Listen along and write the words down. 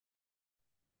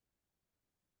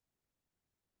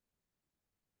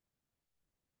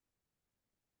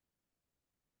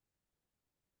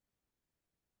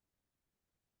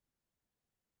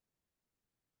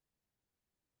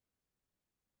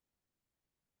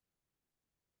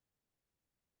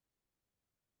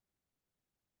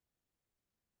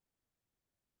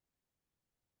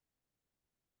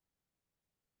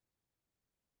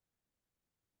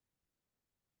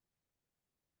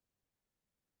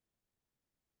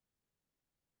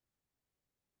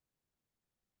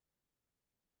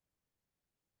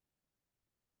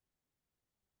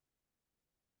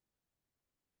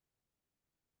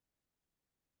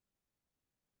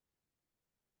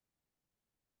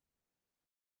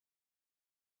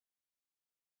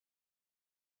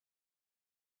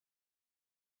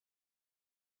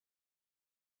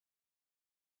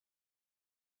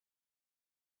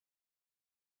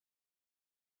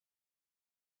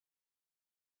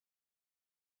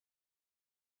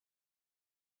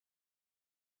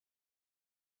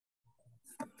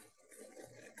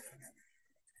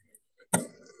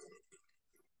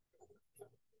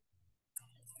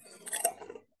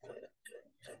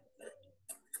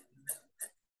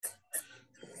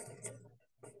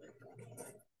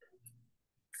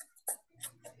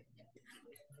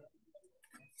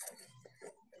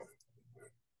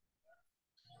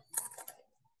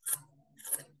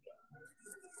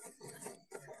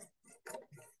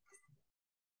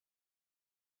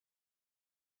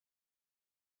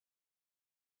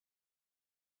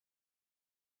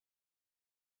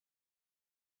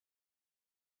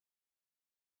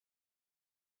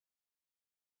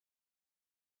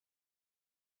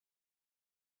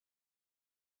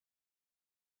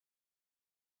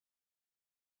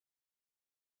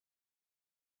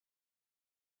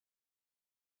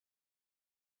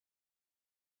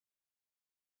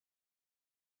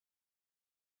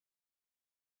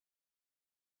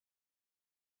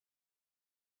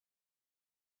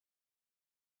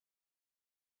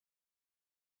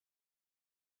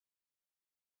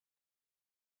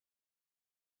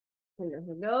Hello,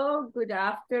 hello. Good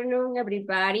afternoon,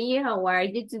 everybody. How are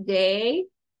you today?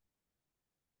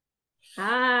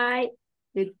 Hi.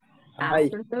 Good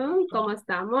Ay, afternoon. ¿Cómo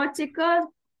estamos, chicos?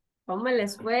 ¿Cómo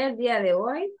les fue el día de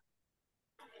hoy?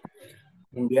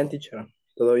 bien, teacher.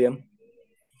 ¿Todo bien?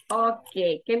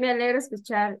 Ok, que me alegra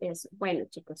escuchar eso. Bueno,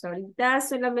 chicos, ahorita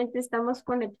solamente estamos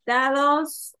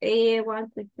conectados. One,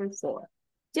 two, three, four.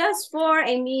 Just four,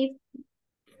 I need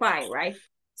five, right?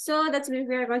 So that means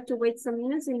we are going to wait some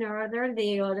minutes in order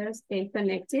the others get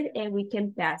connected and we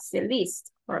can pass the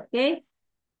list, okay?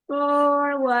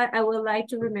 For what I would like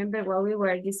to remember what we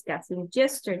were discussing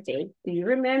yesterday. Do you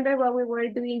remember what we were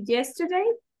doing yesterday?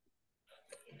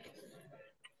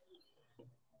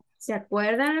 ¿Se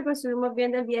acuerdan lo que estuvimos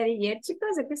viendo el día de ayer,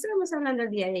 chicos? ¿De qué estuvimos hablando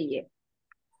el día de ayer?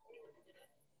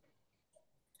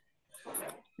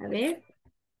 A ver,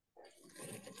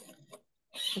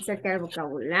 acerca del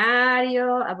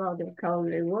vocabulario, about the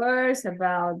vocabulary words,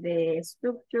 about the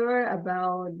structure,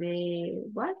 about the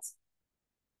what?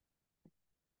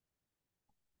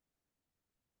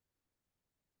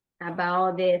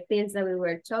 About the things that we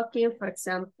were talking. For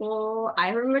example, I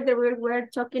remember that we were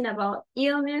talking about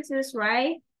illnesses,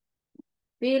 right?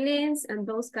 Feelings and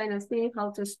those kind of things,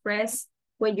 how to express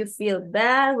when you feel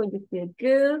bad, when you feel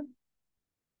good,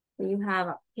 when you have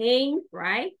a pain,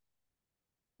 right?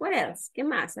 What else? ¿Qué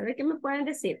más? A ver qué me pueden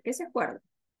decir. ¿Qué se acuerdan?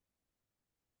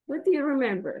 What do you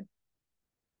remember?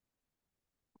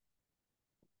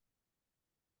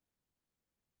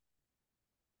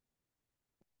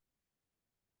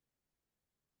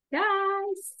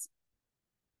 Guys.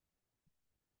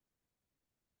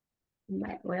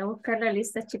 Vale, voy a buscar la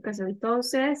lista, chicas,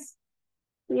 entonces.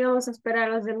 Y vamos a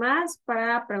esperar a los demás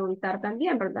para preguntar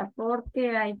también, ¿verdad?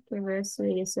 Porque hay que ver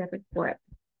si se recuerda.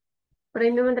 Por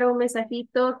ahí me mandaron un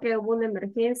mensajito que hubo una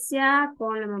emergencia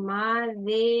con la mamá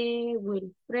de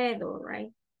Wilfredo,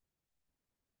 right?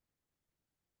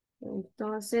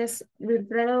 Entonces,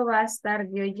 Wilfredo va a estar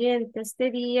de oyente este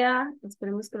día.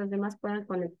 Esperemos que los demás puedan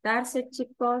conectarse,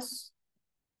 chicos.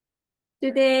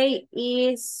 Today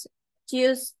is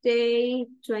Tuesday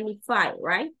 25,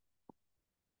 right?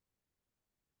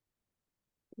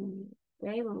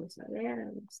 Ok, vamos a ver,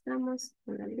 ¿dónde estamos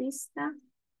con la lista?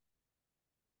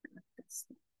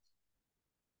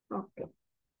 Ok.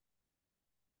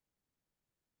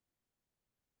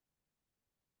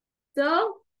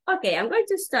 So, okay, I'm going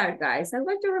to start, guys. I'm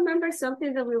going to remember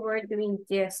something that we were doing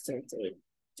yesterday.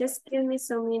 Just give me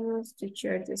some minutes to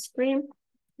share the screen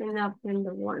and open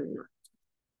the one.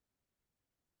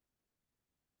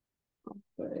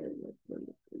 Okay.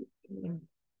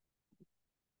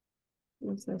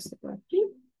 Vamos a hacerlo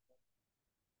aquí.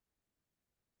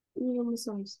 Y vamos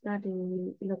a buscar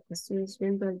en lo que estoy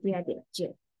viendo el día de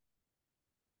ayer.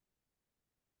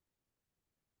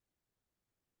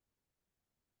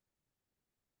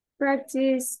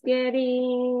 Practice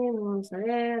getting, vamos a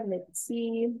ver, let's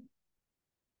see.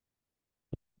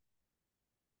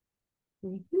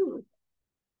 Ujú.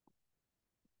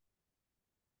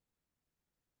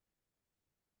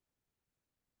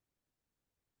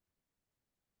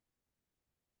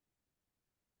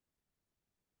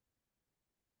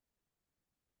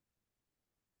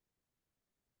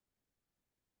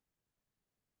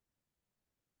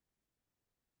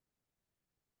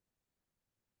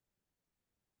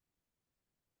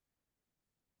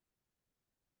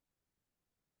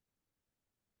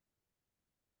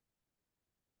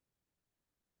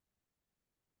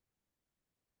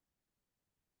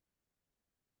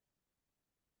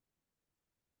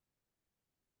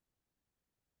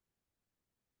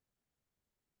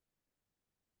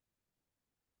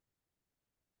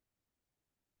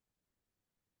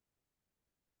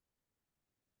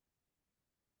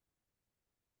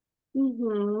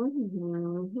 Ujú,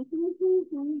 ujú,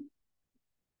 ujú.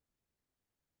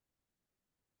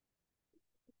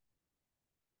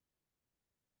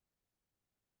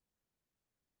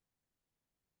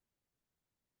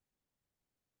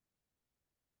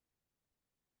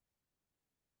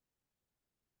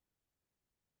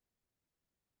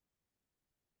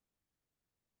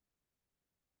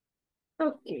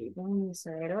 Ok, vamos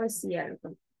a ver, hoy sí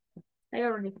algo. I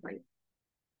already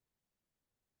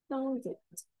found it.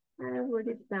 I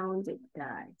already found it,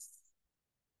 guys.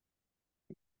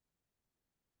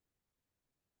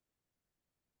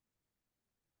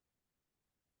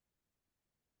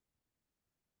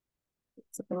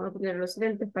 Se van a poner los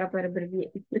lentes para poder ver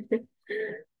bien.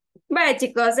 Bueno,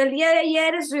 chicos, el día de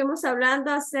ayer estuvimos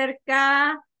hablando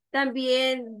acerca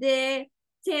también de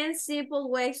 10 simple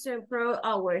ways to improve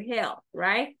our health,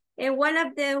 right? And one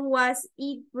of them was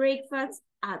eat breakfast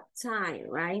at time,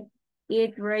 right?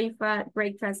 eat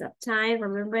breakfast at time.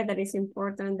 Remember that it's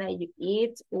important that you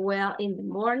eat well in the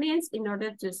mornings in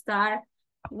order to start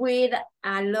with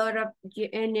a lot of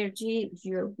energy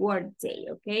your work day,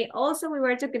 okay? Also, we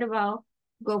were talking about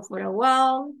go for a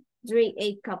walk, drink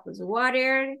 8 cups of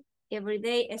water every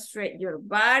day, stretch your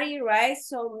body, right?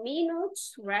 So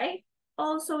minutes, right?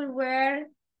 Also, we were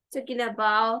talking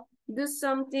about do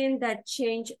something that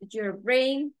change your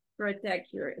brain,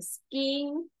 protect your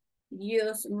skin,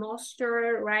 use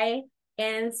moisture, right?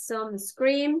 And some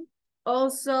cream.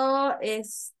 Also,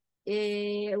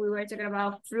 we were talking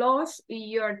about floss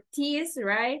your teeth,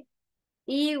 right?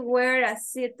 You wear a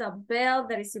seatbelt belt,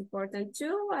 that is important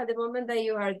too. At the moment that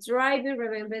you are driving,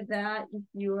 remember that if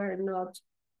you are not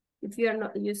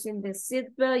using the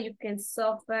seatbelt, you can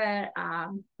suffer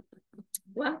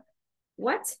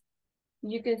what?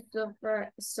 You can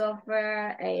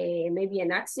suffer maybe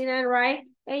an accident, right?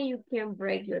 And you can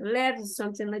break your legs,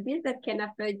 something like this that can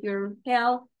affect your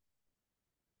health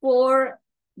for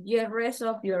the rest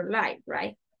of your life,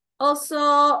 right?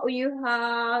 Also, you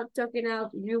were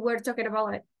talking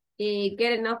about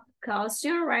get enough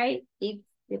calcium, right? If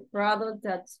the product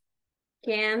that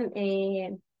can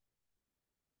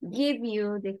give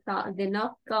you the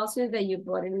enough calcium that your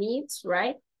body needs,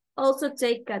 right? Also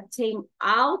take a time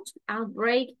out and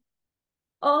break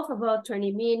of about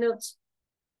 20 minutes.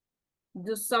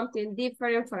 Do something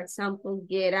different. For example,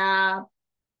 get up,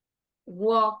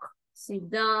 walk, sit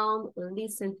down,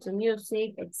 listen to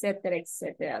music, etc.,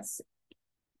 etc.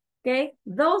 Okay,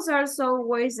 those are some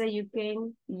ways that you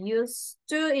can use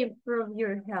to improve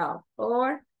your health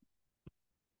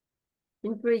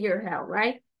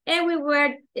right? And we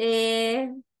were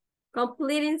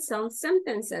completing some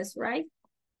sentences, right?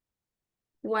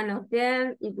 One of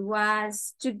them, it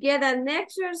was to get an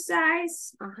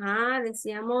exercise.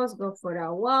 Decíamos go for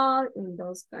a walk and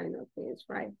those kind of things,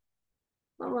 right?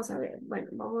 Vamos a ver, bueno,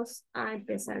 vamos a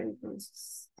empezar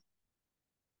entonces.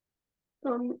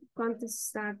 ¿Cuántos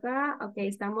está acá? Ok,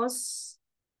 estamos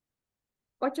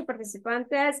 8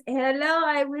 participantes. Hello,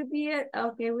 we'll be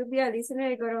a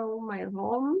listener. I go to my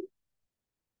home.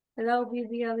 Hello, we'll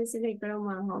be a listener. I go to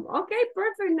my home. Okay,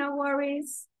 perfect. No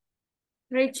worries.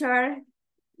 Richard,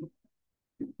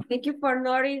 thank you for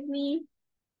noticing me.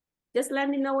 Just let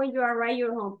me know when you arrive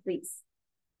your home, please.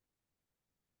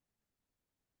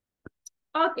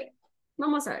 Ok,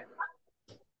 vamos a ver.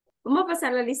 Vamos a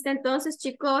pasar la lista entonces,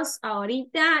 chicos,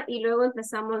 ahorita y luego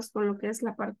empezamos con lo que es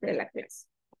la parte de la clase.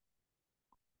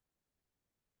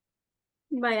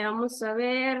 Vaya, vamos a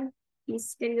ver,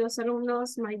 mis queridos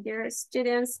alumnos, my dear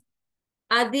students.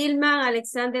 Adilma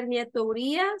Alexander Nieto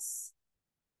Urias.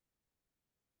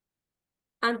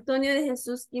 Antonio de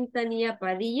Jesús Quintanilla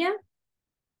Padilla.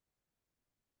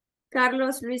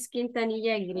 Carlos Luis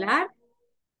Quintanilla Aguilar.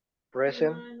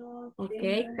 Present.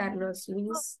 Ok, Carlos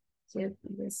Luis. Give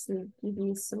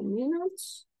me some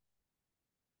minutes.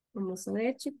 Vamos a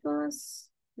ver, chicos.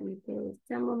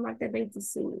 Estamos martes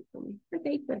 25. Ok,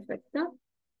 perfecto.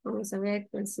 Vamos a ver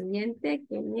el siguiente.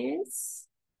 ¿Quién es?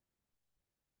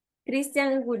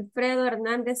 Cristian Wilfredo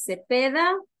Hernández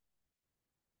Cepeda.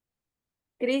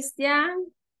 Cristian.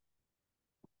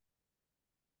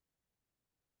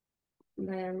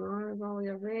 Bueno, voy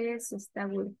a ver si está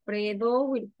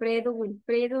Wilfredo.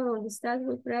 ¿Dónde estás,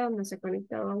 Wilfredo? No se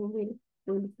conectaba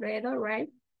Wilfredo,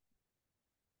 right?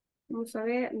 Vamos a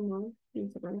ver, no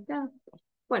se conecta.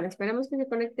 Bueno, esperemos que se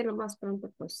conecte lo más pronto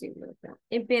posible, ¿verdad?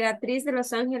 Emperatriz de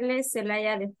Los Ángeles,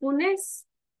 Celaya de Funes.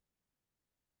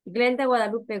 Glenda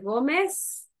Guadalupe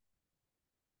Gómez.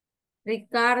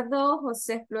 Ricardo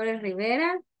José Flores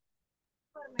Rivera.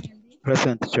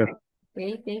 Present, teacher.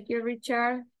 Okay, thank you,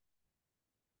 Richard.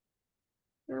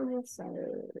 Vamos a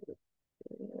ver.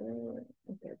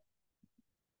 Okay.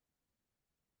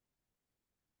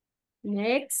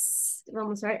 Next,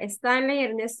 vamos a ver. Stanley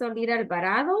Ernesto Lira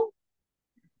Alvarado.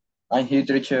 I'm here,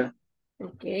 teacher.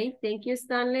 Okay, thank you,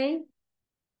 Stanley.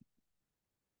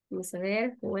 Vamos a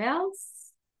ver, who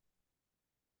else?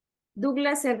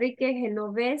 Douglas Enrique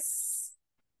Genovés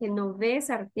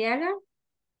Arteaga.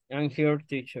 I'm here,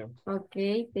 teacher.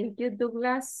 Okay, thank you,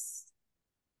 Douglas.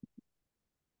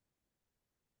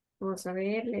 Vamos a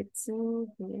ver, let's see,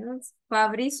 who else?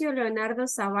 Fabricio Leonardo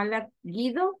Zavala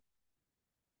Guido.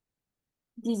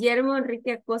 Guillermo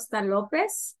Enrique Acosta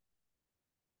López.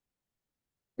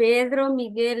 Pedro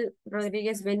Miguel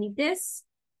Rodríguez Benítez.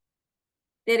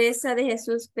 Teresa de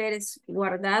Jesús Pérez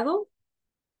Guardado.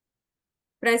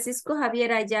 Francisco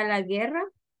Javier Ayala Guerra.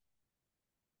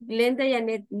 Glenda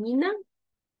Janet Mina.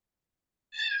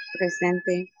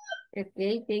 Presente.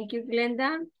 Ok, thank you,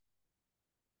 Glenda.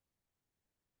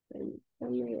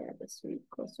 Permítame ver, subir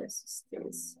cosas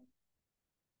asistencia.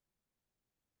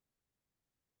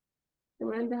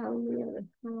 Me han dejado muy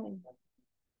alejado.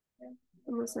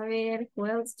 Vamos a ver, who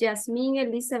else? Jasmine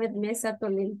Elizabeth Mesa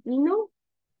Tolentino.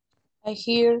 I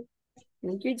hear.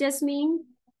 Thank you, Jasmine.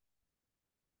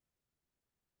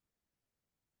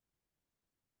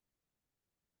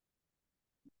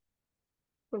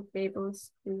 Okay,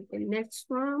 vamos to the next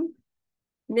one.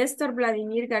 Néstor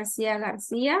Vladimir García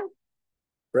García.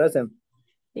 Present.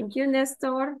 Thank you,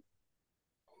 Néstor.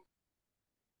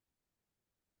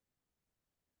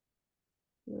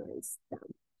 Ahí está.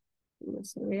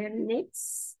 Vamos a ver,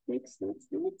 next.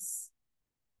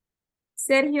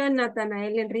 Sergio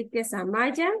Natanael Enríquez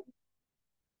Amaya.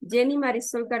 Jenny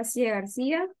Marisol García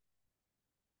García.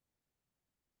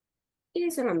 Y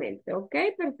solamente, ok,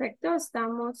 perfecto.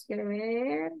 Estamos, quiero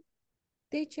ver.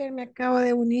 Teacher, me acabo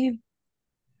de unir.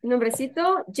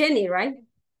 Nombrecito, Jenny, right?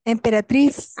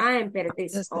 Emperatriz. Ah,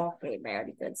 Emperatriz. Ya está. Ok, ve,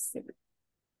 ahorita sí.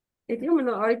 Es que como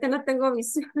ahorita no tengo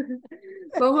visión.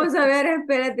 Vamos a ver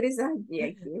Emperatriz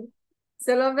aquí.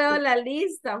 Solo veo la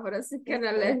lista, pero sí que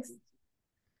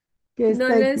 ¿Qué no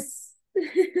está aquí? les,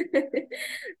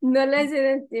 no les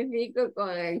identifico con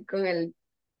el,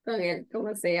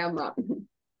 ¿cómo se llama?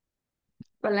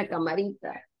 Con la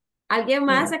camarita. ¿Alguien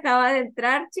más Ah, acaba de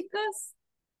entrar, chicos?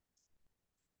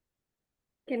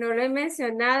 Que no lo he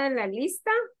mencionado en la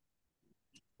lista.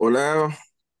 Hola,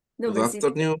 good Nombrecito.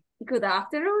 afternoon. Good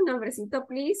afternoon. Nombrecito,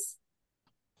 please.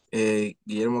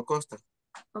 Guillermo Costa.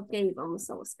 Ok, vamos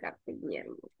a buscarte,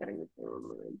 Guillermo. Permíteme un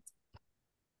momento.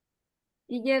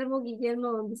 Guillermo,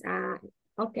 ¿dónde está? Ah,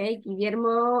 ok,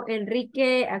 Guillermo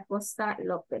Enrique Acosta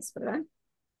López, ¿verdad?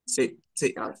 Sí,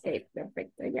 sí, Ok,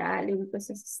 perfecto. Ya le invito a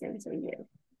su asistencia, Guillermo.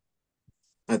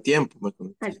 a tiempo me Al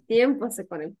conecté. tiempo se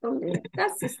conectó, mira,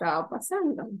 casi estaba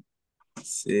pasando.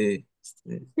 Sí,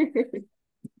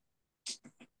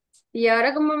 ¿Y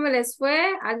ahora cómo me les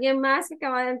fue? ¿Alguien más que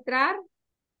acaba de entrar?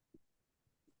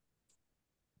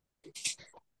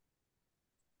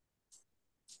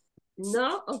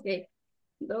 No, ok.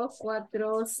 2,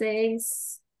 4,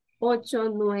 6, 8,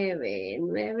 9.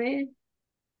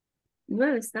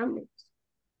 9 estamos.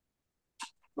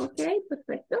 Ok,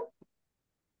 perfecto.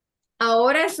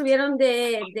 Ahora subieron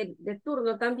de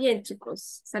turno también,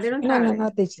 chicos. Salieron tarde.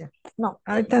 no, teacher. No,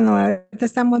 ahorita no, ahorita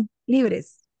estamos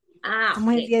libres. Ah,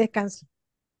 Estamos en ok. día de descanso.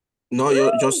 No,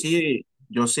 yo sí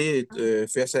Ah,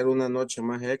 fui a hacer una noche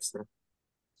más extra.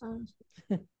 ah,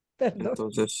 perdón.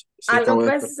 Entonces, sí Algo acabo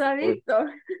de despertar hoy. pesadito.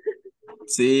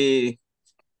 Sí,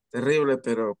 terrible,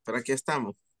 pero aquí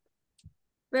estamos.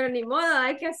 Pero ni modo,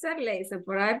 hay que hacerle, dicen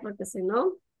por ahí, porque si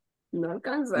no, no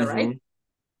alcanza, right? Ujú,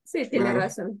 Sí, tiene claro.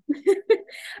 razón.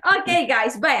 Ok,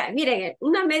 guys, vaya, miren,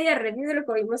 una media review de lo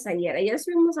que vimos ayer. Ayer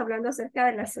estuvimos hablando acerca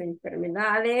de las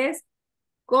enfermedades,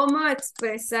 cómo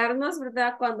expresarnos,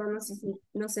 ¿verdad? Cuando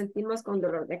nos sentimos con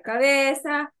dolor de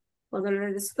cabeza, con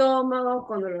dolor de estómago,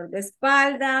 con dolor de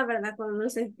espalda, ¿verdad? Cuando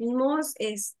nos sentimos,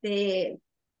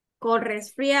 con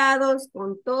resfriados,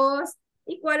 con tos,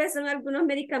 y cuáles son algunos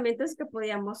medicamentos que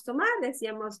podíamos tomar.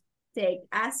 Decíamos, take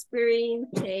aspirin,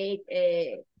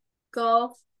 take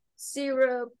cough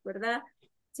syrup, ¿verdad?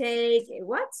 Take,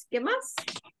 what? ¿Qué más?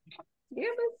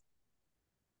 Dígame.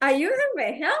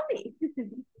 Ayúdenme, help me.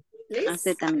 Please.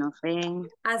 Acetaminofén,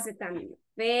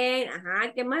 Acetaminofén,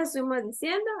 ajá, ¿qué más estuvimos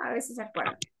diciendo? A ver si se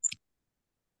acuerdan.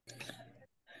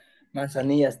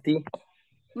 Manzanillas, tea.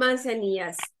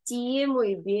 Manzanillas, sí,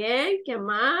 muy bien, ¿qué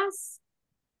más?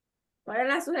 ¿Cuáles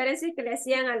eran las sugerencias que le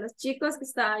hacían a los chicos que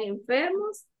estaban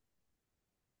enfermos?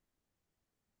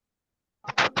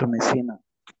 Promesina.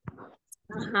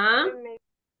 Ajá.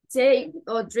 Take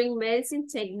o drink medicine,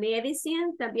 take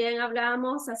medicine. También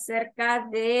hablábamos acerca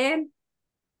de,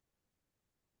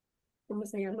 ¿cómo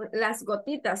se llama? Las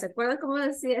gotitas. ¿Se acuerdan cómo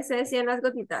se decían las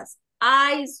gotitas?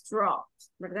 Ice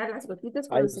drops, ¿verdad? Las gotitas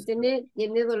cuando se Ice.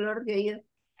 tiene dolor de oído.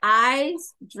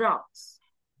 Ice drops,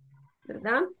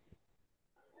 ¿verdad?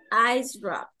 Ice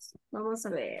drops. Vamos a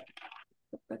ver.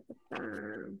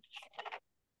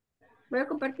 Voy a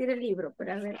compartir el libro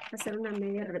para ver, hacer una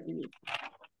media review.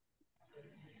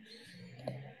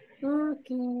 Ok,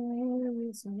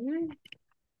 vamos a ver.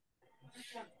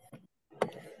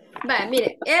 Vale,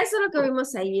 miren, eso es lo que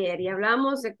vimos ayer y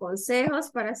hablamos de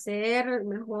consejos para ser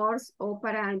mejor o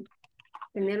para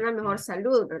tener una mejor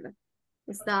salud, ¿verdad?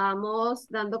 Estábamos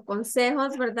dando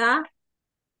consejos, ¿verdad?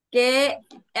 Que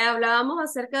hablábamos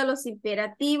acerca de los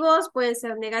imperativos, pueden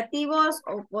ser negativos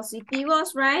o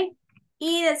positivos, right?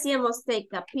 Y decíamos, take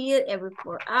a pill every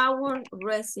 4 hours,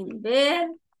 rest in bed,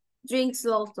 drink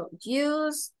lots of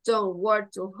juice, don't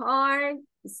work too hard,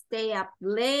 stay up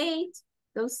late,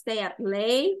 don't stay up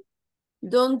late.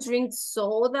 Don't drink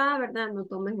soda, ¿verdad? No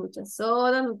tomes mucha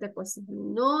soda, no te acuestes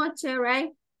en la noche,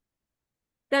 right?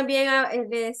 También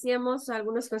le decíamos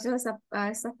algunos consejos a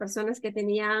estas personas que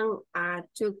tenían a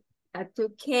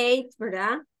toothache,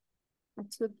 ¿verdad? A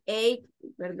toothache,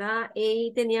 ¿verdad?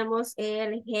 Y teníamos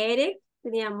el headache,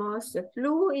 teníamos el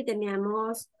flu y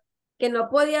teníamos que no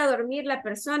podía dormir la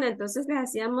persona. Entonces les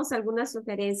hacíamos algunas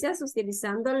sugerencias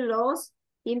utilizando los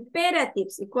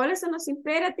imperatives. ¿Y cuáles son los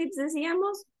imperatives?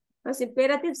 Decíamos, los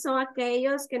imperatives son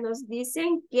aquellos que nos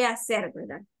dicen qué hacer,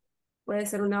 ¿verdad? Puede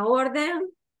ser una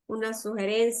orden, una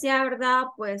sugerencia, ¿verdad?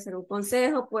 Puede ser un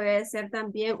consejo, puede ser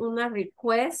también una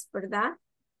request, ¿verdad?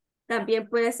 También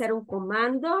puede ser un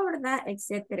comando, ¿verdad?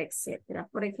 Etcétera, etcétera.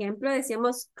 Por ejemplo,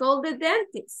 decíamos call the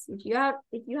dentist. If you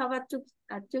have a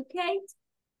toothache,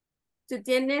 tú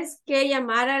tienes que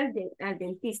llamar al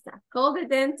dentista. Call the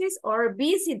dentist or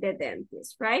visit the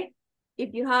dentist, right?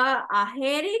 If you have a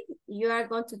headache, you are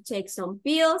going to take some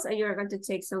pills or you are going to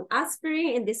take some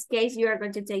aspirin. In this case, you are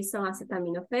going to take some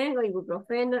acetaminophen or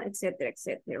ibuprofen, etc.,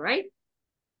 right?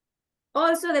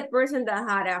 Also, the person that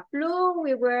had a flu,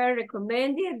 we were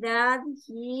recommended that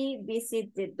he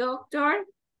visit the doctor,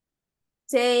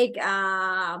 take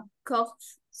a cough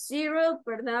syrup,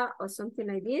 ¿verdad? Or something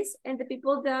like this. And the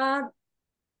people that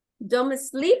don't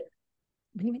sleep,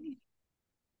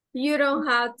 you don't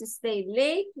have to stay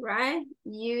late, right?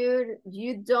 You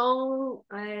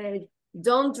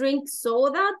don't drink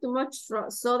soda, too much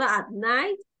soda at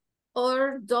night,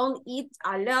 or don't eat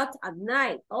a lot at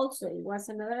night. Also, it was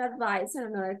another advice and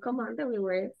another command that we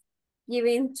were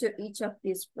giving to each of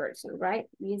these persons, right?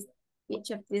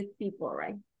 Each of these people,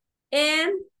 right?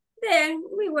 And then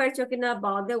we were talking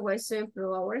about the ways to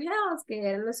improve our health, que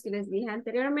eran los que les dije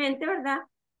anteriormente, ¿verdad?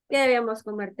 Que debíamos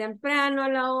comer temprano a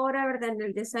la hora, ¿verdad? En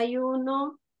el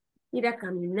desayuno, ir a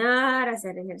caminar,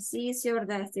 hacer ejercicio,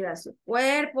 ¿verdad? Estirar su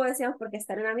cuerpo, decíamos, porque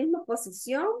estar en la misma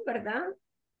posición, ¿verdad?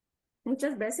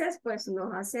 Muchas veces, pues,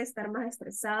 nos hace estar más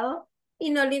estresado y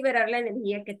no liberar la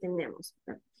energía que tenemos,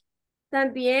 ¿verdad?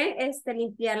 También,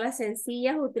 limpiar las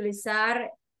encías,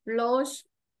 utilizar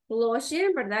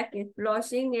flushing, ¿verdad? Que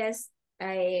flushing es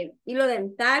hilo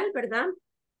dental, ¿verdad?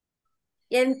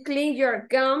 And clean your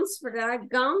gums, ¿verdad?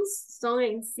 Gums son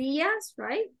encías,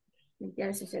 right?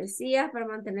 Limpiar sus encías para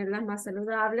mantenerlas más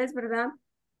saludables, ¿verdad?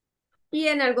 Y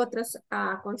en algo otros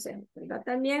consejos, ¿verdad?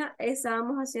 También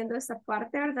estábamos haciendo esta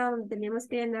parte, ¿verdad? Donde teníamos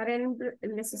que llenar en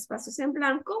los espacios en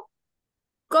blanco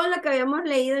con lo que habíamos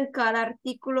leído en cada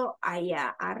artículo allá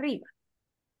arriba.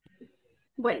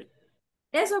 Bueno,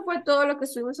 eso fue todo lo que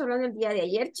estuvimos hablando el día de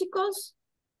ayer, chicos.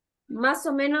 Más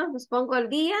o menos los pongo al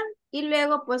día y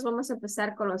luego pues vamos a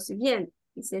empezar con lo siguiente.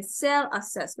 Dice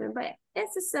self-assessment. Vaya,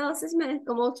 este self-assessment es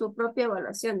como su propia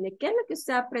evaluación de qué es lo que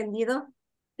usted ha aprendido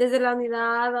desde la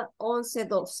unidad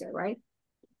 11-12, right?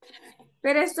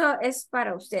 Pero esto es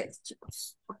para ustedes,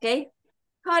 chicos, ¿ok?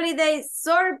 Holiday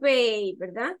survey,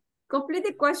 ¿verdad? Complete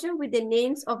the question with the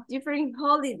names of different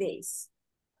holidays.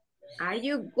 Are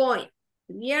you going?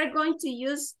 We are going to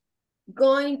use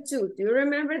going to. Do you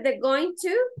remember the going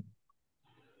to?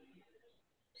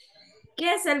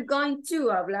 ¿Qué es el going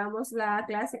to? Hablamos la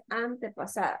clase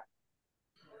antepasada.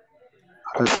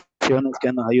 Acciones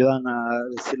que nos ayudan a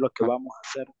decir lo que vamos a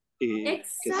hacer y que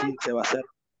sí se va a hacer.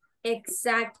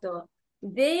 Exacto.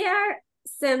 They are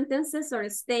sentences or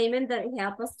statements that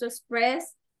help us to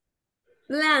express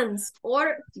plans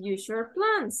or future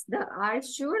plans that are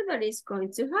sure that it's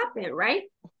going to happen, right?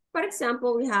 For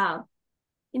example, we have,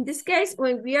 in this case,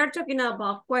 when we are talking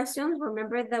about questions,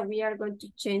 remember that we are going to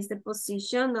change the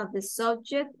position of the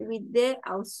subject with the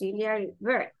auxiliary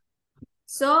verb.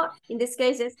 So, in this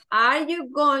case, are you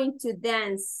going to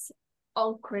dance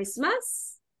on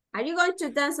Christmas? Are you going to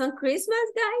dance on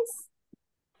Christmas, guys?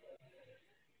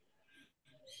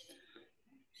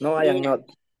 No, I am not.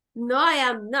 No, I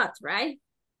am not, right?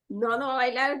 No,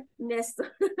 bailar, Néstor.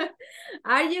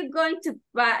 Are you going to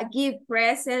give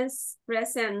present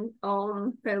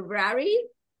on February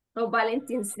or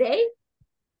Valentine's Day?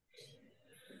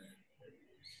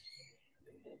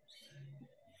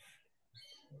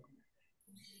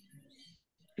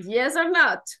 Yes or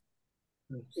not?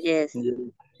 Yes.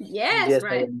 Yes,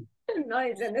 right? No,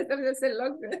 it's a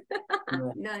long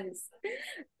no. Nice.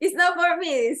 It's not for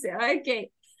me, okay.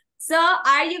 So,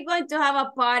 are you going to have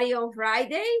a party on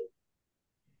Friday?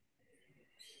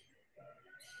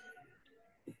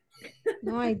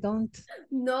 No, I don't.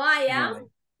 No, I am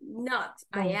not.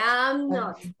 I am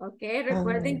not. Ok,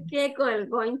 recuerden que con el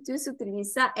going to se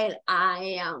utiliza el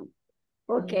I am.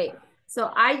 Ok,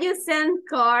 so are you send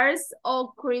cards on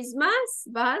Christmas?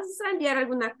 ¿Vas a enviar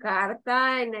alguna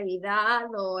carta en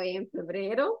Navidad o en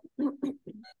febrero?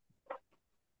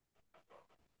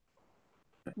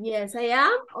 Yes, I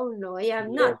am or no, I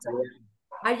am not.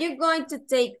 Are you going to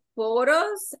take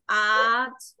photos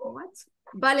at what?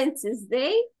 Valentine's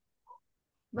Day.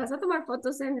 ¿Vas a tomar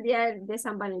fotos en el día de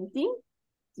San Valentín?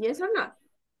 Yes or not?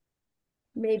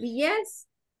 Maybe yes.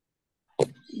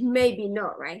 Maybe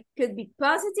no, right? Could be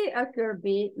positive or could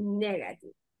be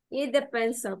negative. It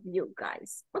depends on you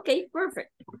guys. Okay,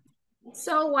 perfect.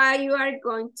 So what you are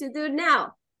going to do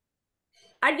now?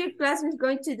 Are your classmates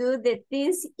going to do the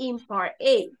things in part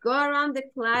A? Go around the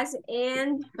class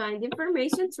and find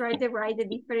information. Try to write the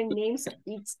different names of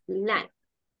each line.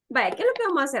 Vaya, ¿qué es lo que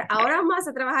vamos a hacer? Ahora vamos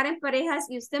a trabajar en parejas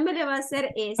y usted me le va a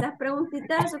hacer esas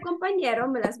preguntitas a su compañero,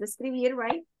 me las va a escribir,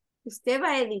 right? Usted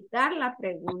va a editar la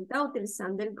pregunta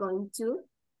utilizando el going to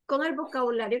con el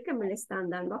vocabulario que me le están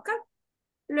dando acá.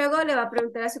 Luego le va a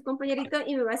preguntar a su compañerito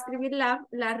y me va a escribir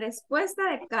la respuesta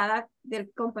de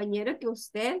del compañero que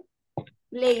usted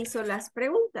le hizo las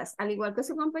preguntas. Al igual que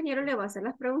su compañero le va a hacer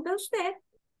las preguntas a usted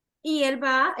y él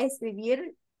va a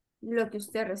escribir lo que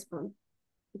usted responde.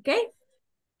 ¿Ok?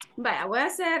 Vaya,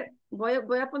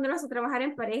 voy a ponerlos a trabajar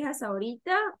en parejas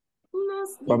ahorita.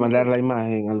 Va a mandar la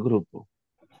imagen al grupo.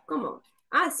 ¿Cómo?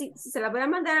 Ah, sí, se la voy a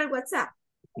mandar al WhatsApp.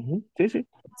 Sí, sí.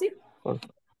 Sí,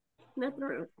 no hay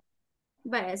problema.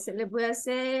 Vaya, se les voy a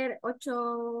hacer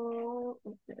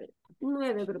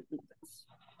 9 grupitos.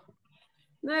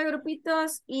 9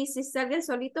 grupitos y si sale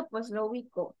solito, pues lo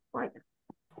ubico. Vaya.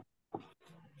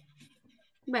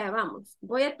 Vaya, vamos.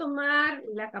 Voy a tomar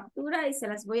la captura y se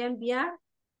las voy a enviar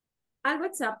al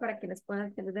WhatsApp para que las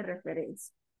puedan tener de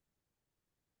referencia.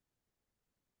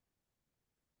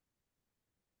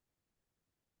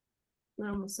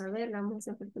 Vamos a ver, la vamos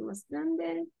a hacer más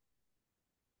grande.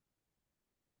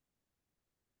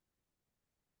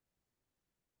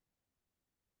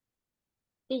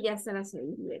 Y ya se las he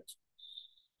hecho.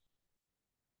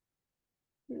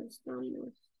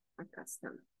 Estamos, acá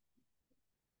estamos.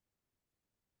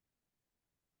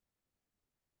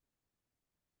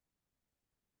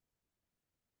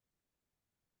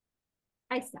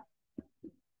 Ahí está.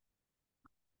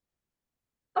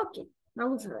 Ok,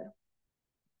 vamos a ver.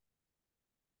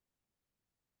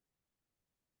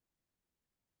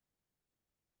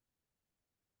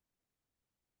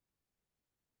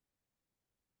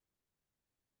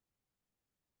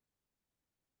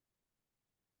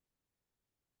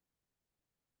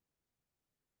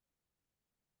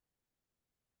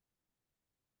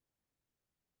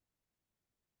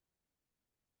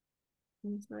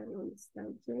 Vamos a ver dónde está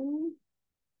Jenny.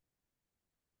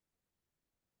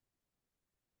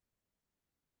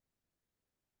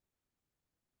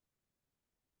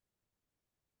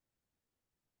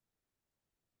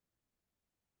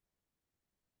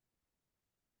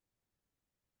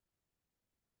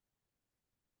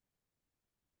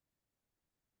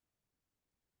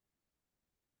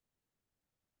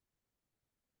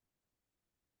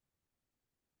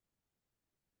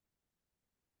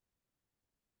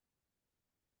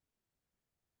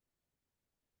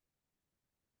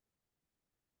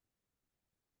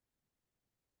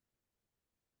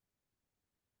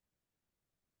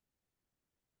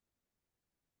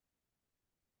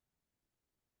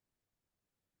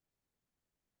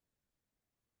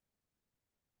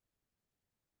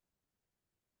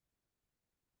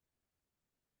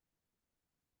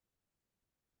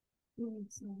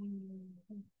 Vamos a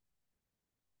ver.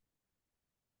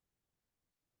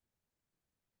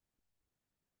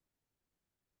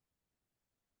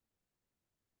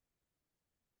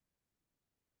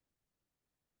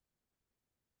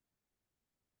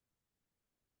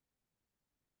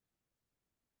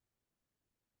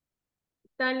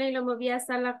 Dale, lo moví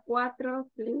hasta la 4,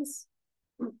 please.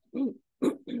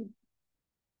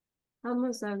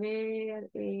 Vamos a ver.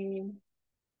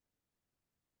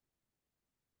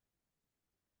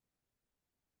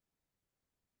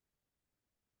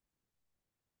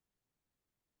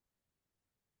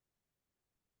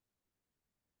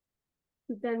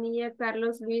 Daniel,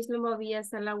 Carlos, Luis lo moví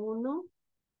hasta la 1.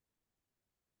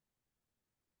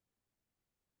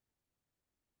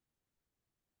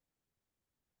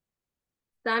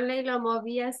 Stanley lo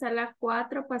moví hasta la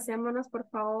 4. Pasémonos, por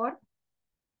favor.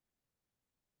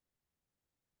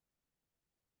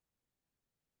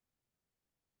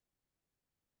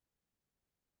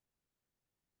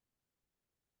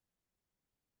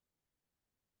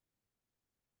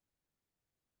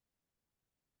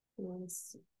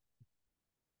 Yes.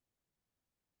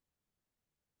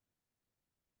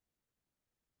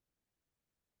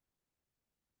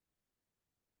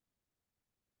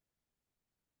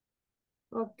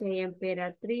 Ok,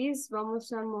 emperatriz,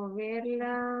 vamos a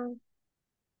moverla.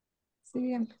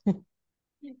 Sí,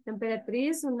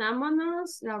 Emperatriz,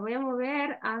 unámonos, la voy a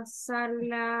mover a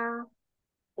sala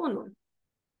 1.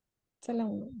 solo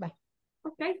uno. Va.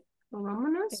 Ok,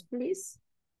 Vámonos, please.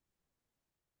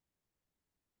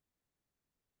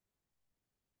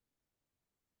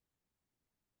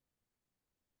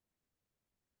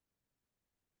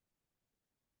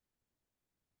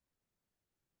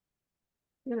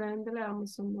 ¿Dónde la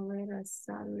vamos a mover a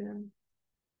sala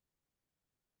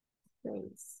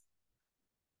 6?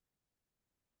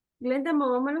 Glenda,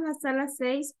 movámonos a sala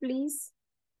 6, please.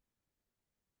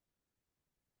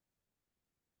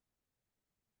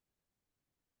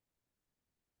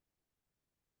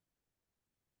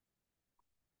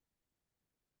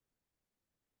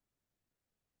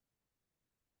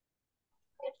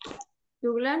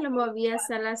 Douglas, lo moví a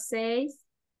sala 6.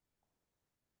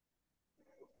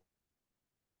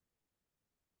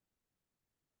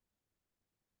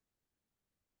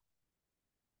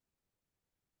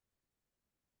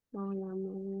 Vamos a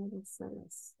mover a sala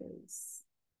 6.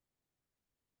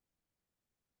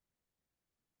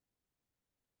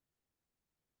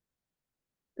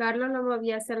 Carlos, lo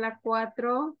moví a sala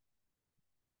 4.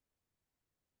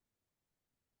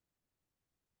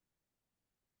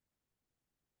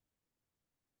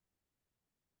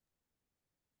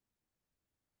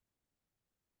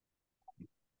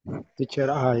 Teacher,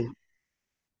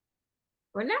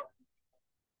 Hola.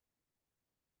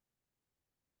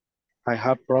 I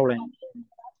have problem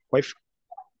with,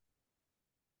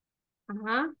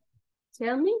 Ajá.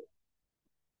 Tell me.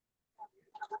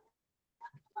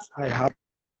 I have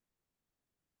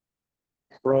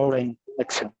problem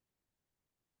connection.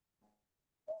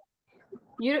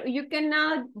 You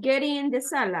cannot get in the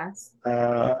salas.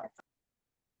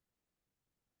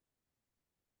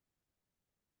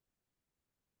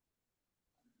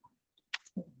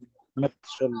 Not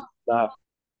sure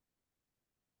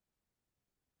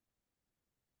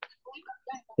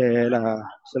la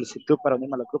solicitud para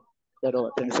unirme al grupo,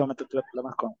 pero en ese momento tuve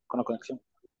problemas con la conexión.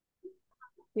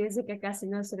 Fíjese que casi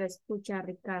no se le escucha a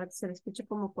Ricardo, se le escucha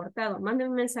como cortado. Mande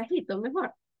un mensajito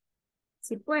mejor,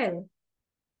 si puede.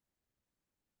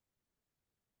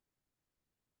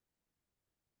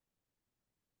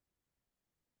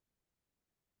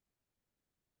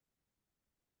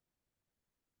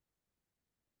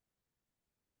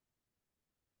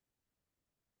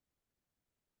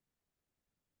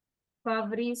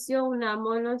 Fabricio,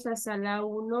 unámonos a sala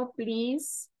 1,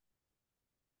 please.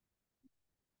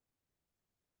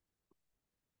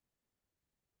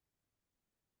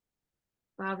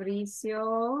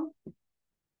 Fabricio.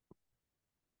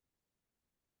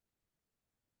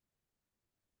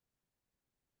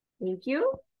 Thank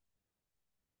you.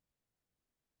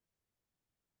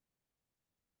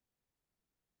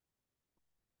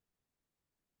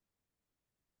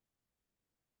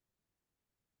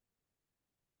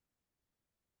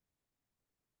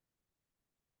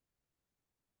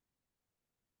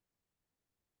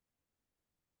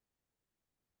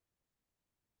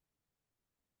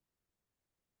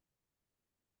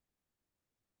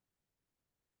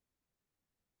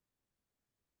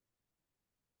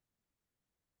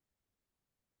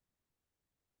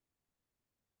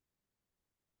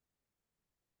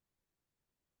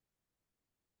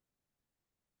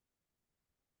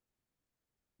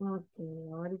 Ok,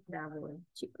 ahorita voy,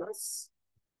 chicos.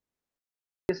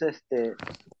 Es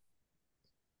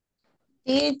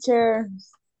Teacher,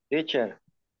 teacher.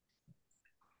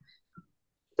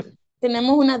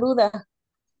 tenemos una duda.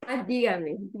 Ah,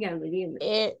 dígame.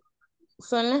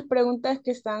 Son las preguntas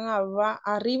que están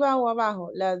arriba o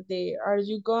abajo, las de Are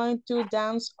you going to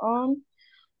dance on?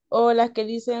 O las que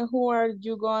dicen Who are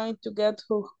you going to get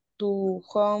to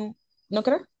home? ¿No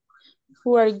crees?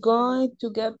 Who are going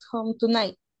to get home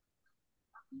tonight?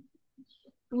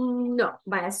 No,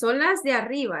 vaya, son las de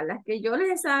arriba, las que yo les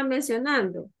estaba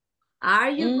mencionando.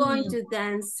 Are you going to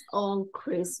dance on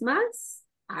Christmas?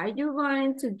 Are you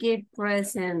going to give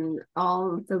present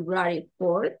on February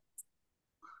 4th?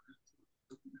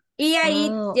 Y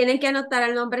ahí tienen que anotar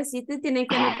el nombrecito y tienen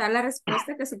que anotar la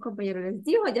respuesta que su compañero les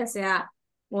dijo, ya sea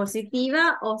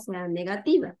positiva o sea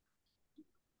negativa.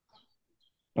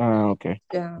 Ok.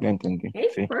 Ya. Ya entendí. Okay,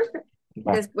 Sí. perfect.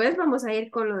 Va. Después vamos a ir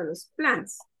con lo de los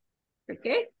plans. ¿Ok?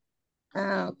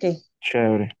 Ok.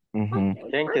 Chévere. Okay, Thank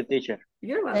you, perfect. teacher.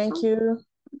 You're Thank welcome. you.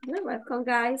 You're welcome,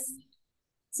 guys.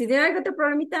 Si tienen algún otro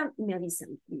problemita, me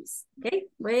avisan, please. ¿Ok?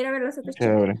 Voy a ir a ver los otros chicos.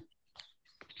 Chévere.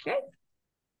 ¿Ok?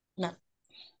 No.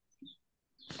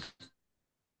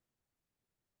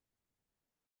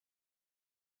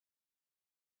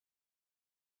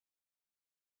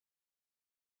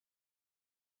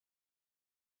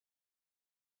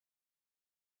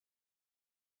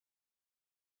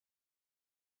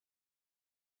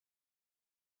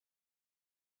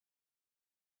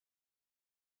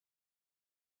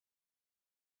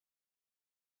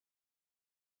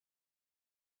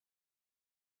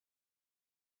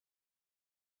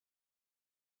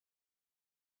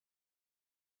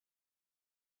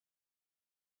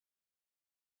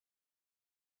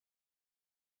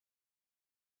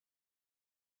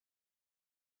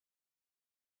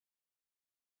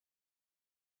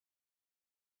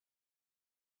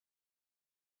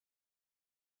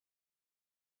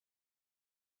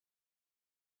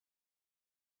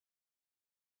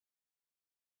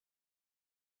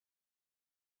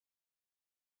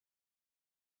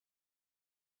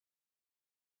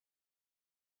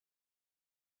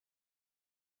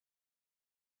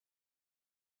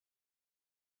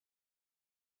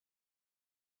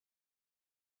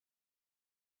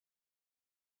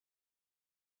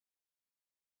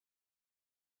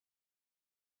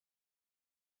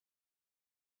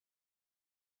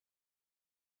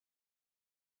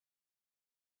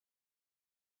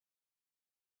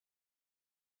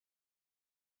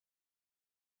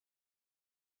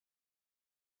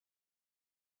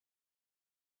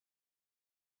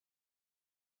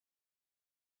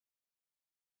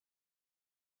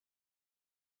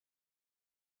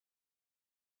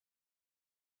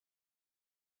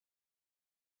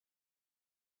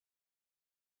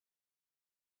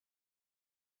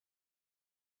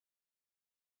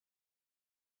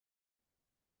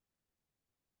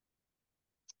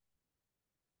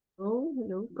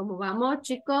 Hello. ¿Cómo vamos,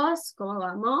 chicos? ¿Cómo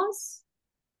vamos?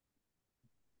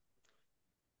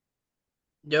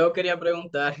 Yo quería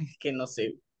preguntar, que no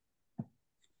sé,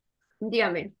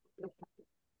 Dígame.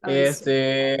 Mauricio.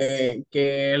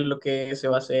 ¿qué es lo que se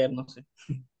va a hacer? No sé.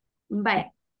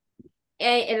 Vaya.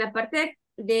 En la parte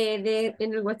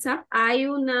en el WhatsApp hay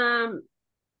una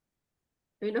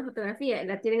fotografía,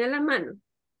 la tienen a la mano.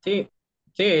 Sí,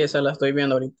 sí, esa la estoy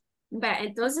viendo ahorita. Va,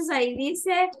 entonces ahí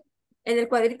dice, en el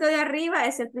cuadrito de arriba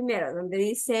es el primero, donde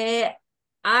dice,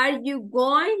 are you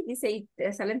going? Dice, y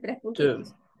te salen tres Sí.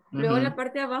 puntitos. Luego en la Ujú.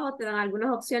 parte de abajo te dan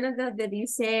algunas opciones donde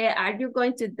dice, are you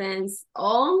going to dance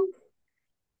on?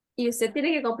 Y usted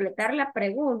tiene que completar la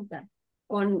pregunta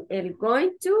con el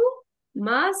going to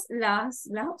más las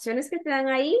opciones que te dan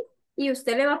ahí y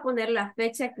usted le va a poner la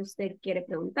fecha que usted quiere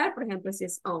preguntar. Por ejemplo, si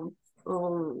es on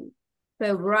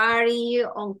February,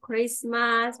 on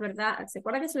Christmas, ¿verdad? ¿Se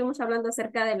acuerda que estuvimos hablando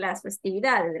acerca de las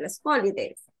festividades, de las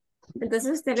holidays?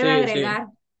 Entonces usted le va a Sí, sí. agregar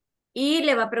y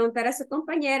le va a preguntar a su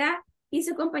compañera y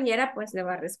su compañera pues le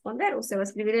va a responder. Usted va a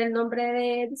escribir el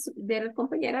nombre de la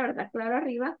compañera, ¿verdad? Claro,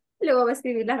 arriba. Luego va a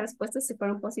escribir las respuestas si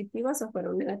fueron positivas o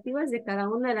fueron negativas de cada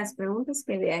una de las preguntas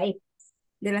que ve ahí,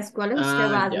 de las cuales usted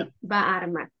Ah, va, ya. va a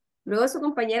armar. Luego su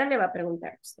compañera le va a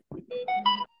preguntar a usted. ¿Ok?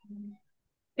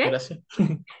 Gracias.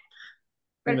 Perfecto.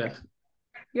 Gracias.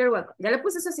 You're welcome. Ya le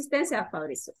puse su asistencia a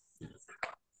Fabricio.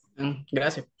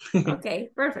 Gracias.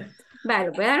 Ok, perfecto. Vale,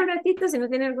 voy a dar un ratito si no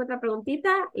tiene alguna otra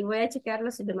preguntita y voy a checar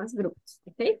los demás grupos.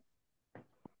 ¿Ok?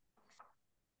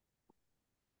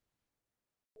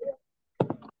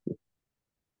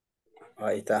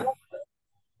 Ahí está.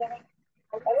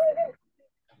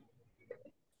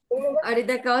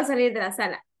 Ahorita acabo de salir de la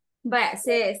sala. Vaya,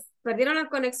 se perdieron la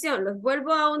conexión. ¿Los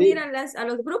vuelvo a unir Sí, a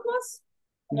los grupos?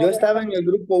 yo estaba en el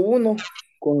grupo 1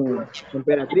 con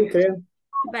Emperatriz, creo.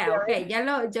 Vaya, ok,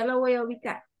 ya lo voy a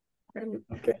ubicar.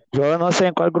 Permítame. Ok. Yo no sé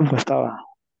en cuál grupo estaba.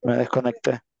 Me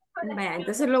desconecté. Vaya,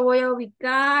 entonces lo voy a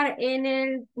ubicar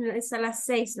en la sala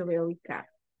 6 lo voy a ubicar.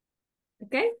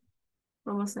 ¿Ok?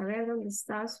 Vamos a ver dónde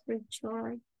estás,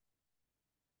 Richard.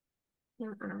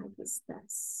 Aquí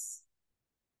estás.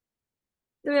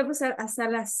 Te voy a pasar a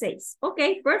sala 6. Ok,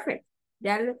 perfecto.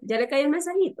 Ya le cae el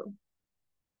mensajito.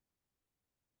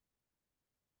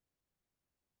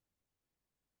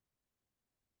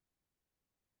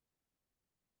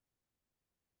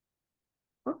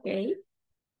 Ok.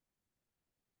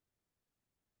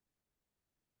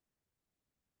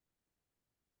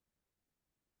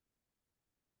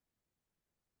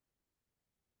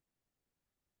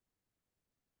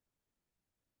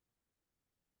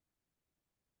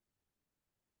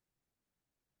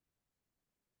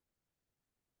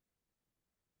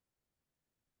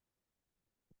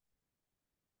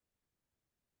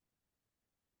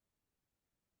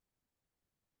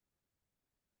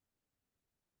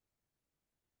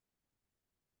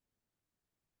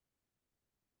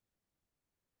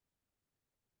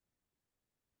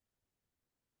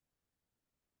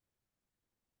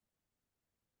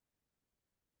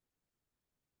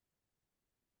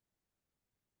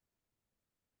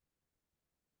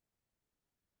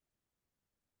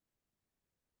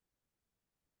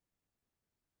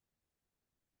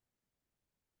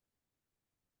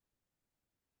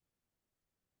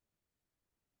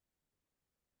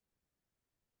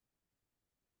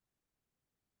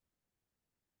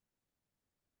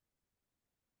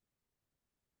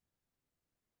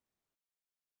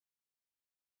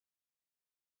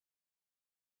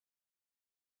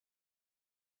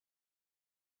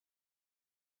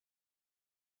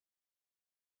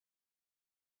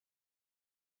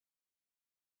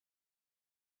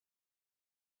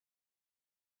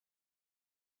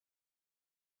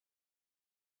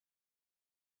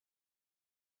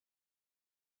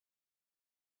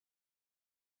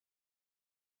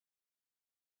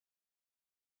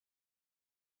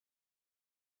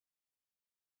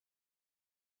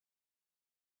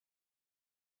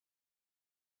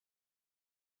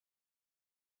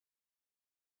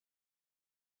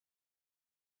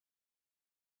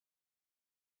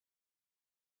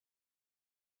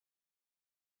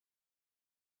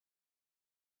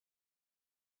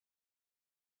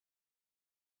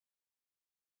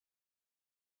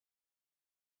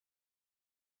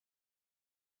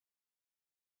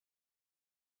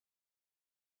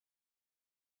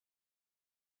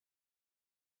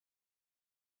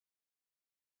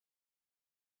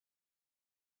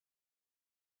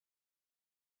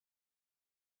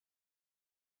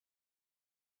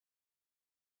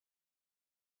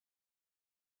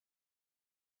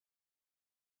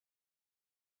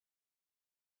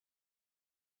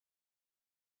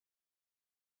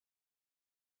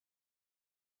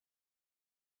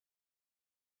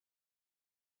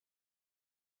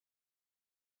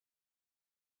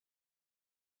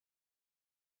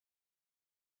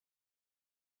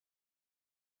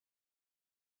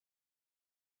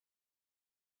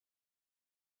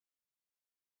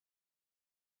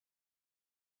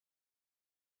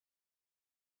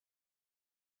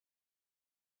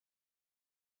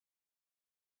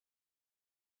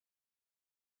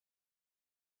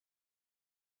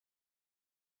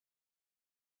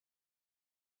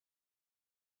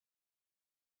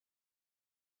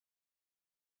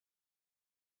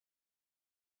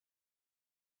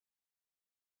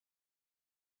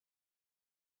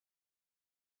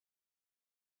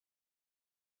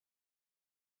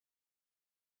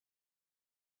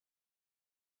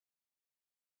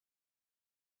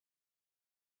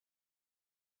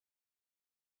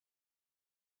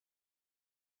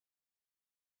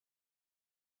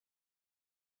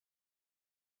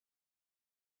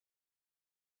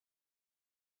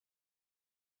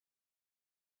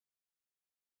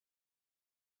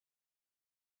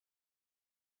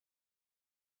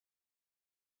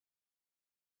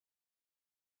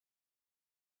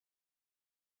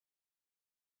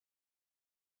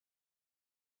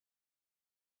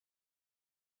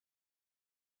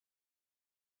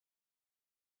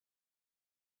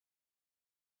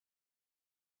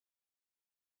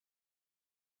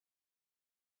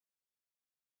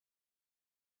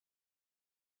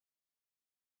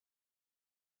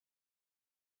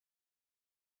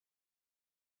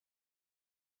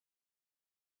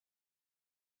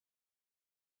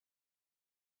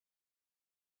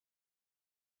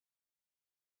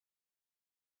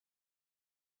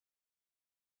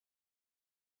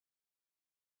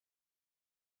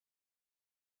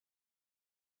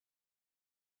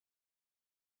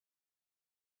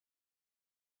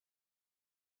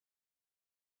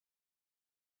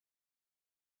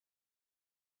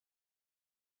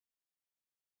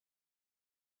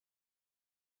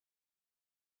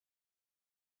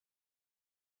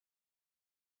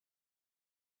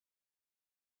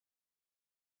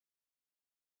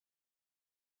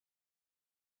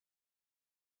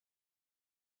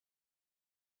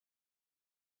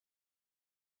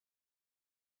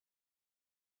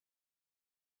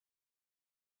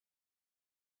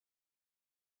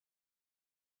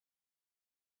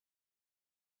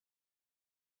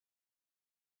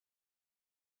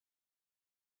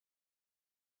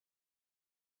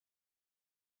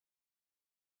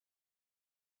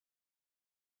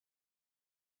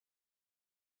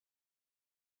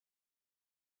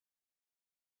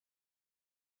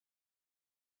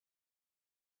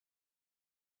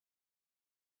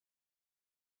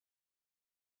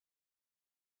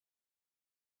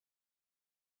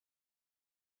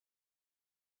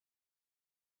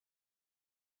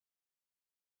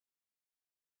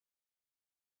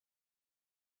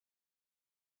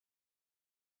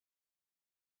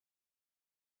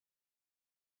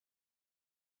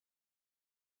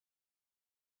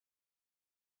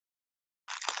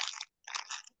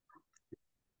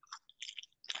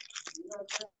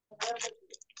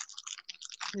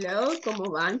 Hello,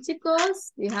 ¿cómo van,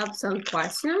 chicos? Do you have some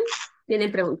questions?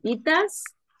 ¿Tienen preguntitas?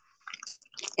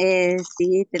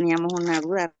 Sí, teníamos una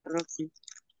duda, Roxy.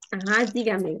 Ajá,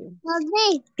 dígame.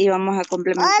 Íbamos a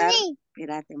complementar,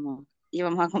 espérate, amor.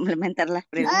 Íbamos a complementar las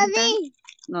preguntas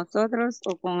nosotros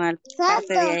o con al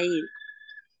parte de ahí.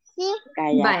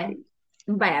 Vaya, Cállate.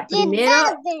 vaya, primero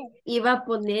iba a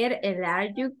poner el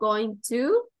are you going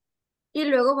to y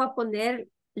luego va a poner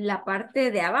la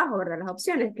parte de abajo, ¿verdad? Las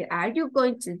opciones que are you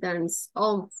going to dance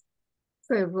on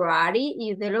February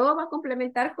y de luego va a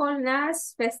complementar con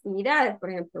las festividades, por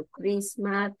ejemplo,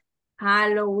 Christmas,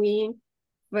 Halloween,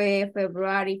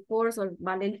 February 4th o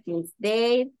Valentine's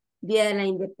Day, Día de la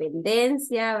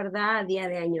Independencia, ¿verdad? Día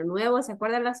de Año Nuevo. ¿Se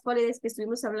acuerdan las holidays que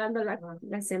estuvimos hablando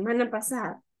la semana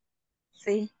pasada?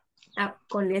 Sí.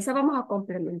 Con esa vamos a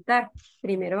complementar.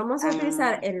 Primero vamos a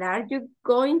utilizar el are you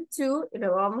going to y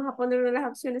luego vamos a poner una de las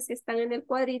opciones que están en el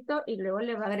cuadrito y luego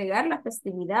le va a agregar la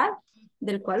festividad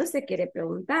del cual usted quiere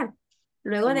preguntar.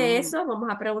 Luego de eso vamos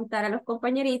a preguntar a los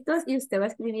compañeritos y usted va a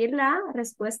escribir la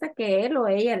respuesta que él o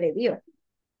ella le dio.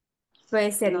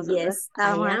 Puede ser Nosotros yes, I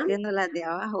estábamos am. haciendo las de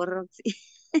abajo, Roxy.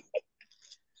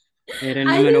 Era el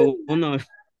Ay, número 1.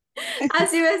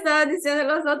 así me estaban diciendo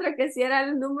los otros que si era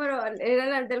el número,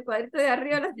 era el del cuadrito de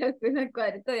arriba o del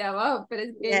cuadrito de abajo, pero es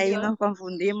Y que ahí yo... nos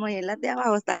confundimos y en las de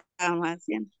abajo estábamos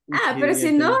haciendo. Pero Sí,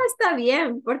 si no, está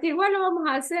bien, porque igual lo vamos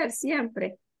a hacer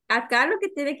siempre. Acá lo que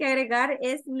tiene que agregar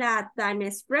es la time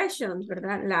expression,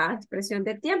 ¿verdad? La expresión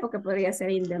de tiempo, que podría ser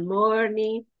in the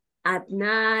morning, at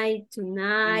night,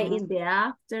 tonight, in the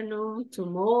afternoon,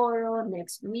 tomorrow,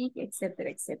 next week,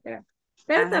 etcétera, etcétera.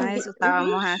 Pero Ajá, también, eso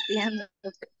estábamos haciendo.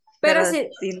 pero Pero si,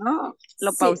 si no,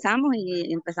 lo sí, pausamos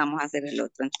y empezamos a hacer el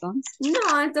otro entonces.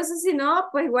 no, entonces si no,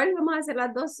 pues igual vamos a hacer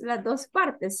las dos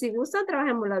partes. Si gustan,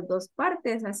 trabajemos las dos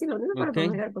partes, así lo único que nos ok.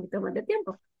 vamos a dar un poquito más de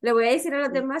tiempo. Le voy a decir a los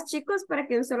Sí. demás chicos para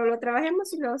que un solo lo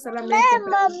trabajemos y luego solamente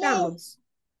preguntamos.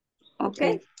 ¿Ok?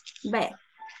 Ok, Vaya,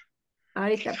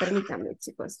 ahorita permítanme,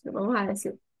 chicos, lo vamos a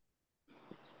decir.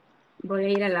 Voy a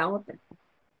ir a la otra.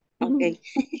 ok.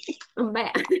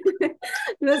 Vaya,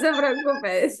 no se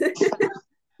preocupe.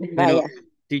 Pero, Vaya.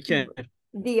 teacher,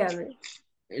 Dígame.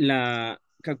 la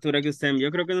captura que usted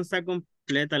envió, creo que no está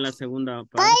completa la segunda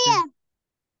parte.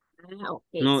 Ok.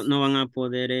 No van a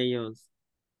poder ellos.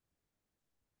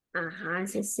 Ajá,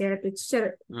 sí es cierto.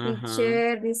 Teacher, Ajá.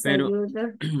 teacher, dice Pero,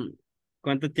 ayuda.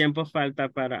 ¿cuánto tiempo falta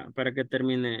para que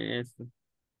termine esto?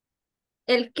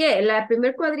 ¿El qué? ¿La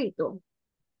primer cuadrito?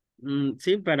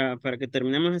 Sí, para que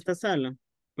terminemos esta sala.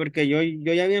 Porque yo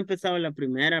ya había empezado la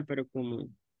primera, pero como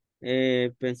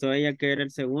pensó ella que era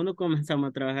el segundo, comenzamos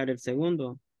a trabajar el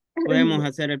segundo. Podemos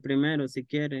hacer el primero si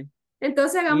quiere.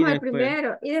 Entonces Y hagamos el después,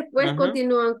 primero y después ajá,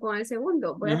 continúan con el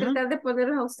segundo. Voy a ajá. tratar de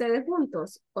ponerlos a ustedes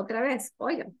juntos otra vez.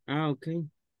 Oigan, Ok.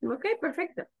 ok,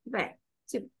 perfecto. Bueno,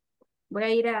 sí, voy a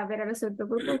ir a ver a los otros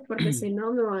grupos porque si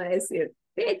no me van a decir,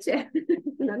 teacher,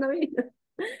 no vino.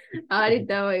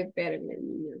 Ahorita voy, espérenme,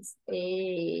 niños.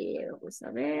 Vamos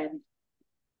a ver.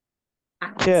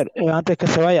 Aquí Teacher, está. antes que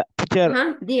se vaya, teacher,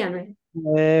 Ajá, dígame.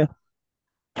 eh,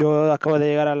 yo acabo de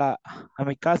llegar a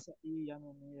mi casa y ya me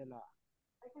uní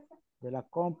de la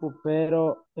compu,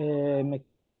 pero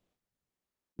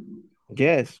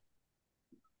Yes.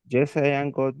 Yes, I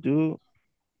am going to.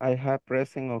 I have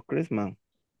present of Christmas.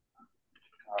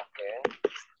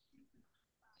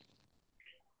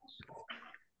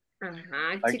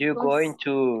 Ajá, Are you going chicos.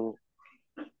 to...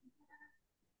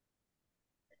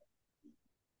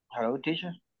 Hello,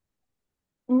 teacher?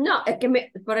 No, es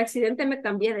que por accidente me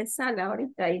cambié de sala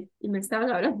ahorita y me estaban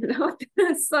hablando la otra.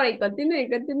 Sorry, continúe,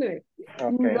 continúe.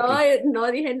 Okay. No,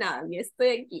 no dije nada, ni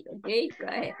estoy aquí, ¿ok? Go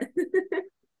ahead.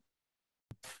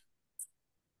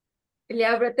 Le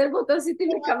apreté el botoncito y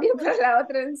me cambié para la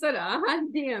otra emisora. Ajá,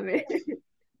 dígame.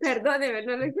 Perdóneme,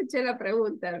 no le escuché la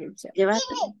pregunta, Richard. Llévate.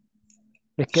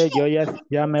 es que yo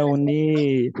ya me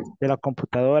uní de la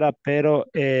computadora, pero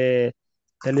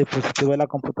el dispositivo de la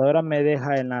computadora me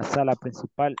deja en la sala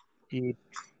principal y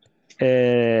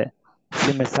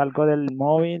si me salgo del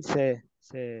móvil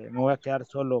me voy a quedar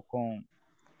solo con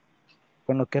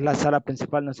lo que es la sala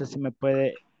principal. No sé si me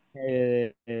puede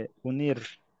unir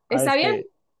a ¿Está bien?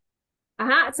 este.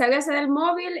 Ajá, sálgase del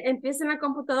móvil, empieza en la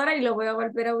computadora y lo voy a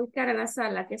volver a ubicar en la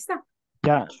sala que está.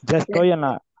 Ya estoy en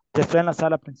la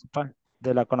sala principal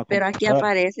con la Pero aquí computadora.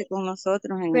 aparece con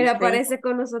nosotros en el Pero 6. aparece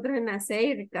con nosotros en la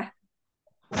cerca.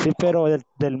 Sí, pero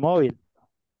del móvil, del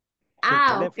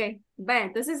Ah, ok. teléfono. Bueno,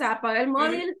 entonces apaga el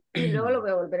móvil y luego lo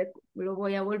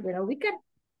voy a volver a ubicar.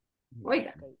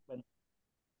 Oiga, Ok, bueno,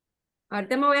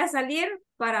 ahorita me voy a salir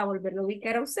para volverlo a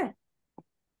ubicar a usted.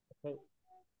 ok.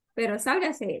 pero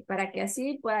sálgase para que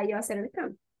así pueda yo hacer el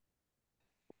cambio.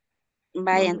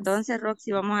 Vaya, Vamos. entonces,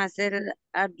 Roxy, vamos a hacer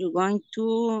are you going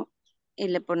to y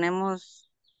le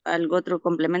ponemos algo otro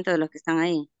complemento de los que están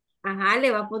ahí. Ajá, le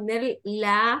va a poner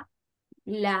la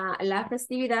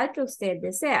festividad que usted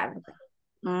desea, ¿verdad?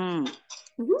 Mm,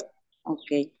 Ujú.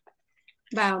 ok.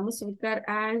 Vamos a buscar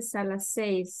a sala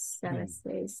 6,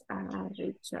 a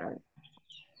Richard.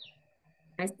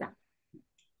 Ahí está.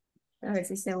 A ver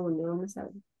si se une, vamos a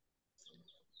ver.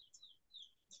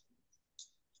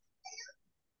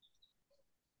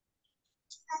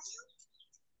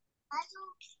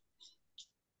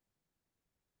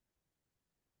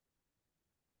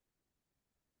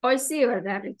 Hoy sí,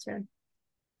 ¿verdad, Richard?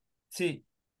 Sí.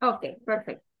 Ok,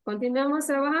 perfecto. Continuamos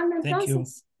trabajando Thank you.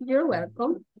 entonces. You're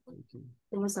welcome.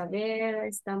 Vamos a ver,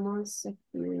 estamos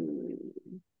aquí.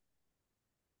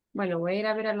 Bueno, voy a ir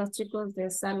a ver a los chicos de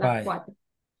sala Bye. 4.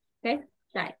 Ok,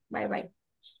 bye, bye.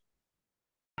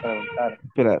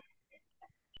 Espera,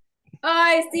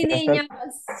 Ay, sí, ya está. niña.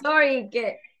 Sorry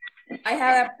que I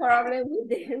have a problem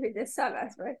with the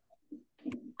salas, right?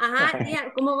 Ajá,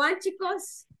 tía, ¿cómo van,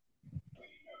 chicos?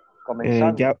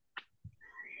 Comenzando. Ya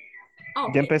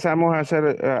Ok. empezamos a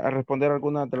hacer, a responder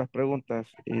algunas de las preguntas.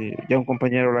 Y ya un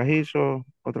compañero las hizo,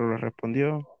 otro las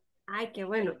respondió. Ay, qué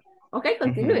bueno. Ok, Ujú.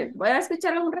 continúen. Voy a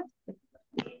escucharlo un rato.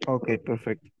 Ok,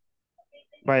 perfecto.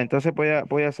 Vale, entonces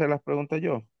voy a hacer las preguntas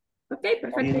yo. Ok, Y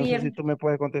perfecto, no sé si Guillermo. tú me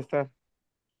puedes contestar.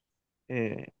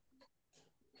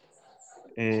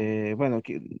 Eh, bueno,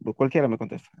 cualquiera me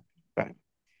contesta. Vale.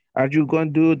 Are you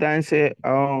going to dance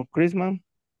on Christmas?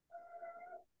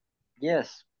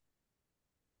 Yes,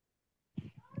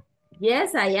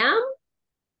 Yes, I am.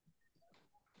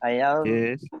 I am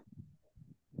Yes.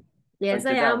 Yes,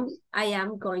 going to dance. I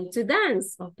am going to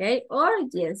dance. Ok. Or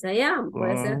yes, I am.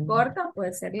 Puede ser Going corta,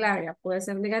 puede ser larga, puede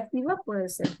ser negativa, puede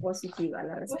ser positiva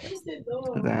la respuesta.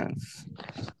 to dance.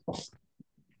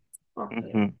 Ok.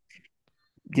 Ujú.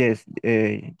 Yes,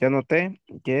 ya noté.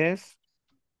 Yes,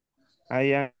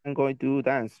 I am going to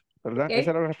dance. ¿Verdad? Esa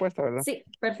Ok. era la respuesta, ¿verdad? Sí,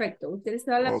 perfecto.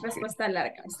 Utilizó la Ok. respuesta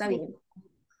larga. Está bien.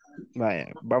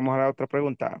 Vaya, vamos a la otra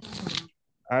pregunta.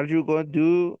 Are you going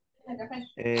to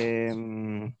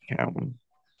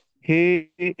he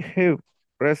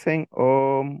present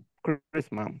on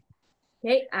Christmas?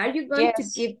 Okay. Are you going to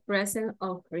Yes, give present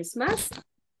on Christmas?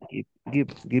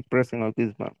 Give present on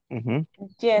Christmas. Ujú. O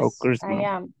yes, I Christmas.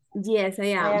 am. Yes, I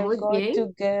I am. am Muy going bien.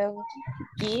 to give,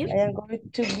 Give. I am going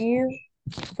to give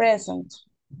present.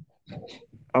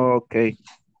 Ok.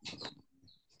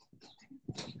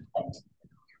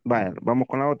 Vale, vamos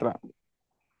con la otra.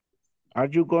 Are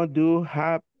you going to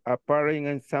have a party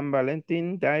on San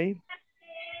Valentin Day?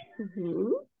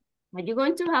 Mhm. Are you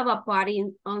going to have a party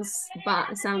on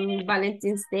San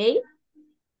Valentine's Day?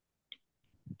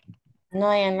 No,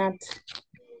 I am not.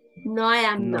 No, I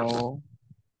am not. No,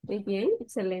 Muy bien,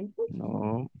 excelente.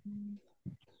 no,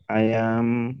 I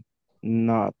am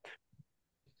not.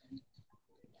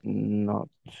 Not.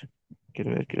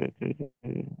 Quiero ver.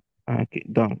 Aquí,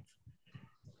 don't.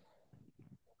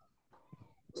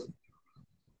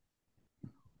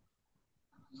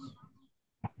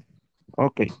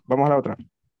 Ok, vamos a la otra.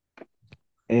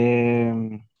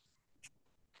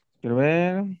 Quiero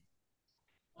ver.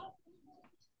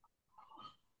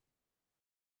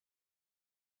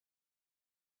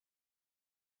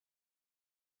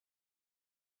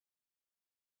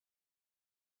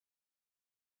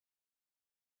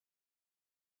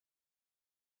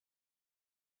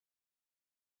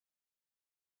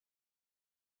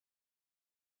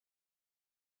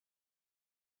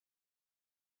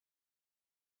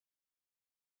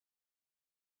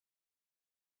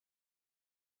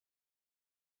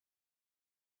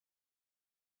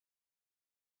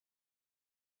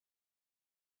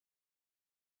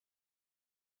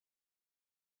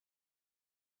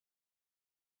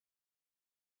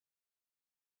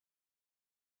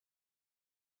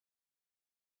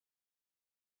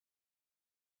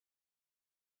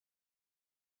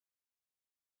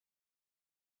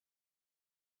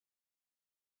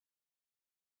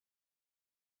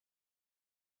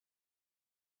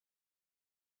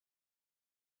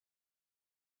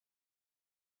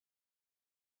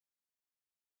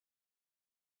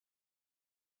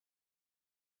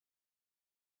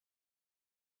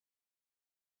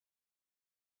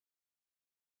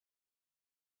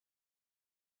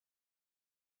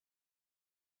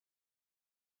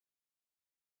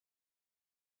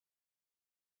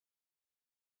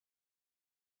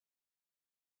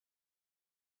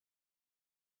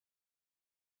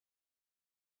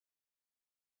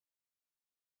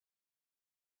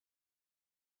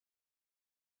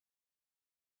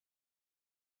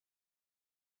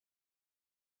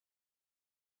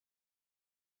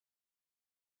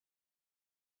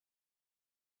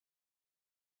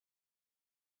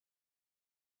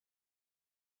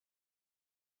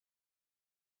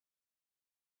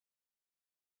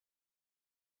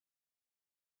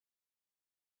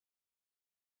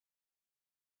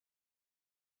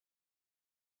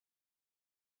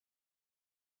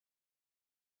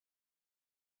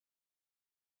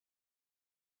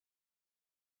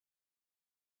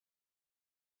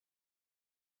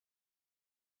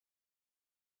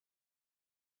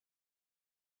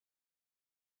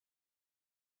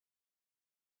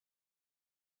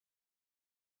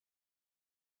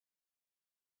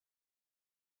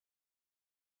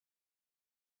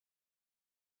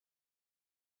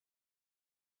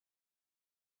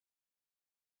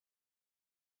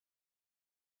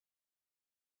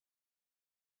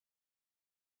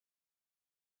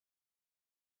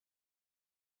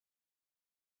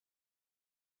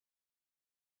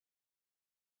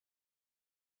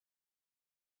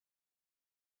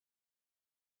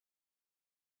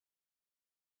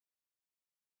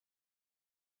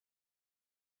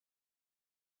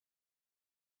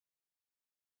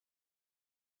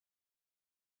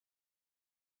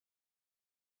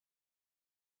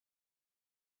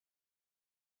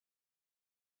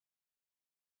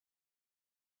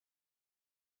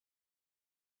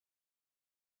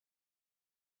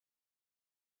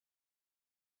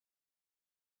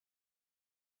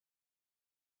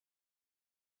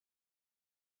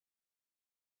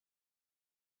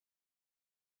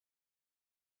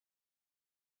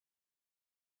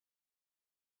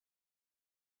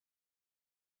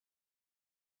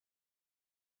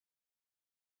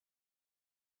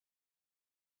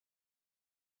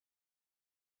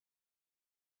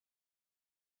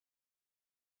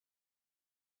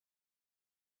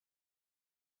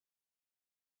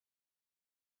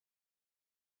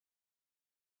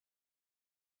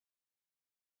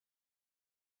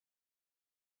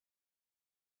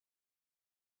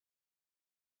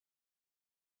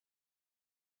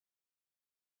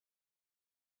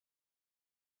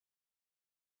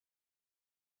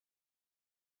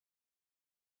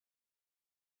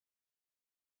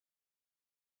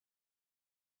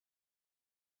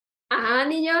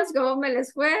 Niños, ¿cómo me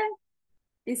les fue?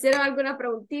 ¿Hicieron alguna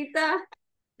preguntita?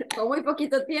 ¿Con muy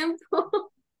poquito tiempo?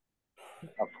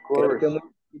 Of Creo que course. muy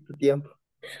poquito tiempo.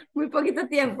 Muy poquito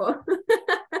tiempo.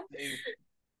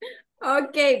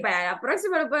 Ok, vaya, la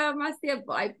próxima le voy a dar más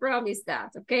tiempo. I promise that,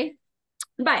 ok.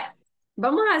 Vaya,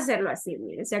 vamos a hacerlo así,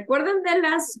 miren. ¿Se acuerdan de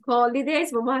las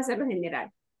holidays? Vamos a hacerlo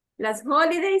general. Las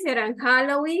holidays eran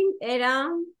Halloween,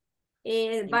 eran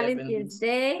Valentine's Independence.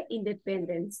 Day,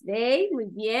 Independence Day, muy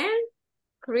bien.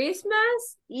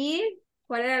 Christmas y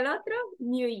 ¿cuál era el otro?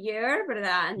 New Year,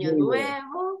 ¿verdad? Año Muy bien.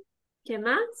 Nuevo. ¿Qué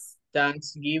más?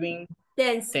 Thanksgiving.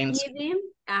 Thanksgiving.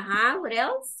 Ajá, what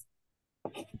else?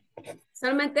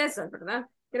 Solamente eso, ¿verdad?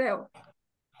 Creo.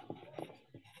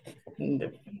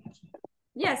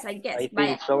 Yes, I guess. I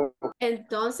Vaya. think so.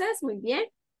 Entonces, muy bien.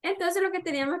 Entonces lo que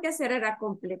teníamos que hacer era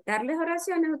completar las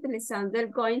oraciones utilizando el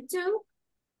going to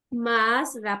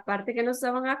más la parte que nos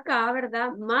daban acá,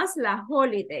 ¿verdad? Más las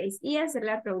holidays y hacer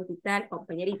la preguntita al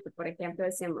compañerito. Por ejemplo,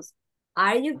 decimos,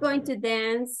 ¿Are you going to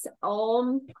dance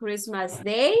on Christmas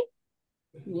Day?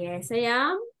 Yes, I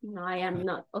am. No, I am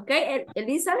not. Ok,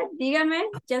 Elizabeth, dígame,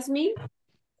 Jasmine.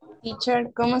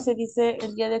 Teacher, ¿cómo se dice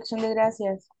el Día de Acción de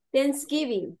Gracias?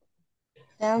 Thanksgiving.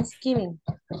 Thanksgiving.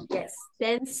 Yes,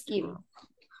 Thanksgiving.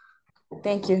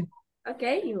 Thank you. Ok,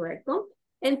 you're welcome.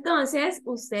 Entonces,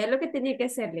 usted lo que tenía que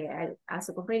hacerle a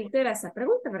su compañerito era esa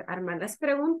pregunta, armar las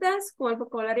preguntas con el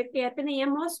vocabulario que ya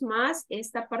teníamos, más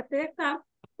esta parte de acá,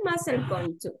 más el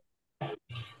going to.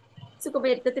 Su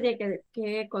compañerito tenía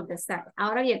que contestar.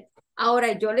 Ahora bien,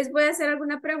 ahora yo les voy a hacer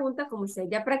alguna pregunta, como ustedes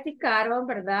ya practicaron,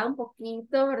 ¿verdad? Un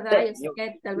poquito, ¿verdad? Yo sé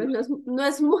que tal vez no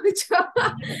es mucho,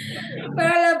 pero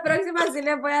la próxima sí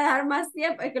les voy a dar más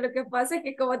tiempo. Es que lo que pasa es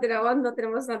que como no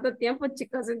tenemos tanto tiempo,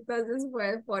 chicos, entonces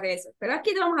fue por eso. Pero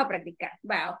aquí vamos a practicar.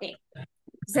 Va, ok.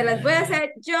 Se las voy a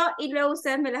hacer yo y luego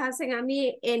ustedes me las hacen a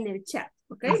mí en el chat,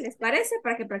 ¿ok? ¿Les parece?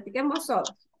 Para que practiquemos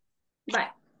todos. Bye.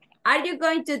 Are you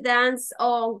going to dance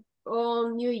on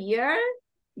New Year,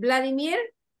 Vladimir?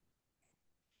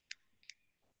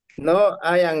 No,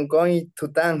 I am going to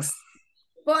dance.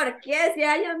 ¿Por qué? Si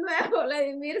año nuevo,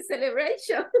 Vladimir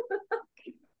celebration.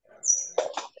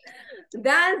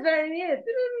 Dance, Vladimir.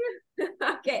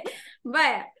 Ok,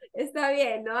 vaya, está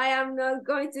bien. No, I am not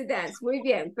going to dance. Muy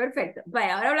bien, perfecto.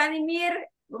 Vaya, ahora Vladimir,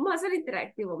 vamos a hacer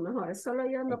interactivo mejor. Solo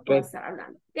yo no puedo Ok, estar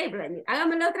hablando. Ok, Vladimir,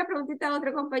 hágame otra preguntita a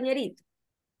otro compañerito,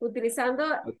 utilizando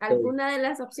ok. alguna de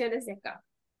las opciones de acá.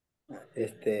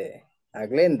 A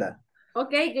Glenda.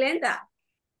 Ok, Glenda.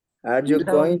 Are you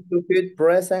No. going to give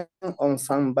present on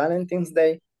St. Valentine's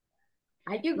Day?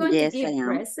 Are you going to Yes, I give am.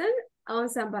 present on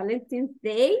San Valentine's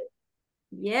Day?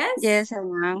 Yes. Yes, I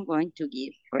am going to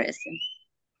give present.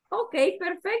 Ok,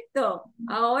 perfecto.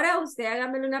 Ahora usted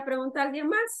hágame una pregunta a alguien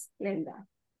más, Glenda.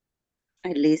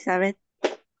 Elizabeth,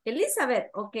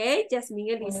 Elizabeth, ok.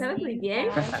 Jasmine Elizabeth, muy bien.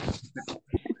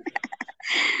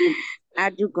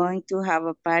 are you going to have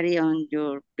a party on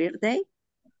your birthday?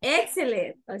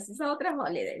 Excellent. Esa es otra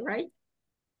holiday, right?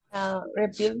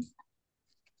 Repeat,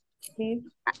 please.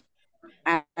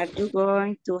 Are you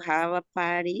going to have a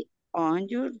party on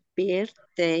your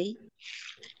birthday?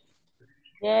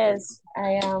 Yes,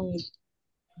 I am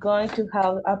going to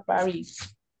have a party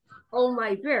On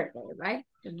my birthday, right?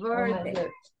 The on my birthday.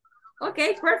 birthday.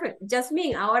 Ok, perfect.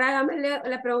 Jasmine, ahora hágame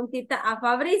la preguntita a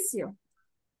Fabricio.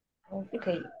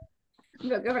 Okay.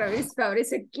 Lo que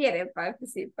Fabricio quiere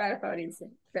participar, Fabricio.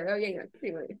 Se ve bien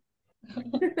activo.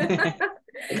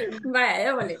 Vaya,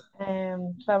 démosle.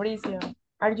 Fabricio,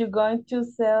 are you going to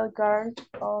sell cars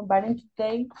on Valentine's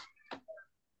Day?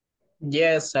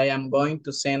 Yes, I am going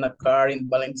to send a card in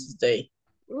Valentine's Day.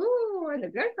 Ooh, the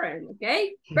girlfriend.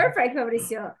 Okay, perfect,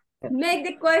 Fabricio. Make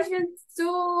the question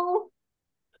to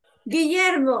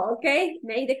Guillermo, okay?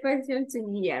 Make the question to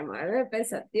Guillermo. A ver,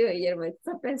 pensativo, Guillermo.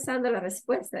 Está pensando la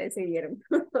respuesta de ese Guillermo.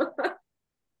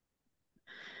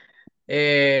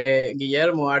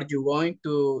 Guillermo, are you going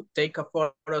to take a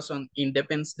photos on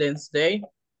Independence Day?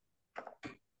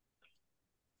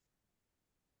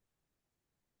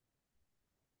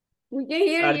 We can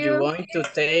hear Are you you. going to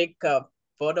take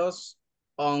photos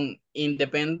on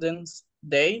Independence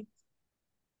Day?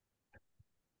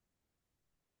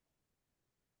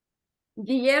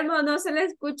 Guillermo, no se le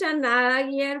escucha nada,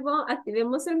 Guillermo.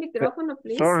 Activemos el micrófono,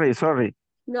 please. Sorry.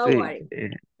 No Sí. worry.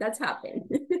 That's happened.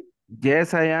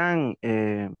 Yes, I am.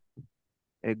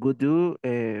 Good do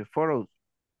photos.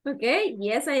 Okay,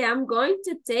 yes, I am going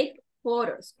to take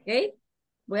photos, okay?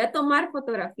 Voy a tomar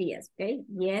fotografías, okay?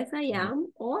 Yes, I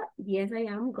am, or yes, I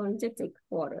am going to take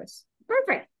photos.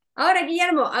 Perfect. Ahora,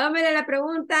 Guillermo, hágame la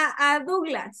pregunta a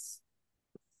Douglas.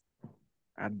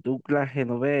 A Douglas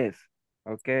Genovés.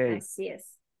 Ok. Así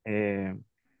es.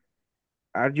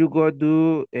 Are you going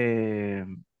to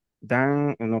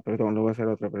dan, no, perdón, lo voy a hacer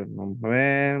otra vez. Vamos a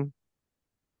ver.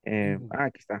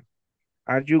 Aquí está.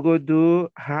 Are you going to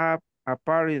have a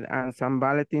party on San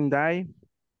Valentine Day?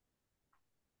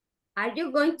 Are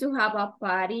you going to have a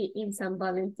party in San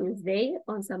Valentine's Day?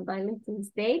 On San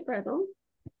Valentine's Day, perdón.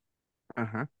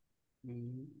 Ajá.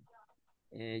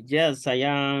 Yes, I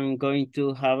am going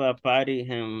to have a party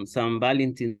on some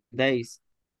Valentine's days.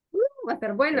 Va a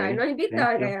estar bueno, ahí Okay, nos invita thank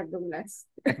a you. gallar Douglas.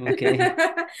 Okay.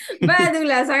 Va,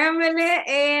 Douglas,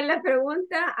 hágamele la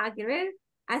pregunta a que ver,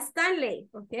 a Stanley,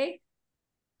 ¿ok?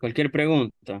 Cualquier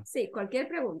pregunta. Sí, cualquier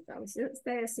pregunta, usted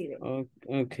decide.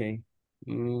 Okay.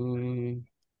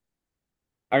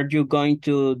 Are you going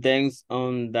to dance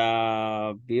on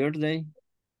the birthday?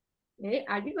 Okay.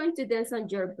 Are you going to dance on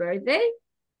your birthday?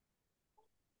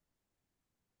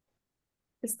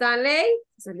 Stanley?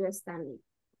 Salió Stanley.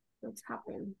 What's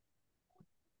happened?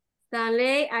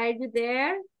 Stanley, are you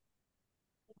there?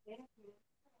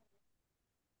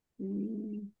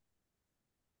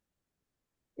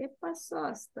 ¿Qué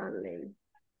pasó, Stanley?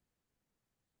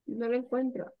 No lo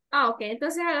encuentro. Ok,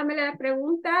 entonces hágame la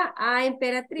pregunta a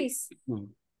Emperatriz.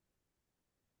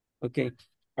 Okay.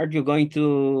 Are you going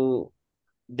to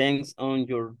dance on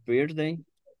your birthday?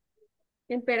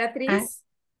 Emperatriz.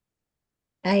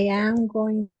 I am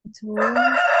going to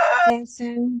dance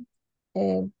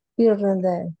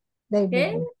birthday.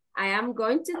 Okay. I am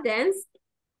going to dance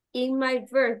in my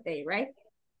birthday, right?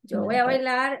 Yo voy a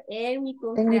bailar en mi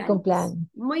En mi cumpleaños. cumpleaños.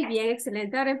 Muy bien,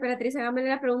 excelente. Ahora, Emperatriz, hágame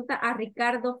la pregunta a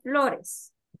Ricardo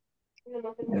Flores.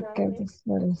 Ricardo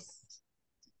Flores.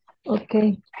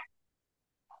 Okay.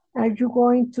 Are you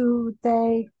going to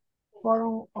take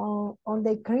photo on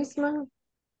the Christmas?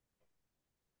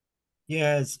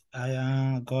 Yes, I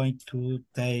am going to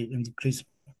take in the Christmas.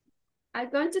 I'm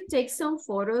going to take some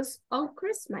photos on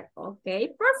Christmas. Ok,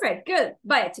 perfect, good.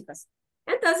 Vaya, chicos.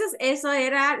 Entonces, eso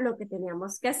era lo que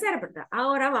teníamos que hacer, ¿verdad?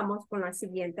 Ahora vamos con la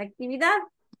siguiente actividad.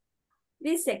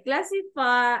 Dice, class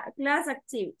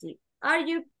activity. Are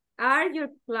your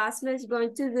classmates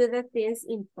going to do the things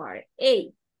in part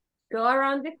A? Go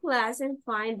around the class and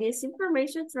find this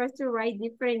information. Try to write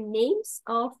different names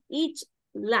of each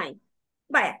line.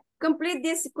 Vaya, complete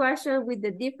this question with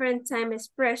the different time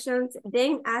expressions,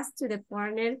 then ask to the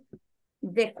partner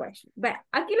the question. Vaya,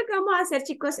 aquí lo que vamos a hacer,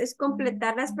 chicos, es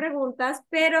completar las preguntas,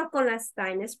 pero con las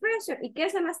time expressions. ¿Y qué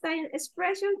son las time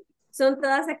expressions? Son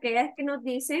todas aquellas que nos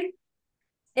dicen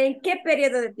en qué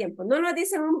periodo de tiempo. No nos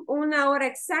dicen una hora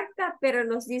exacta, pero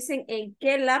nos dicen en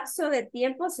qué lapso de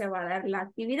tiempo se va a dar la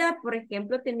actividad. Por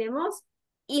ejemplo, tenemos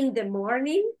in the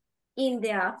morning, in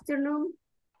the afternoon,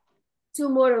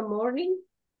 tomorrow morning,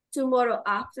 tomorrow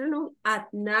afternoon, at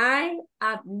night,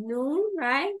 at noon,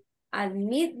 right? At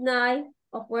midnight,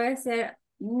 o puede ser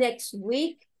next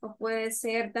week, o puede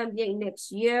ser también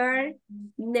next year,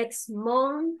 next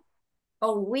month,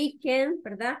 o weekend,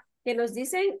 ¿verdad? Que nos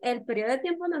dicen el periodo de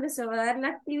tiempo donde se va a dar la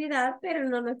actividad, pero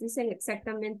no nos dicen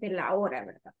exactamente la hora,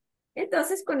 ¿verdad?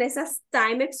 Entonces, con esas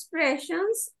time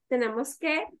expressions, tenemos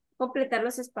que completar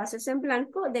los espacios en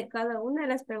blanco de cada una de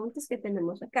las preguntas que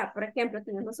tenemos acá. Por ejemplo,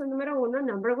 tenemos el número 1,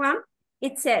 number 1.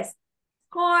 It says,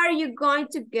 how are you going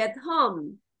to get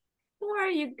home? How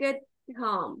are you get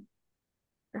home?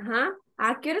 Ajá.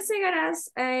 ¿A qué hora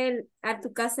llegarás a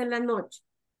tu casa en la noche?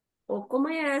 ¿O cómo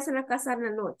llegarás a la casa en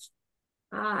la noche?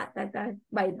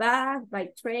 By bus,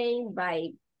 by train,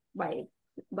 by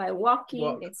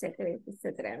walking, etc.,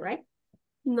 etc., right?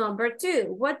 Number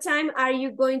 2, what time are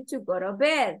you going to go to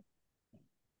bed?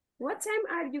 What time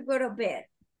are you go to bed?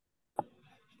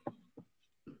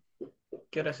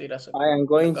 ¿Quieres ir a hacer? I am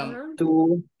going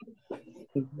to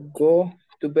go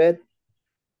to bed.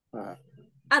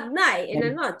 At night, en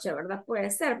la noche, ¿verdad? Puede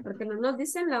ser, porque no nos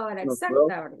dicen la hora No,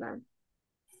 exacta, ¿verdad?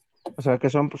 O sea, que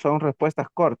son respuestas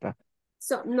cortas.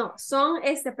 No, son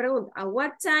pregunta. At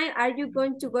what time are you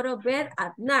going to go to bed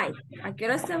at night? ¿A qué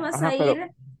hora te vas a ir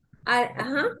a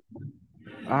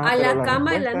pero la las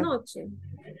cama en la respuestas, noche?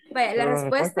 Vaya, la pero las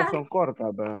respuesta, respuestas son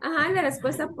cortas, ¿verdad? la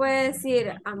respuesta puede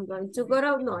decir, I'm going to go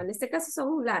to, no, en este caso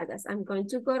son largas. I'm going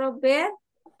to go to bed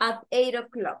at 8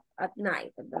 o'clock at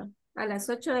night, ¿verdad? A las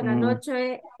 8 de la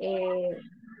noche,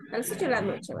 a las 8 de la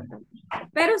noche, ¿verdad?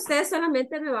 Pero usted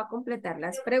solamente me va a completar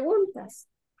las preguntas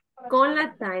con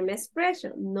la time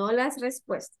expression, no las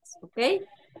respuestas, ¿ok?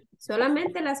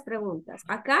 Solamente las preguntas.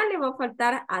 Acá le va a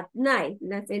faltar at night.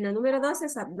 En la número 2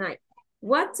 es at night.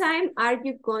 What time are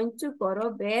you going to go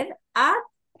to bed at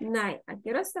night? ¿A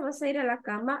qué hora te vas a ir a la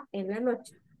cama en la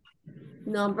noche?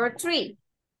 Number 3.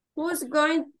 Who's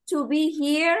going to be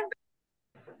here?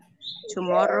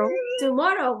 Tomorrow.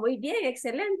 Tomorrow. Muy bien,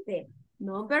 excelente.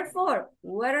 Number 4.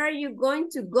 Where are you going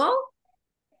to go?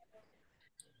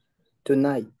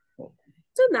 Tonight.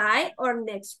 Tonight or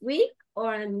next week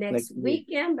or next Next week.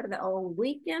 weekend, ¿verdad? O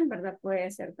weekend, ¿verdad?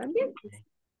 Puede ser también.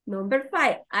 Number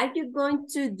 5. Are you going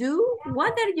to do?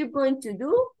 What are you going to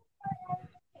do?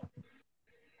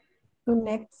 To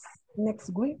next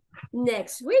week.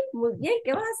 Next week. Muy bien.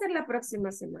 ¿Qué vas a hacer la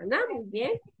próxima semana? Muy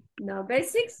bien. Number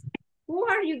 6. Who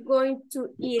are you going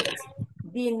to eat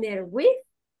dinner with?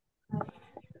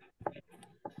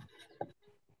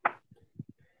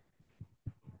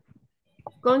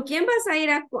 ¿Con quién vas a ir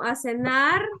a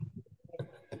cenar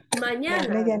La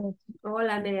mañana? medianoche. O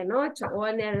la medianoche, o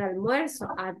en el almuerzo,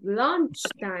 at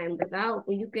lunchtime, ¿verdad?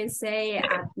 O you can say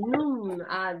at noon,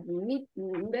 at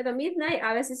midnight,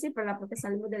 a veces sí, ¿verdad? Porque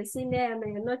salimos del cine a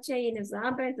medianoche y nos da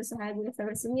hambre, entonces hay algún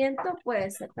establecimiento, puede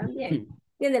ser también.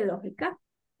 Tiene lógica.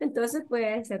 Entonces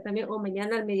puede ser también o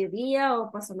mañana al mediodía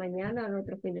o paso mañana o el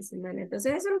otro fin de semana.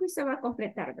 Entonces eso es lo que usted va a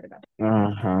completar, ¿verdad?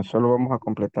 Ajá, solo vamos a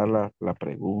completar la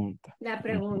pregunta. La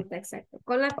pregunta, exacto.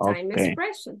 Con la time Ok.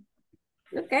 expression.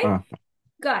 ¿Ok? Ah,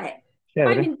 Go ahead.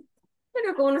 chévere.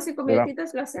 Bueno, con unos 5 Será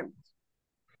minutitos lo hacemos.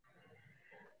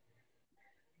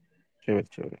 chévere,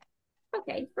 chévere. Ok,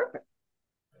 perfect.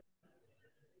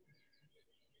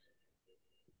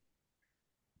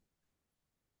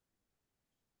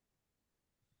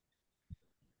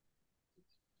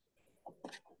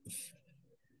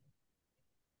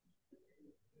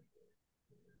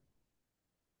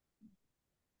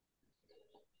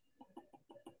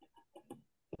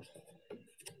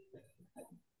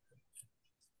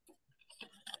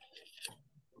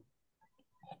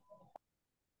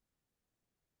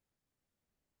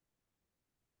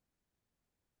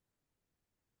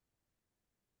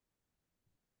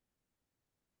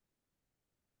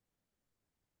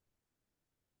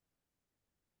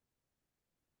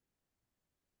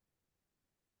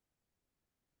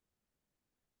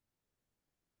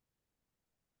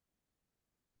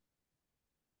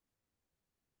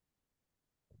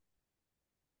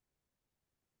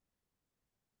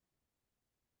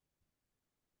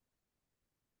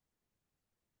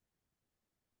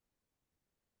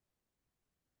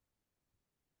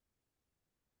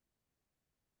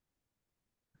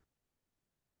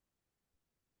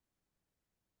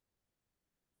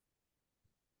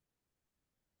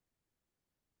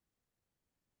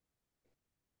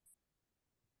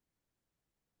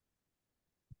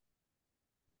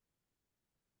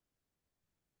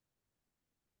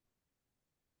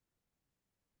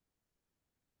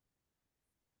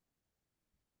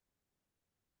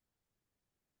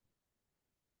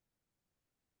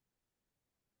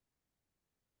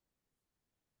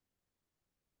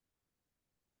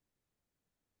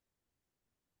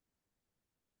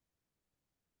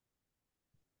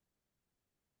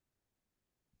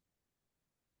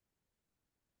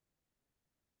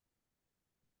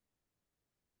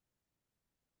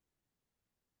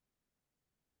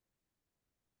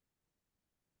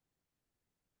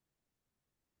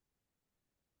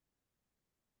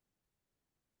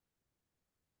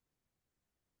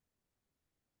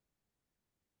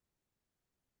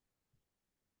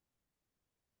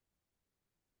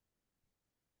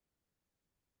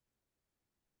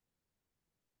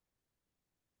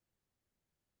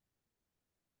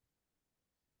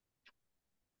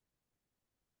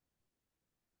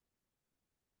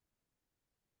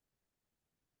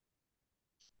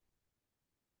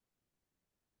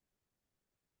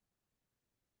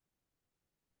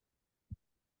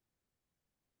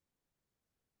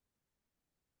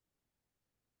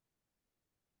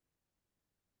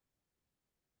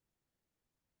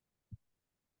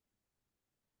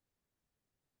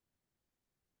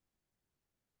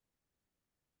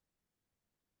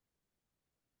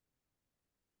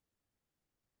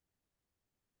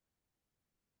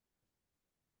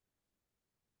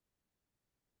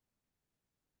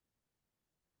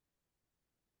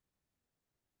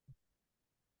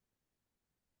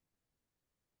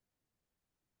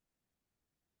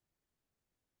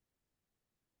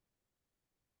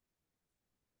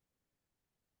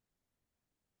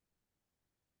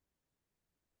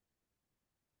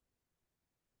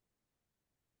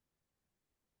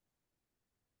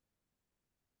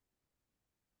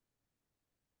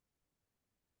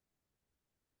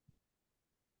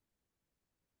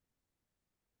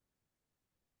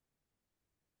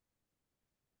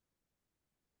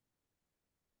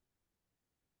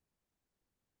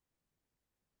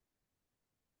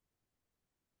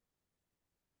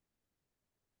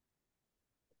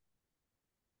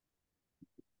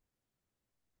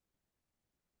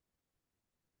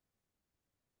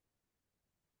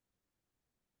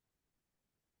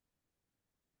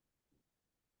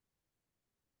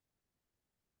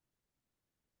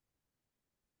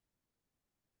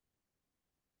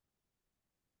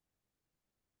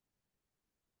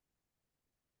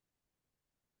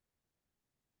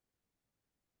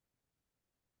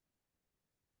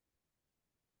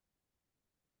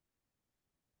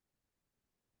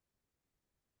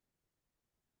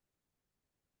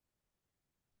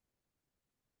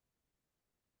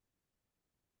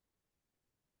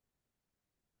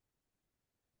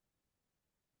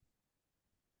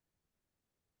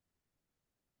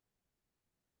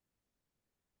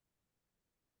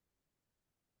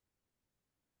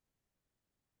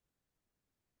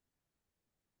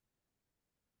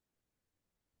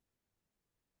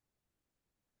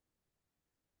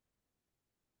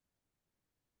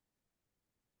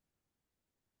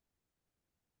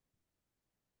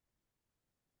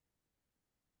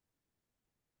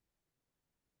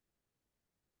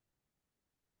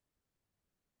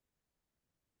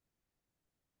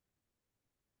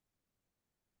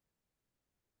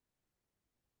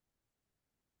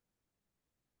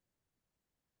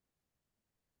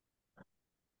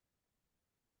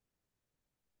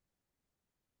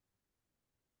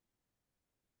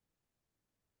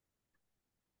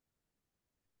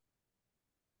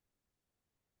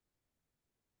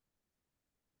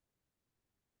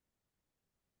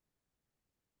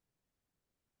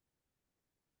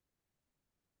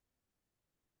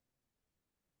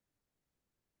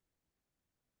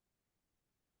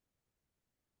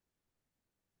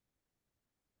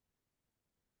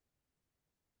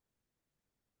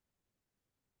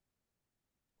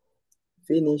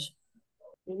 Finish.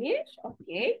 Finish.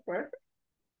 Ok, perfect.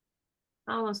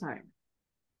 Vamos a ver.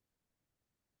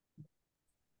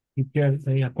 Teacher,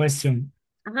 a question.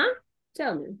 Ajá.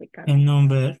 Tell me, Ricardo. In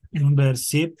number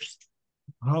 6,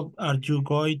 how are you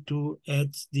going to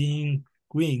add the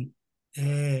queen?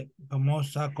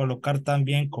 Vamos a colocar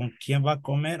también con quién va a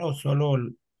comer o solo,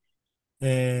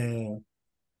 No,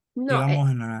 digamos,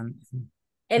 en la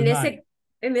en tonight.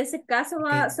 ese caso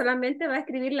Okay. solamente va a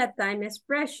escribir la time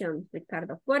expression,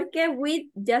 Ricardo, porque with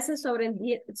ya se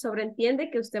sobreentiende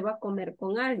que usted va a comer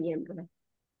con alguien, ¿verdad?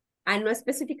 No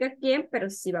especifica quién, pero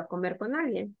sí va a comer con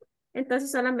alguien.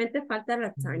 Entonces solamente falta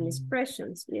la time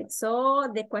expressions. So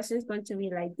the question is going to be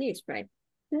like this, right?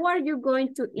 Who are you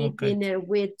going to eat Okay. dinner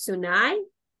with tonight?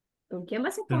 ¿Con quién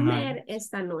vas a comer Tonight.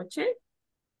 esta noche?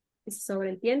 Y se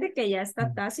sobreentiende que ya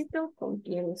está tácito con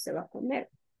quién usted va a comer.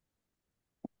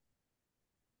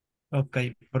 Ok,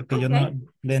 porque yo no Ok.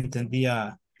 le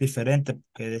entendía diferente,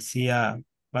 porque decía,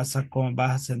 vas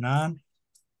a cenar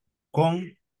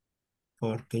con,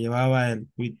 porque llevaba el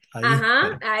with ahí,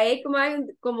 Ajá, pero ahí como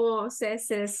como se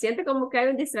siente como que hay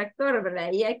un distractor, ¿verdad?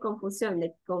 Ahí hay confusión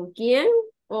de con quién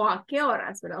o a qué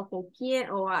horas, ¿verdad? O con quién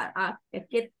o a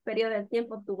qué periodo de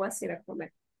tiempo tú vas a ir a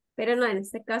comer. Pero no, en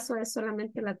este caso es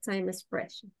solamente la time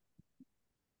expression.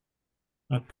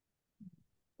 ok,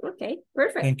 Ok,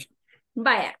 perfect. thank you.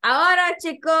 Vaya, ahora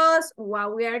chicos,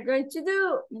 what we are going to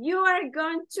do, you are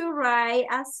going to write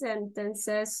a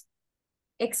sentences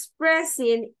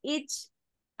expressing each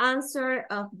answer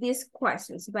of these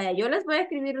questions. Vaya, yo les voy a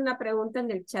escribir una pregunta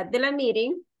en el chat de la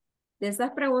meeting, de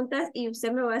estas preguntas, y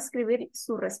usted me va a escribir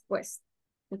su respuesta.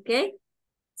 ¿Ok?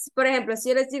 Por ejemplo, si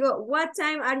yo les digo, what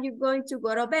time are you going to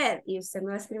go to bed? Y usted me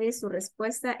va a escribir su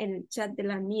respuesta en el chat de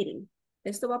la meeting.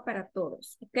 Esto va para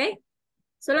todos. ¿Ok?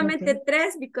 Solamente Ok.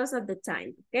 3 because of the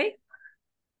time. ¿Ok?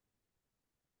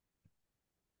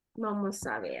 Vamos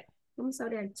a ver. Vamos a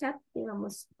abrir el chat y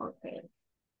vamos. Ok.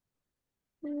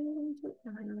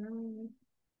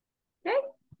 Okay,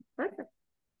 perfect.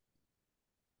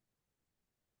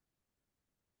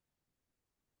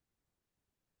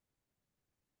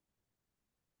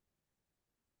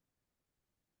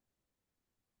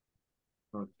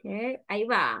 Okay, ahí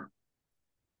va.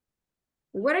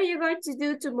 What are you going to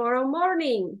do tomorrow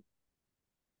morning?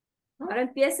 Ahora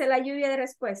empieza la lluvia de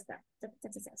respuesta.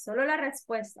 Solo la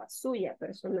respuesta suya,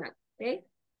 personal. Okay,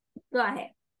 go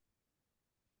ahead.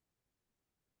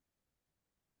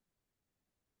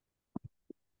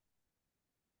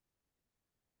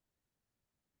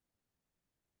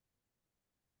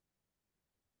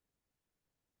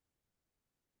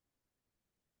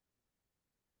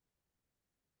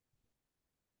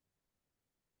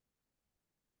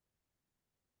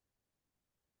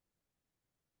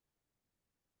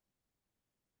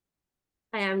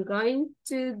 I am going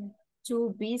to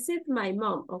visit my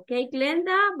mom. Okay,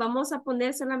 Glenda, vamos a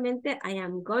poner solamente I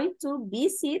am going to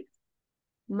visit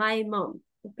my mom.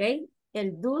 Okay,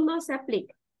 el do no se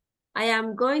aplica. I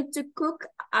am going to cook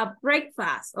a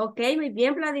breakfast. Okay, muy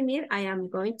bien, Vladimir. I am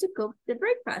going to cook the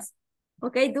breakfast.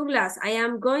 Okay, Douglas, I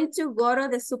am going to go to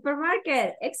the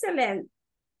supermarket. Excellent.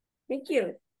 Thank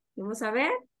you. Vamos a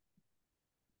ver.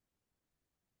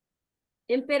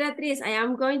 Emperatriz, I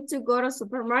am going to go to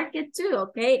supermarket too.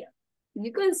 Okay,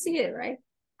 you can see it, right?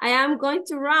 I am going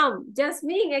to run.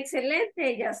 Jasmine,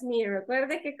 excelente, Jasmine.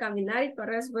 Recuerde que caminar y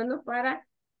correr es bueno para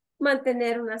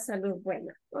mantener una salud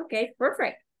buena. Okay,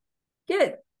 perfect.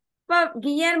 Good.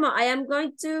 Guillermo, I am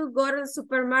going to go to the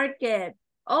supermarket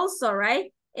also,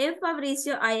 right? And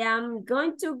Fabricio, I am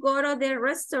going to go to the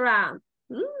restaurant.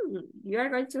 You are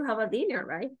going to have a dinner,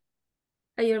 right?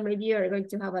 Or maybe you are going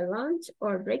to have a lunch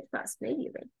or breakfast, maybe,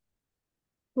 right?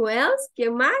 Who else?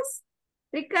 ¿Quién más?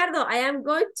 Ricardo, I am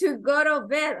going to go to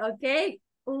bed, okay?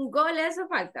 Un go le hace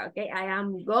falta, okay? I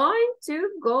am going to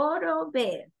go to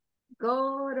bed.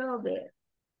 Go to bed.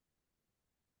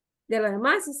 De lo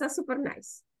demás está super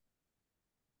nice.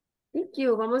 Thank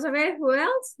you. Vamos a ver, who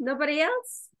else? Nobody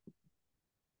else?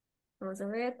 Vamos a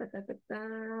ver,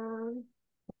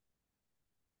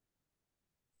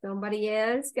 Somebody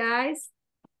else, guys.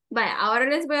 Vaya, ahora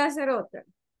les voy a hacer otra.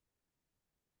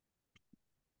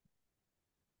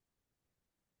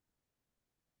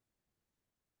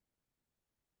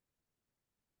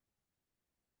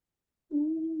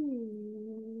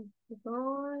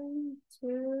 Going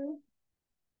to...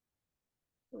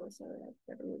 Vamos a ver,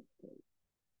 permíteme.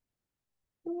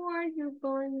 Who are you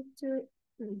going to...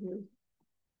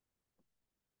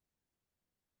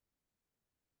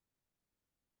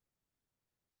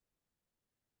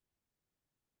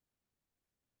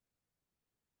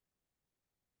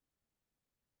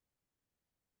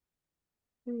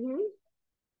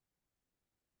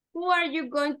 Who are you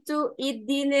going to eat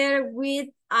dinner with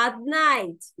at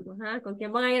night? Ajá, ¿con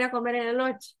quién van a ir a comer en la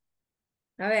noche?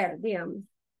 A ver, dígame.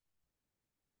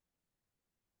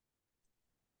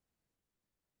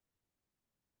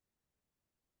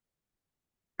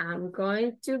 I'm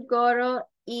going to go to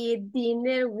eat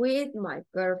dinner with my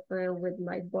girlfriend, with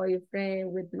my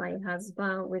boyfriend, with my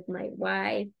husband, with my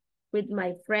wife, with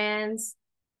my friends,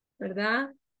 ¿verdad?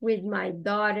 With my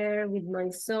daughter, with my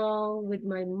son, with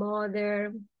my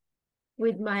mother,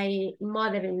 with my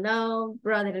mother-in-law,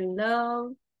 brother-in-law,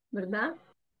 ¿verdad?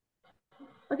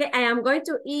 Okay, I am going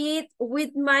to eat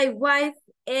with my wife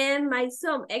and my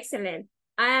son. Excellent.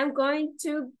 I am going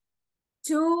to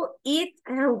eat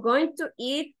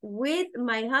with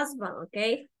my husband,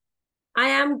 okay? I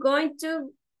am going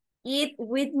to eat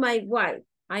with my wife.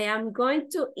 I am going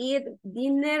to eat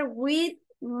dinner with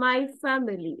my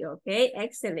family, okay?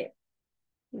 Excellent.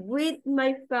 With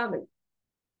my family.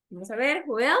 Vamos a ver,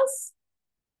 who else?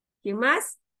 ¿Quién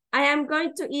más? I am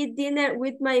going to eat dinner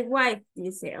with my wife,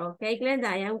 dice. Okay, Glenda,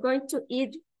 I am going to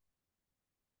eat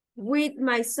with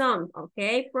my son.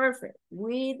 Okay, perfect.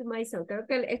 With my son. Creo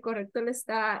que el correcto le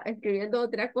está escribiendo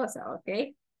otra cosa,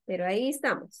 okay? Pero ahí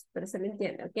estamos, pero se le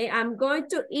entiende, okay? I'm going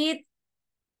to eat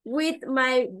with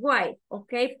my wife.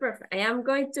 Okay, perfect. I am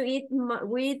going to eat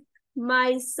with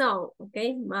my son.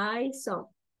 Okay, my son.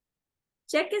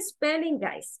 Check spelling,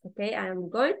 guys. Okay, I am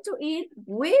going to eat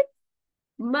with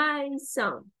my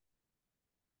son.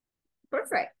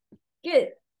 Perfect. Good.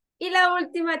 Y la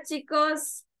última,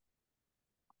 chicos.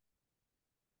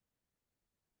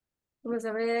 Vamos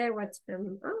a ver what's okay.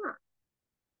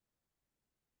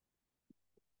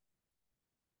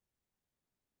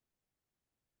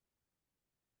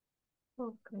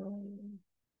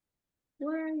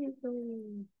 Where are you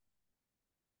going?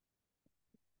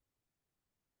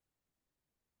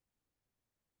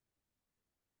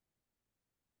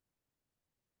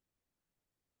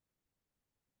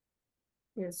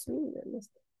 Dios mío,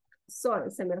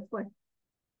 sorry, se me fue.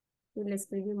 Y le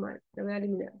escribí mal. Lo voy a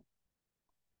eliminar.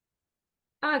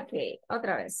 Ok,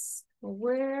 otra vez.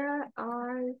 Where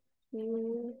are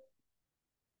you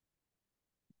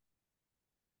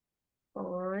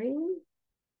going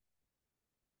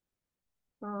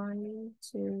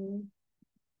to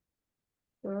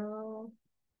go?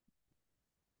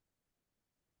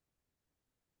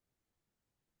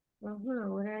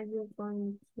 Where are you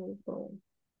going to go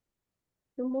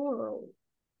tomorrow?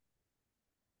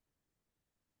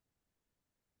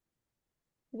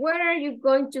 Where are you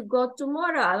going to go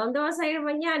tomorrow? ¿A dónde vas a ir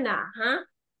mañana? Ajá.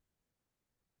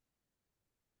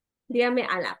 Dígame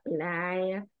a la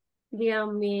playa,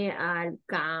 dígame al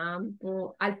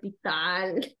campo, al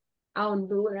hospital, a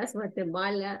Honduras,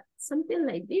 Guatemala, something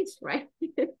like this, right?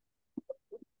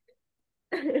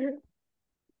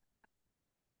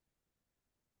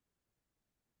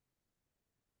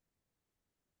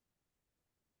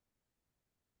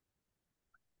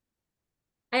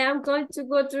 I am going to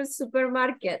go to the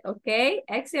supermarket, okay?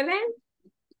 Excellent.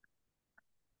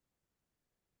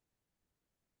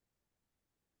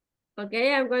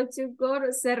 Okay, I'm going to go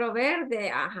to Cerro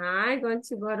Verde. Ajá, I'm going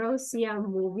to go to see a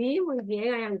movie. Muy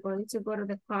bien, I am going to go to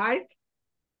the park.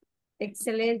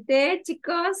 Excelente,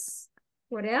 chicos.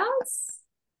 What else?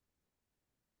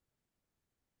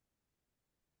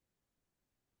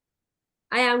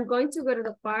 I am going to go to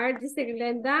the park, dice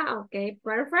Glenda. Okay,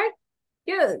 perfect.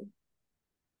 Good.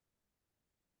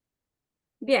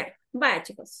 Bien, vaya,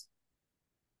 chicos.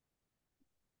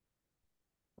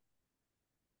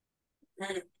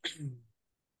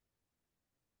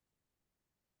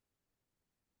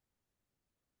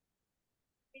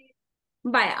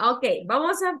 Vaya, ok,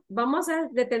 vamos a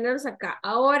detenernos acá.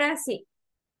 Ahora sí.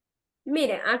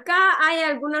 Miren, acá hay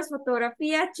algunas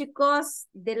fotografías, chicos,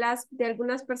 de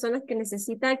algunas personas que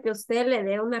necesitan que usted le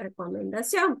dé una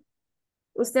recomendación.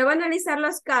 Usted va a analizar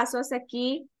los casos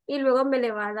aquí y luego me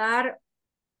le va a dar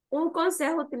un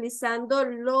consejo utilizando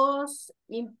los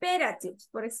imperatives.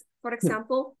 For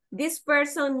example, this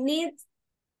person needs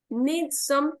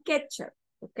some ketchup,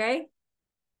 okay?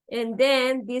 And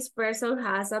then this person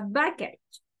has a baggage.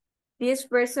 This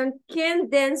person can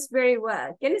dance very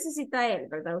well. ¿Qué necesita él,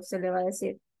 verdad? Usted le va a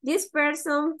decir. This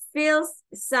person feels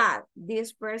sad.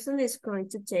 This person is going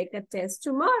to take a test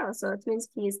tomorrow. So it means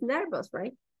he is nervous,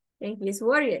 right? And he is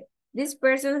worried. This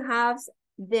person has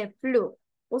the flu.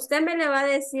 Usted me le va a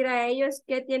decir a ellos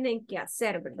qué tienen que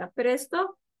hacer, ¿verdad? Pero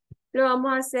esto lo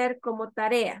vamos a hacer como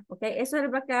tarea, ¿ok? Eso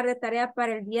les va a quedar de tarea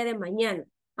para el día de mañana.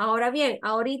 Ahora bien,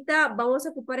 ahorita vamos a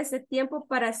ocupar ese tiempo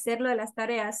para hacer lo de las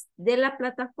tareas de la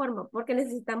plataforma, porque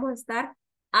necesitamos estar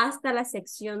hasta la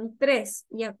sección 3.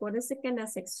 Y acuérdense que en la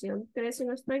sección 3, si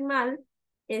no estoy mal,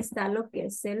 está lo que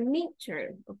es el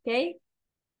midterm, ¿ok?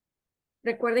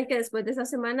 Recuerden que después de esa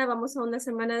semana vamos a una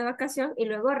semana de vacación y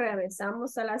luego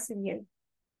regresamos a la siguiente.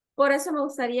 Por eso me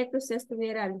gustaría que usted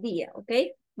estuviera al día, ¿ok?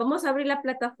 Vamos a abrir la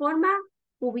plataforma,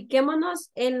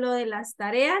 ubiquémonos en lo de las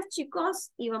tareas,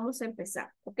 chicos, y vamos a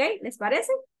empezar, ¿ok? ¿Les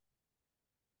parece?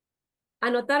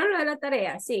 ¿Anotaron lo de la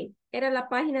tarea? Sí. ¿Era la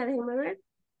página, déjenme ver?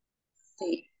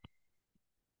 Sí.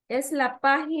 Es la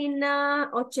página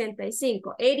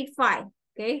 85, 85,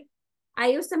 ¿ok?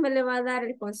 Ahí usted me le va a dar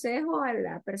el consejo a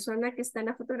la persona que está en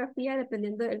la fotografía,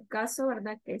 dependiendo del caso,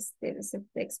 ¿verdad? Que se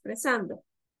esté expresando,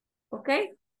 ¿ok?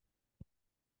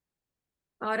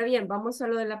 Ahora bien, vamos a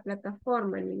lo de la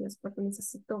plataforma, niños, porque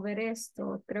necesito ver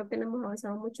esto. Creo que no hemos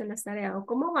avanzado mucho en las tareas. ¿O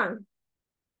cómo van?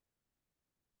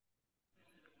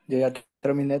 Yo ya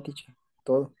terminé, teacher,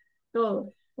 todo.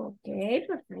 Todo. Ok,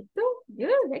 perfecto.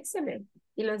 Good, excelente.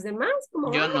 ¿Y los demás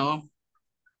cómo van? Yo no.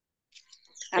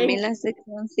 A mí ¿En, la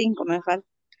sección 5 me falta.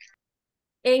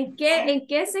 en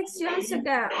qué sección se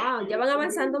queda? Ah, ya van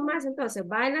avanzando más, entonces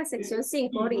va en la sección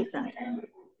 5 ahorita.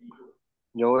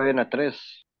 Yo voy en la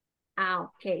 3. Ah,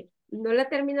 ok. ¿No la ha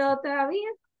terminado todavía?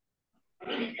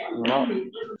 No.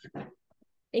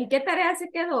 ¿En qué tarea se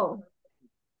quedó?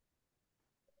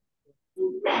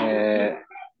 Eh,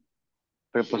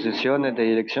 preposiciones de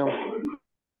dirección.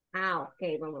 Ah,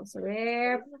 ok, vamos a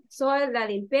ver. Soy la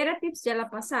de imperatives, ya la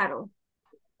pasaron.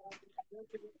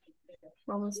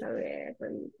 Vamos a ver,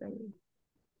 permítanme.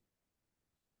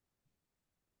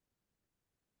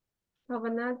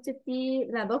 Adjective,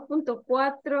 la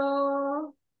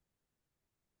 2.4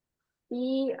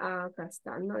 y acá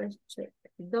está, knowledge check.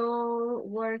 Don't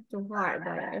work too hard.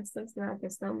 Vaya, esta es la que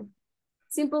estamos.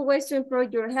 Simple ways to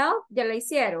improve your health, ya la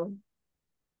hicieron.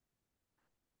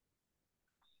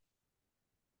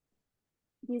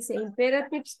 Dice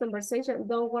imperatives, conversation,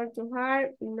 don't work too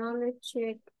hard, knowledge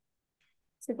check.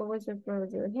 Simple ways to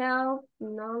improve your health,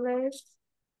 knowledge.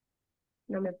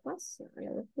 No me pasa, a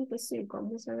la 2.5,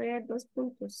 vamos a ver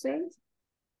 2.6.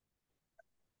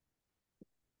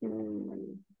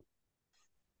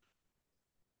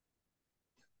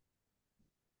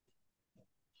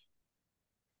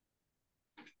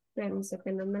 Espérense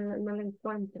que no la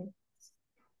encuentro.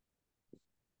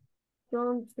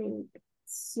 Don't think.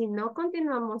 Si no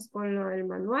continuamos con lo del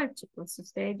manual, chicos, si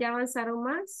ustedes ya avanzaron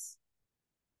más,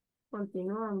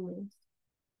 continuamos.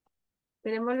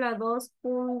 Tenemos la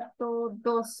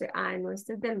 2.12. Ah, no,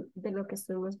 este es de lo que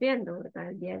estuvimos viendo, ¿verdad?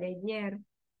 El día de ayer.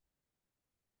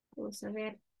 Vamos a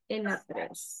ver en la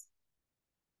 3.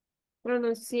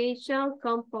 Pronunciation,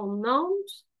 compound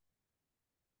nouns.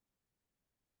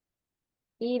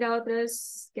 Y la otra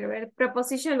es, quiero ver,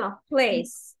 preposition of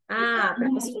place. Ah,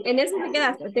 en eso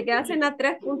te quedaste en la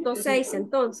 3.6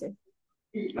 entonces.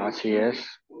 Así es.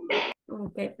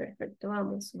 Ok, perfecto,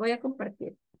 vamos. Voy a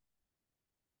compartir.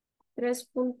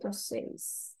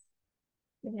 3.6.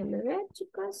 Déjenme ver,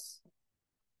 chicos.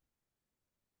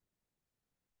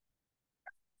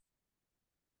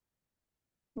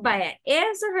 Vaya,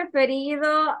 eso referido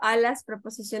a las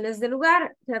preposiciones de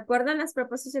lugar. ¿Se acuerdan las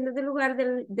preposiciones de lugar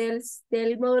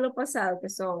del módulo pasado? Que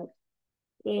son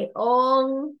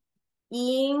on,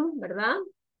 in, ¿verdad?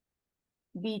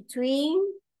 Between,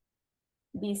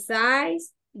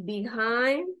 besides,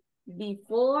 behind,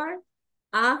 before,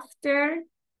 after.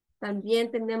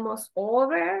 También tenemos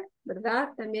over,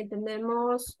 ¿verdad? También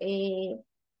tenemos in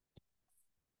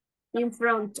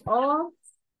front of.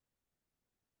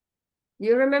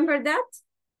 You remember that?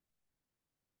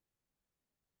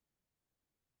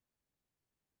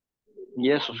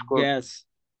 Yes, of course. Yes.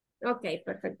 Ok,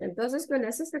 perfecto. Entonces, con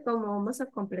eso es como vamos a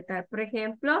completar. Por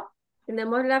ejemplo,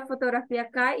 tenemos la fotografía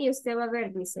acá y usted va a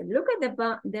ver, dice, look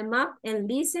at the map and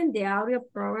listen the audio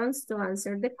programs to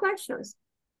answer the questions.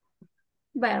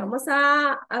 Bueno, vamos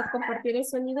a compartir el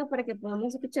sonido para que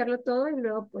podamos escucharlo todo y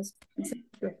luego, pues,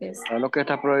 lo que es. Solo que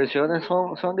estas provisiones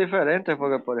son diferentes,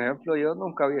 porque por ejemplo yo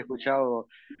nunca había escuchado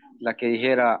la que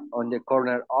dijera on the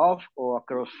corner of o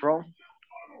across from.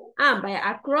 Ah, vaya,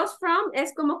 across from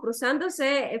es como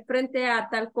cruzándose frente a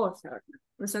tal cosa, ¿verdad?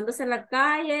 Cruzándose la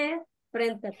calle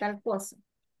frente a tal cosa.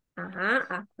 Ajá,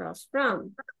 across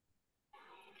from.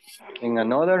 En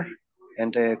another,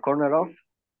 en the corner of.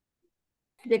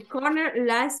 The corner,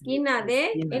 la esquina de,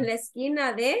 Esquina. en la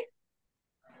esquina de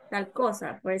tal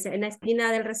cosa. Pues en la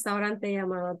esquina del restaurante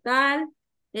llamado tal,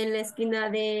 en la esquina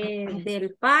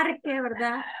del parque,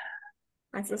 ¿verdad?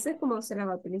 Así es como se la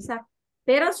va a utilizar.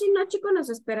 Pero si no, chicos, nos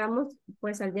esperamos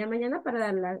pues al día de mañana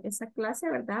para dar esa clase,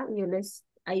 ¿verdad? Yo les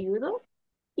ayudo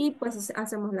y pues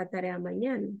hacemos la tarea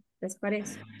mañana. ¿Les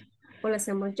parece? O la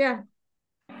hacemos ya.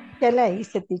 Ya la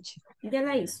hice, teacher. Ya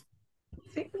la hizo.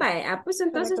 Sí, vaya, pues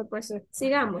entonces, pues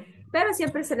sigamos. Pero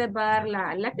siempre se les va a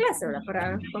dar la clase, ¿verdad?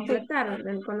 Para completar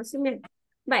el conocimiento.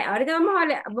 Vaya, ahorita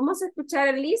vamos a escuchar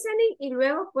el listening y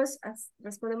luego pues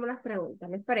respondemos las preguntas,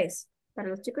 ¿les parece? Para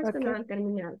los chicos que no han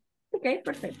terminado. Ok,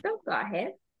 perfecto. Go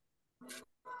ahead.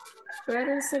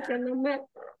 Espérense que no me...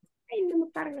 Ay, no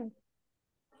me cargan.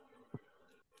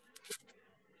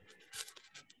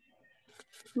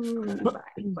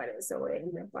 Vale, para eso voy a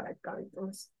irme para acá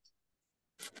entonces.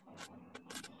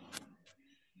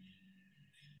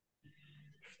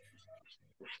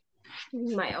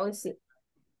 Vaya, hoy sí.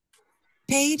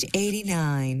 Page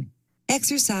 89,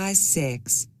 Exercise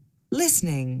 6,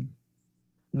 Listening.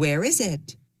 Where is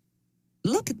it?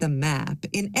 Look at the map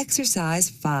in Exercise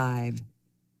 5.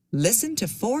 Listen to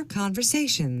 4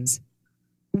 conversations.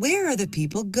 Where are the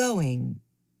people going?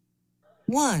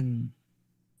 1.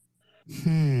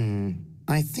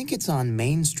 I think it's on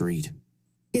Main Street.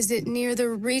 Is it near the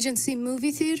Regency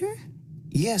movie theater?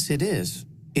 Yes, it is.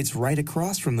 It's right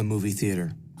across from the movie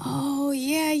theater. Oh,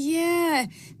 yeah.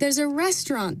 There's a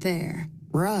restaurant there.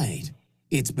 Right.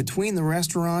 It's between the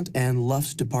restaurant and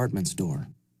Luff's department store.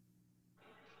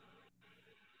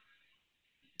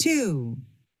 2.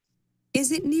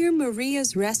 Is it near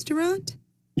Maria's restaurant?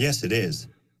 Yes, it is.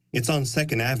 It's on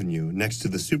 2nd Avenue next to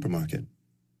the supermarket.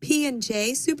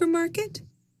 P&J Supermarket?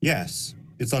 Yes,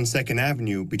 it's on 2nd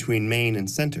Avenue between Main and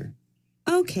Center.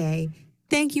 Okay,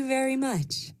 thank you very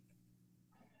much.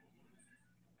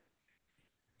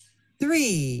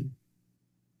 3.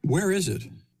 Where is it?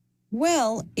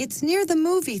 Well, it's near the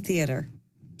movie theater.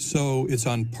 So it's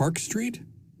on Park Street?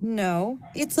 No,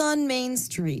 it's on Main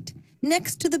Street,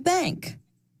 next to the bank.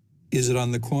 Is it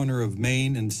on the corner of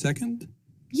Main and 2nd?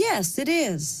 Yes, it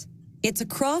is. It's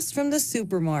across from the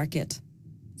supermarket.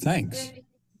 Thanks.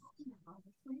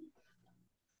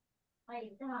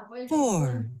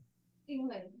 4.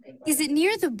 Is it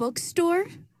near the bookstore?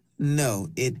 No,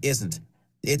 it isn't.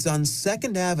 It's on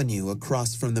 2nd Avenue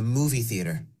across from the movie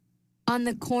theater. On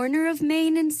the corner of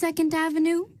Main and 2nd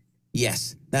Avenue?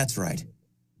 Yes, that's right.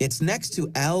 It's next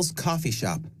to Al's coffee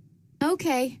shop.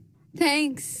 Okay,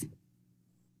 thanks.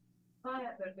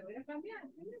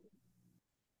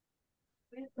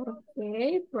 Ok,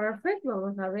 perfect.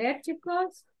 Vamos a ver,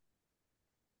 chicos.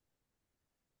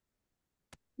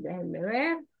 Déjenme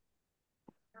ver.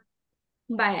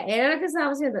 Vaya, era lo que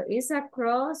estábamos haciendo. Is a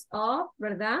cross of,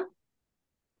 ¿verdad?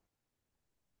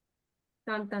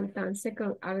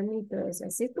 Second avenue, todo eso.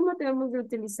 Así es como tenemos de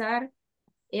utilizar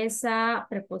esa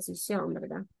preposición,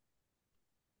 ¿verdad?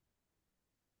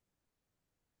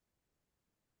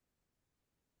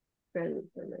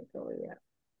 Permítanme que voy a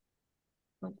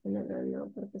ponerlo de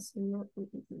nuevo porque si no...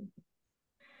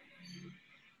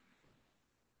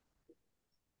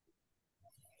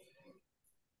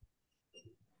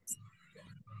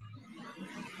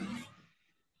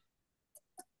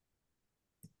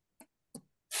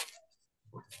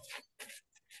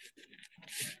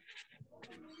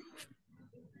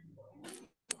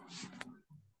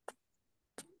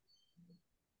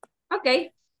 Ok,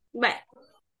 bueno.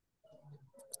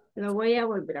 Lo voy a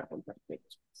volver a compartir.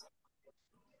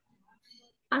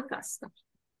 Acá está.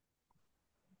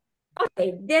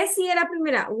 Ok, decía la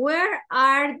primera. Where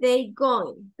are they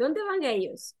going? ¿Dónde van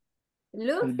ellos?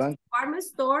 Look, department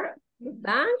store, the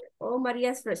bank, o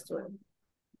Maria's restaurant?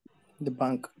 The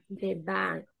bank. The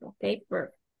bank. Okay,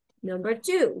 perfect. Number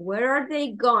 2, where are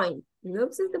they going?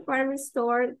 Luke's department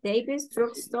store, David's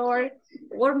drugstore,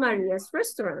 or Maria's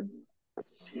restaurant?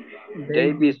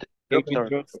 David's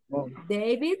drugstore.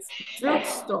 David's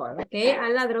drugstore, ok, a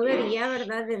la droguería,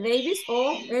 ¿verdad? De David's,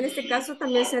 o en este caso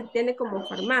también se tiene como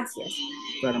farmacias.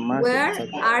 Where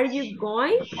are you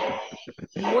going?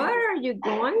 Where are you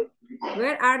going?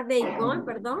 Where are they going,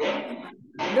 perdón?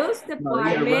 Luke's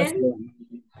department.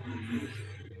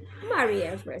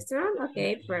 Maria's restaurant,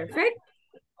 okay, perfect.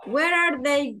 Where are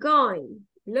they going?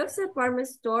 Luke's department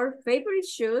store, favorite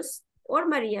shoes, or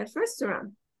Maria's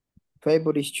restaurant?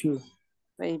 Favorite shoe.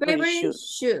 Favorite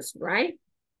shoes, right?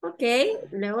 Ok,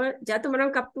 luego, ¿ya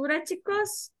tomaron captura,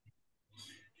 chicos?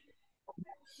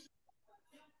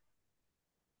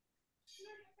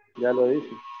 Ya lo dice.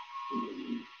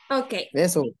 Ok.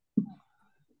 Eso.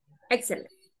 Excelente.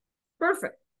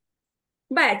 Perfect.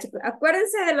 Vaya, chicos,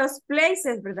 acuérdense de los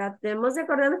places, ¿verdad? Tenemos que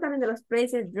acordarnos también de los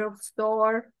places,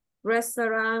 drugstore,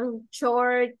 restaurant,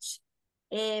 church,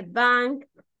 bank,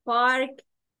 park,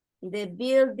 the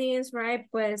buildings, right?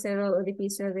 Puede ser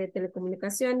edificio de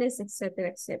telecomunicaciones, etcétera,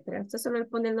 etcétera. Esto solo le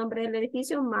pone el nombre del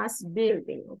edificio más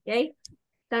building, ¿ok?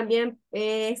 También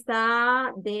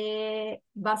está de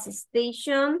bus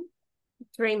station,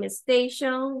 train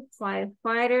station,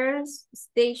 firefighters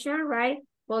station, right?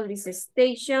 police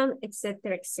station,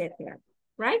 etcétera, etcétera.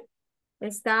 Right?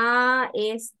 Está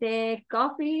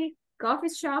coffee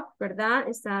shop, ¿verdad?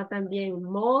 Está también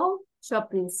mall,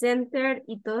 shopping center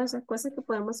y todas esas cosas que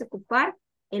podemos ocupar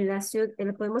en la ciudad,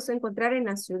 podemos encontrar en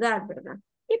la ciudad, ¿verdad?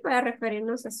 Y para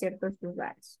referirnos a ciertos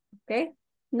lugares, ¿ok?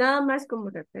 Nada más como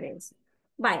referencia.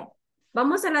 Vaya,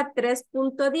 vamos a la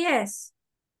 3.10.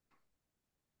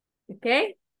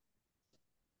 ¿Ok?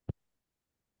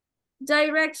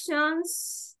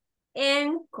 Directions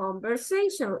and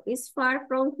conversation is far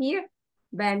from here.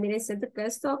 Vean, miren, siento que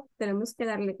esto tenemos que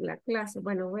darle la clase.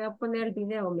 Bueno, voy a poner el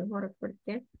video mejor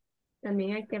porque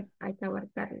también hay que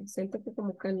abarcarlo. Siento que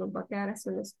como que nos va a quedar así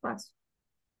un espacio.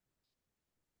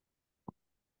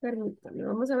 Permítanme,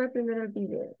 vamos a ver primero el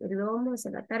video y luego vamos a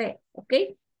hacer la tarea, ¿ok?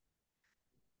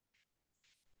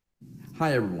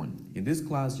 Hi everyone, in this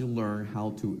class you'll learn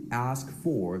how to ask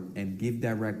for and give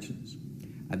directions.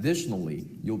 Additionally,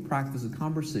 you'll practice a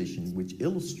conversation which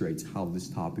illustrates how this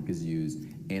topic is used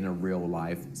in a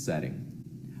real-life setting.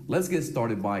 Let's get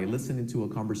started by listening to a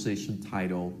conversation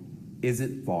titled, Is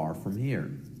it far from here?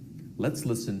 Let's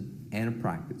listen and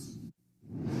practice.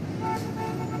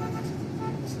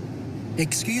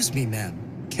 Excuse me, ma'am.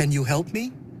 Can you help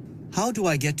me? How do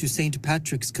I get to St.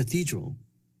 Patrick's Cathedral?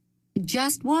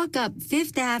 Just walk up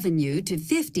 5th Avenue to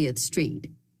 50th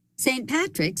Street. St.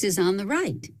 Patrick's is on the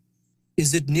right.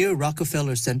 Is it near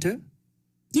Rockefeller Center?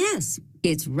 Yes,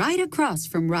 it's right across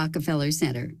from Rockefeller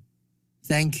Center.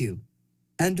 Thank you.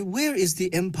 And where is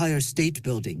the Empire State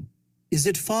Building? Is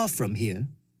it far from here?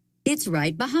 It's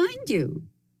right behind you.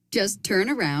 Just turn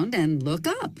around and look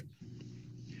up.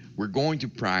 We're going to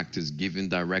practice giving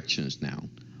directions now.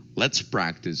 Let's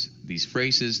practice these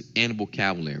phrases and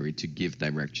vocabulary to give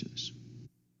directions.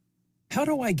 How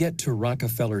do I get to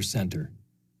Rockefeller Center?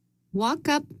 Walk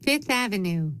up 5th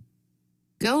Avenue.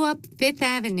 Go up 5th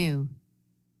Avenue.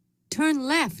 Turn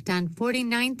left on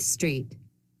 49th Street.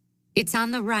 It's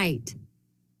on the right.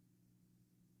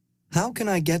 How can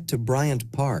I get to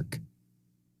Bryant Park?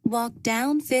 Walk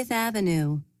down 5th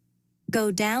Avenue.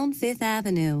 Go down 5th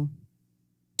Avenue.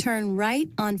 Turn right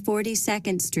on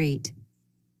 42nd Street.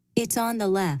 It's on the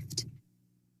left.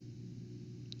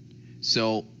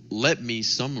 So let me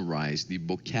summarize the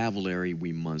vocabulary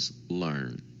we must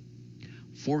learn.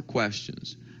 4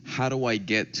 questions. How do I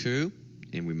get to?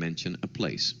 And we mention a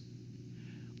place.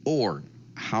 Or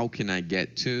how can I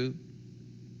get to?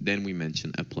 Then we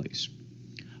mention a place.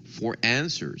 4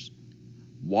 answers.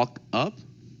 Walk up,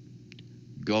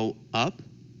 go up,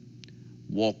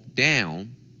 walk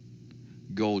down,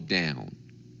 go down.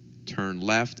 Turn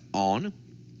left on,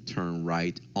 turn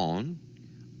right on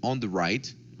the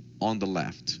right, on the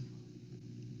left.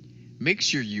 Make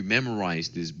sure you memorize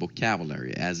this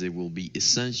vocabulary as it will be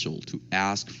essential to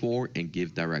ask for and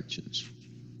give directions.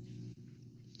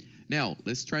 Now,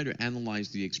 let's try to analyze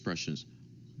the expressions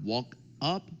walk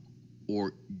up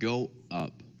or go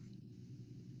up.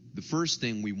 The first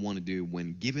thing we want to do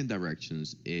when giving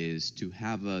directions is to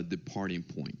have a departing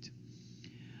point.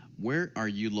 Where are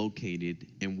you located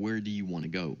and where do you want to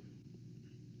go?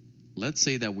 Let's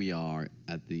say that we are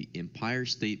at the Empire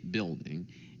State Building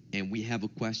and we have a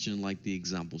question like the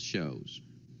example shows.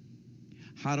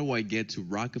 How do I get to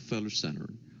Rockefeller Center?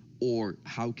 Or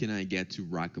how can I get to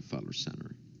Rockefeller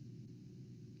Center?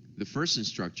 The first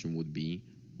instruction would be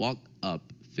walk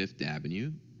up 5th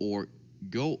Avenue or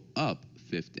go up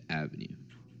 5th Avenue.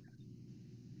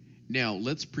 Now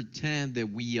let's pretend that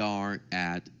we are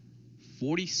at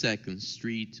 42nd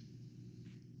Street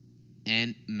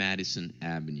and Madison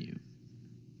Avenue.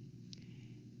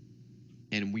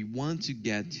 And we want to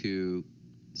get to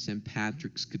St.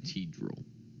 Patrick's Cathedral.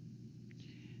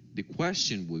 The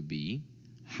question would be,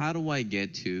 how do I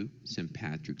get to St.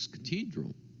 Patrick's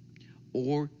Cathedral?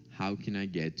 Or how can I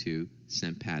get to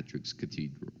St. Patrick's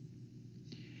Cathedral?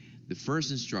 The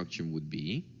first instruction would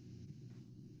be,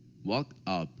 walk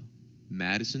up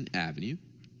Madison Avenue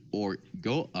or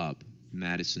go up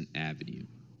Madison Avenue.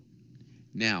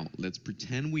 Now, let's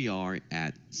pretend we are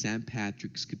at St.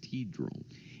 Patrick's Cathedral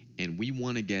and we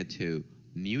want to get to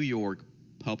New York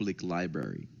Public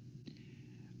Library.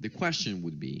 The question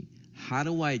would be, how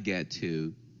do I get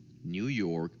to New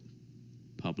York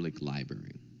Public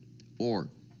Library? Or,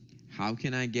 how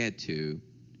can I get to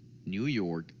New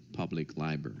York Public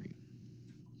Library?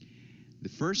 The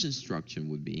first instruction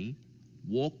would be,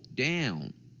 walk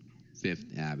down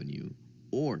 5th Avenue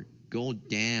or go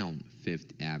down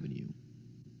 5th Avenue.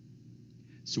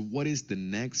 So what is the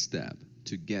next step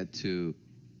to get to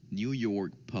New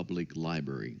York Public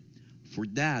Library? For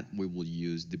that, we will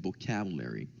use the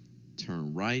vocabulary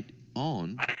turn right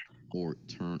on or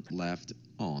turn left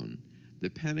on.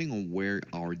 depending on where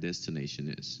our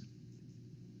destination is.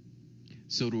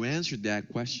 So to answer that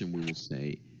question, we will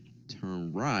say,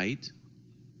 turn right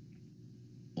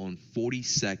on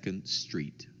 42nd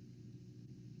Street.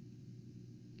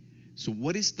 So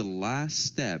what is the last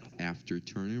step after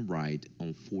turning right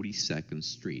on 42nd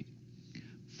Street?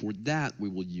 For that, we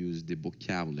will use the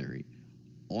vocabulary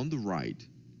on the right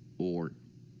or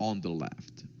on the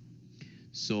left.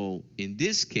 So in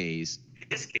this case,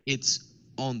 it's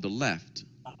on the left.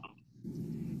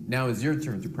 Now it's your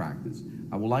turn to practice.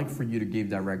 I would like for you to give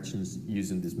directions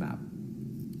using this map.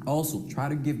 Also, try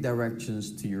to give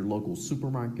directions to your local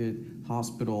supermarket,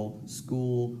 hospital,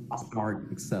 school, park,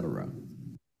 etc.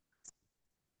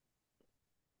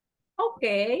 Ok.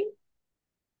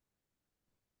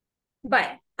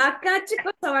 Vale, acá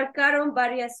chicos abarcaron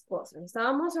varias cosas.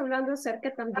 Estábamos hablando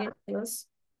acerca también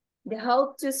de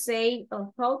how to say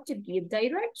or how to give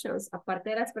directions. Aparte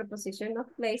de las prepositions of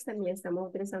place, también estamos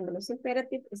utilizando los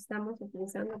imperativos, estamos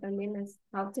utilizando también las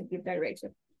how to give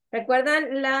directions.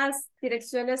 ¿Recuerdan las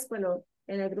direcciones? Bueno,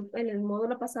 en el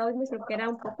módulo pasado vimos lo que era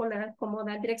un poco como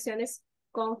dar direcciones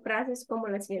con frases como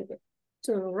la siguiente.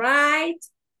 To right,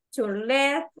 to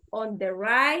left, on the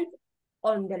right,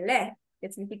 on the left.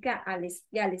 Que significa a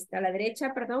la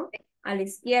derecha, perdón, a la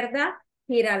izquierda,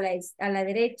 gira a la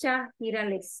derecha, gira a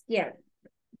la izquierda.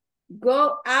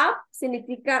 Go up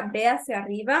significa ve hacia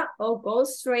arriba o go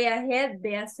straight ahead,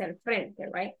 ve hacia el frente,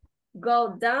 right?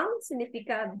 Go down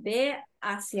significa ve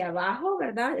hacia abajo,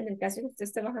 ¿verdad? En el caso de que usted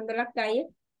esté bajando la calle.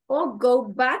 O go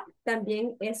back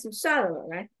también es usado,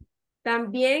 ¿verdad?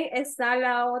 También está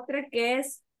la otra que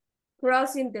es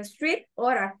crossing the street o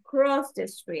across the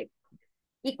street.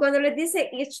 Y cuando les dice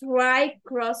it's right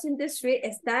crossing the street,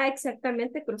 está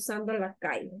exactamente cruzando la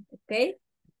calle, ¿ok?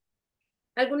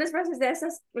 Algunas frases de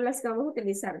esas las que vamos a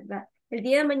utilizar, ¿verdad? El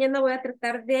día de mañana voy a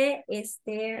tratar de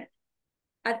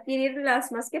adquirir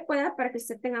las más que pueda para que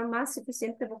usted tenga más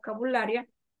suficiente vocabulario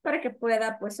para que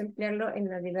pueda pues emplearlo en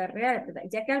la vida real, ¿verdad?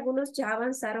 Ya que algunos ya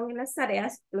avanzaron en las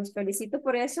tareas, los felicito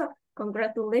por eso.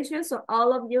 Congratulations to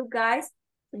all of you guys.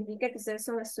 Significa que ustedes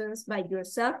son students by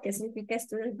yourself. ¿Qué significa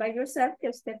students by yourself? Que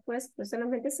usted pues no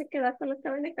solamente se queda con lo que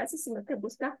va en la casa, sino que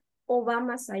busca o va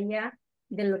más allá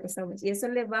de lo que estamos. Y eso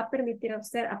le va a permitir a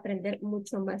usted aprender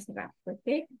mucho más rápido,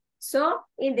 ¿ok? So,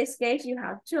 in this case, you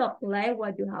have to apply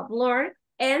what you have learned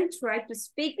and try to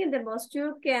speak in the most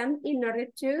you can in order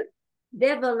to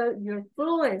develop your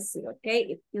fluency, okay?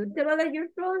 If you develop your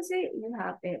fluency, you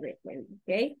have everything,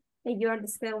 okay? And you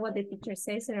understand what the teacher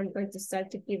says, and I'm going to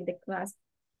start to give the class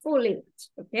full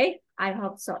English, okay? I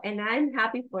hope so, and I'm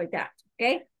happy for that,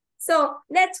 okay? So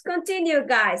let's continue,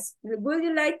 guys. Would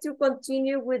you like to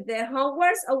continue with the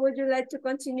homeworks or would you like to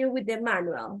continue with the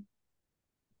manual?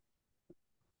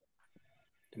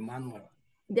 The manual.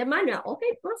 The manual,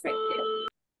 okay, perfect.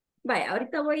 Vaya,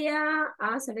 ahorita voy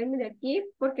a salirme de aquí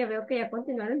porque veo que ya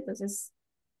continuaron, entonces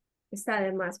está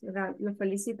de más, ¿verdad? Los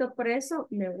felicito por eso.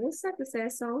 Me gusta que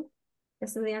ustedes son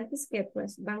estudiantes que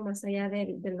pues van más allá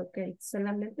de lo que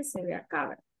solamente se ve acá,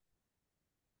 ¿verdad?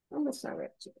 Vamos a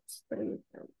ver, chicos,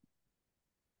 permítanme.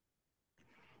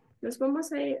 Nos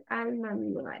vamos a ir al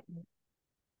manual.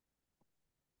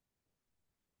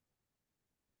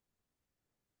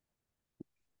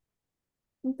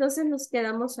 Entonces nos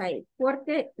quedamos ahí,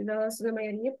 porque la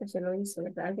mayoría pues ya lo hizo,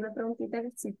 ¿verdad? Alguna preguntita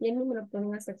que si tienen me lo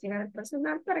pueden hacer llegar al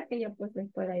personal para que yo pues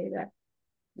les pueda ayudar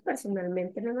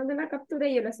personalmente. Les mando la captura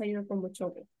y yo les ayudo con mucho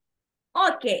gusto.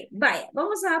 Ok, vaya,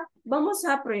 vamos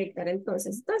a proyectar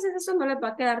entonces. Entonces eso no les va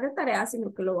a quedar de tarea,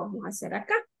 sino que lo vamos a hacer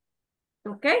acá.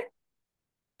 ¿Ok?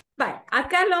 Vale,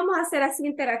 acá lo vamos a hacer así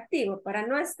interactivo para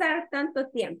no estar tanto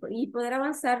tiempo y poder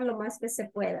avanzar lo más que se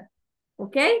pueda.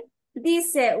 ¿Ok?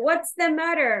 Dice, what's the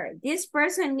matter? This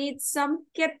person needs some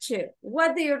ketchup.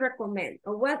 What do you recommend?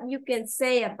 Or what you can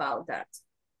say about that?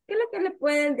 ¿Qué es lo que le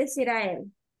pueden decir a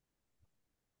él?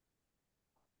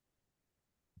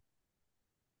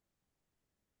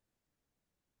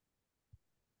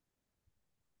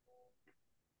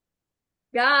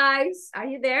 Guys, are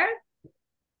you there?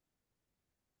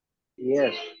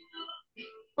 Yes.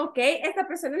 Ok, esta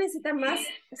persona necesita más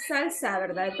salsa,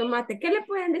 ¿verdad? De tomate. ¿Qué le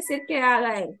pueden decir que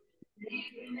haga él?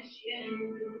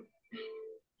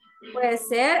 Puede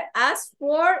ser, ask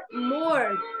for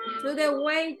more to the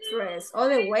waitress or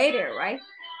the waiter, right?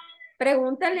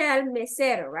 Pregúntale al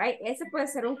mesero, right? Ese puede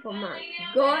ser un command.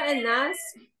 Go and ask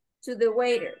to the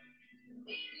waiter.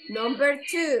 Number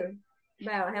 2.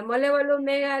 Bajémosle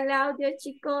volumen al audio,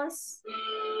 chicos.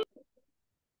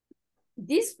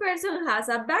 This person has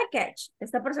a backache.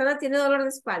 Esta persona tiene dolor de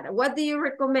espalda. What do you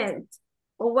recommend?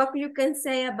 Or what you can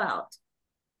say about?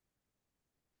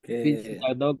 Visit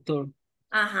a doctor.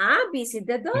 Visit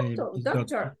the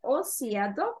doctor. O see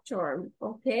a doctor.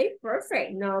 Okay,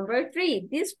 perfect. Number 3,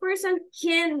 this person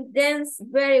can dance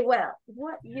very well.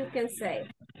 What you can say?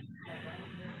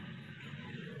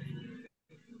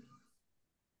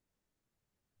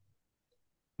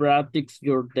 Practice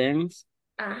your dance.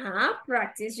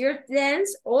 Practice your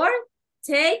dance or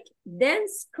take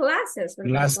dance classes.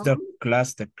 Class the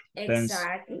dance.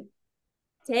 Exactly.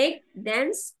 Take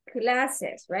dance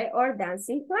classes, right? Or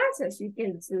dancing classes. You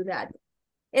can do that.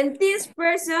 And this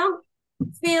person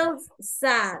feels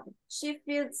sad. She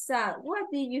feels sad.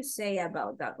 What do you say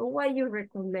about that? Or what you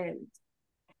recommend?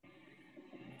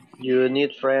 You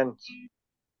need friends.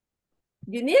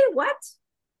 You need what?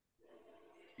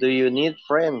 Do you need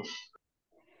friends?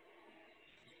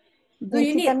 Do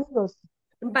you need amigos?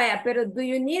 Vaya, pero do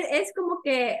you need es como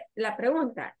que la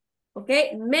pregunta. Ok,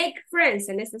 make friends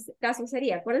en este caso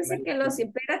sería. Acuérdense que los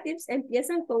imperatives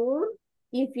empiezan con un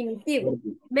infinitivo.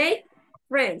 Make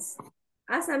friends.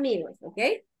 Haz amigos,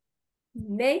 ok.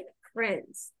 Make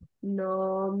friends.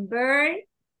 Number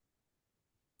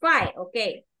 5,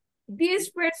 okay. This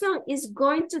person is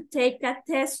going to take a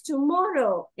test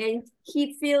tomorrow and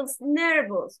he feels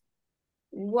nervous.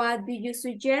 What do you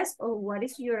suggest or what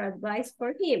is your advice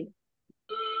for him?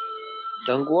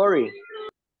 Don't worry.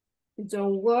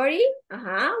 Don't worry.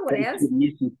 What else?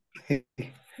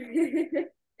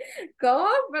 ¿Cómo?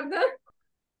 Perdón.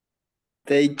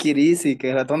 Take it easy,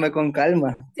 que la tome con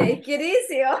calma. Take it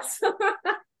easy also.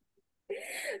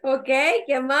 Okay,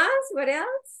 ¿qué más? What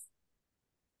else?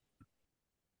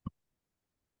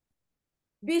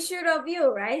 Be sure of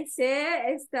you, right?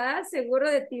 Está seguro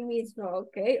de ti mismo.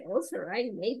 Okay, also,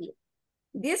 right? Maybe.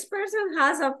 This person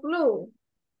has a flu.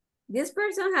 This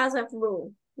person has a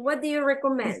flu. What do you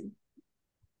recommend?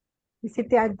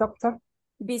 Visit a doctor.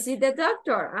 Visit the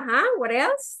doctor. What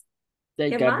else?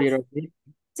 Take a bit of it.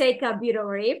 Take a bit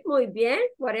of it. Muy bien.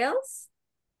 What else?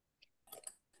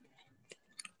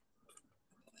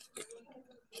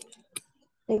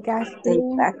 Take a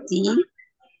tea.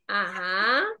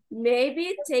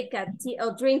 Maybe take a tea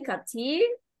or drink a tea.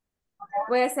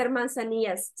 Puede ser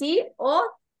manzanillas tea o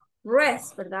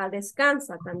rest, ¿verdad?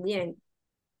 Descansa también.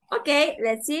 Okay,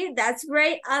 let's see. That's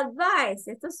great advice.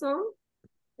 Estos son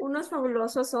unos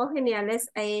fabulosos o geniales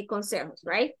consejos,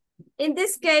 right? In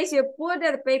this case, you put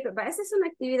the paper. Esa es una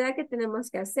actividad que tenemos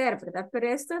que hacer, ¿verdad? Pero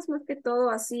esto es más que todo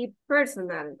así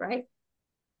personal, right?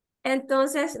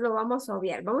 Entonces, lo vamos a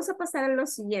obviar. Vamos a pasar a lo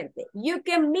siguiente. You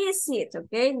can miss it,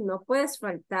 ¿ok? No puedes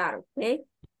faltar, ¿ok?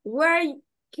 Where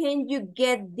can you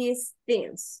get these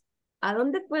things? ¿A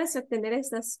dónde puedes obtener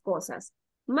estas cosas?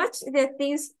 Match the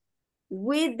things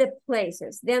with the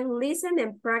places. Then listen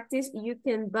and practice. You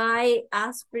can buy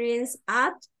aspirins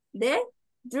at the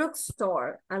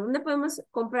drugstore. ¿A dónde podemos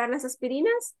comprar las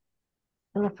aspirinas?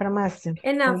 En la farmacia.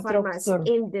 En la farmacia.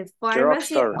 In the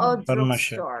pharmacy or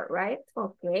drugstore, right?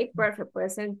 Okay, perfect. Puede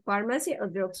ser en pharmacy o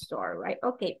drugstore, right?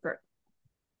 Okay, perfect.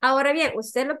 Ahora bien,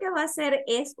 usted lo que va a hacer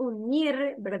es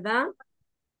unir, ¿verdad?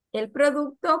 El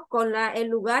producto con el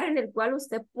lugar en el cual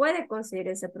usted puede conseguir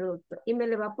ese producto. Y me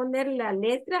le va a poner la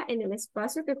letra en el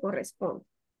espacio que corresponde.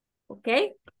 ¿Ok?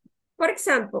 For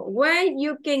example, when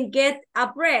you can get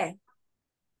a bread.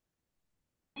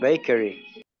 Bakery.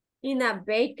 In a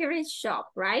bakery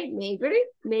shop, right?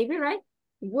 Maybe, right?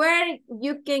 Where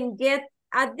you can get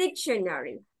a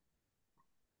dictionary.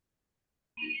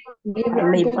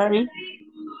 Library.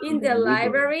 In the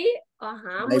library.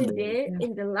 Muy bien.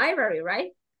 In the library,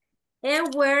 right?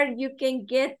 And where you can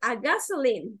get a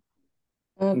gasoline.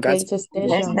 Gas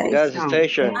station. Gas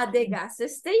station. At the gas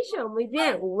station. Muy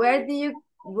bien. Where do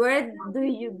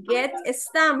you get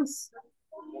stamps?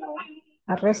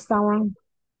 A restaurant.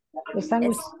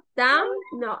 Stamp.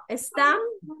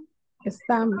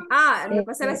 Me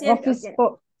pasa la siguiente.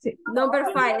 Okay.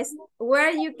 Number 5 is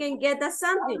where you can get a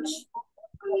sandwich.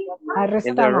 A restaurant.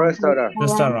 In the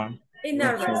restaurant. In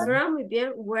a restaurant, muy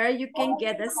bien. Where you can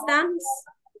get the stamps.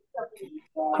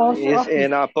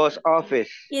 In a post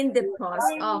office. In the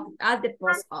post office. At the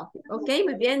post office. Okay,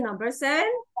 muy bien. Number 7.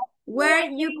 Where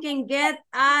you can get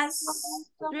a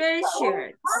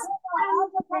sweatshirt.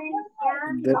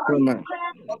 Department.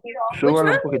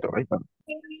 Súbalo un poquito. Ahí está.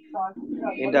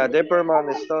 In the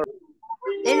department store.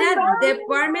 In a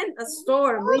department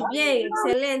store. Muy bien,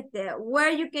 excelente.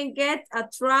 Where you can get a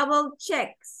travel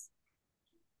checks.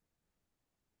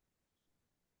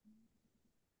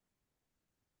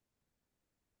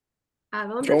 ¿A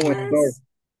dónde puedes?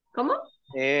 ¿Cómo?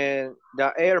 In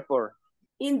the airport.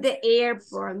 In the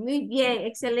airport. Muy bien,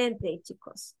 excelente,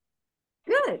 chicos.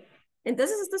 Good.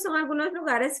 Entonces, estos son algunos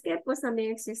lugares que pues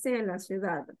también existen en la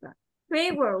ciudad, ¿verdad?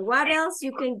 Favor, what else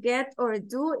you can get or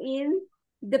do in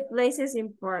the places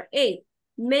in part A.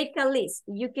 Make a list.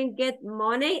 You can get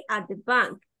money at the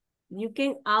bank. You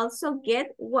can also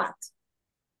get what?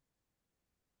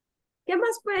 ¿Qué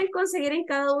más pueden conseguir en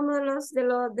cada uno de los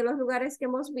lugares que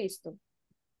hemos visto?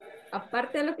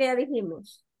 Aparte de lo que ya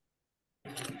dijimos.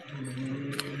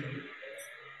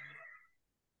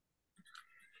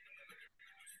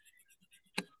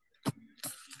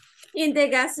 In the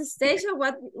gas station,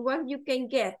 what you can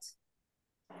get?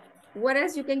 What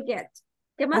else you can get?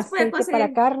 ¿Qué más puede Aceite conseguir?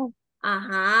 para carro.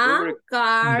 Ajá,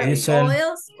 car Diesel.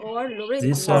 oils or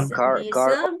lubricants. Diesel.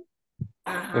 Diesel.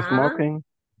 Ajá, Smoking.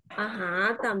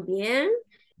 ajá, también.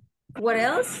 What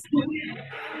else?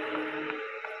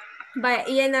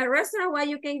 Y en a restaurant, what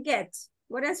you can get?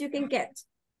 What else you can get?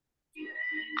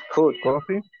 Food.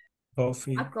 Coffee.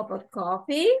 Coffee. A cup of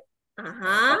coffee.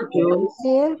 Ajá.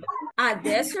 Milk. A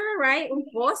dessert, right? Un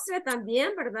postre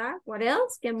también, ¿verdad? What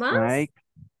else? ¿Qué más? Snack.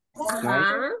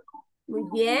 Ajá. Muy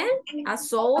bien. A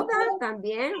soda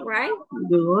también, right?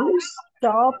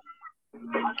 Shop.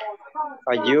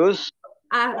 A juice.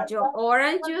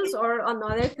 Orange juice or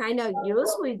another kind of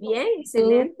juice. Muy bien.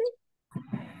 Excelente.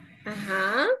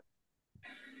 Ajá.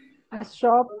 A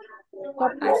shop.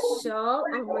 A shop.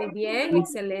 Oh, muy bien.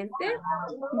 Excelente.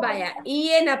 Vaya.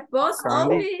 Y en a post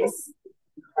Candy. office,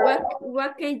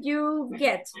 what can you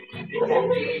get?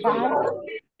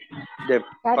 De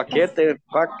paquete,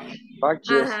 packages,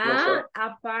 no sé. Ajá,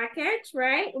 a package,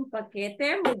 right? Un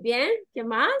paquete, muy bien. ¿Qué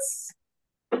más?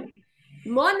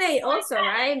 Money also,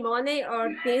 right? Money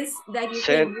or things that you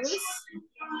can use.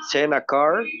 Send a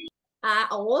car.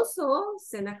 Also,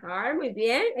 send a car, muy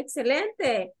bien,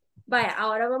 excelente. Vaya,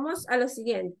 ahora vamos a lo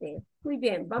siguiente. Muy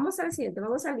bien, vamos al siguiente,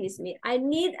 vamos a listening. I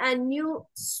need a new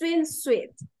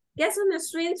swimsuit. ¿Qué es una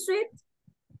swimsuit?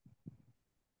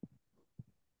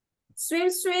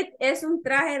 Swimsuit es un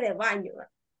traje de baño.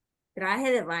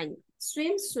 Traje de baño.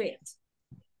 Swimsuit.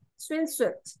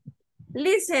 Swimsuit.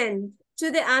 Listen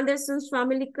to the Anderson's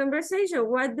family conversation.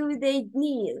 What do they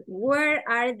need? Where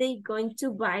are they going to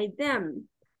buy them?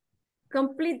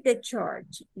 Complete the chart.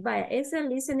 Vaya, ese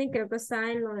listening creo que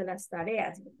está en lo de las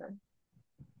tareas, ¿verdad?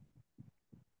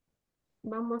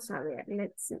 Vamos a ver.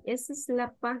 Let's see. Esa es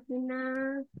la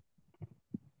página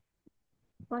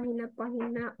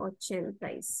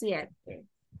 87.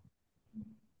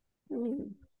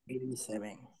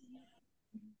 87.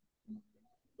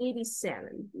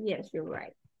 87. Yes, you're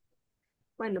right.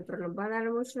 Bueno, pero nos va a dar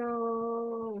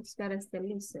mucho buscar este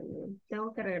listening.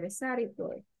 Tengo que regresar y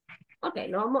todo. Ok,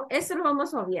 eso lo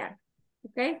vamos a obviar.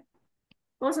 Ok.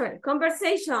 Vamos a ver.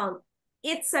 Conversation.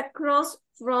 It's across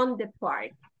from the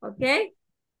park. Ok.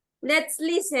 Let's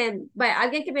listen. Vaya,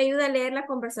 alguien que me ayude a leer la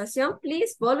conversación,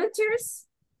 please. Volunteers.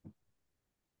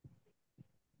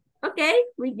 Ok,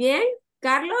 muy bien.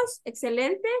 Carlos,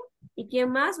 excelente. ¿Y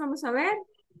quién más? Vamos a ver.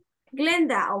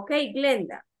 Glenda, ok,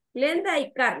 Glenda. Glenda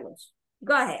y Carlos.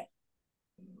 Go ahead.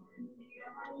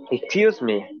 Excuse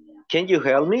me, can you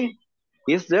help me?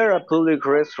 Is there a public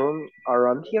restroom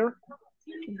around here?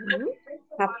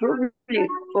 A public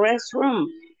restroom?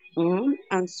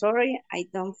 I'm sorry, I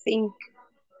don't think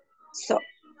so.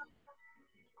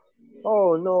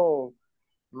 Oh no,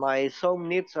 my son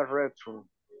needs a restroom.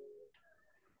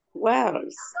 Well,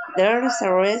 there's a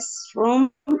restroom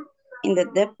in the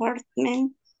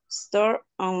department store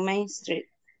on Main Street.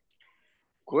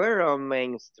 Where on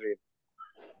Main Street?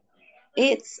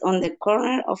 It's on the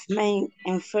corner of Main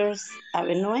and First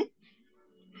Avenue.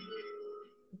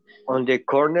 On the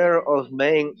corner of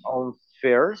Main on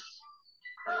First?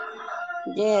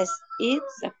 Yes,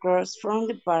 it's across from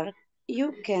the park.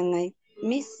 You cannot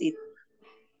miss it.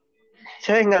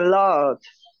 Thanks a lot.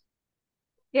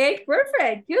 Ok,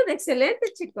 perfect. Good,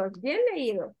 excelente, chicos. Bien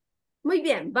leído. Muy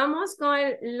bien, vamos con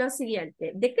lo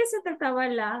siguiente. ¿De qué se trataba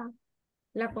la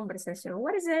conversación?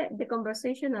 What is the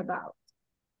conversation about?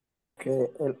 Que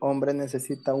el hombre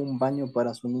necesita un baño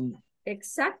para su niño.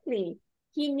 Exactly.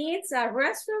 He needs a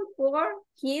restroom for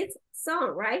his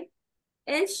son, right?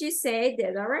 And she said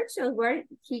the directions where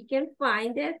he can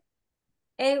find it.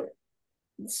 And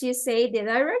she said the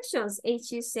directions. And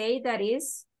she said that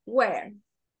is where.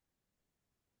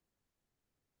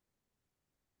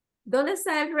 ¿Dónde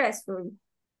está el restroom?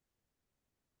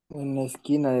 En la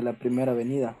esquina de la primera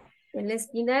avenida. En la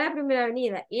esquina de la primera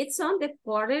avenida. It's on the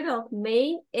corner of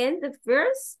Main and the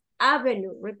First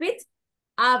Avenue. Repeat.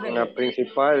 Avenue. La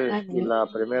principal y la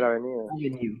primera avenida.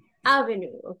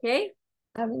 Avenue, okay?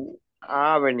 Avenue.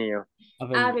 Avenue.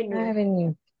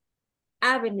 Avenue.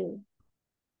 Avenue.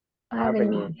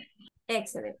 Avenue.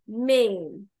 Excellent.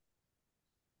 Main.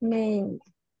 Main.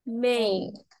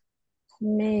 Main.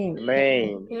 Main.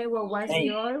 Main. Okay, what was the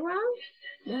other one?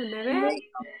 Déjame ver.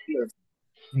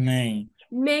 Main.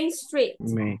 Main Street.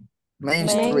 Main. Main Main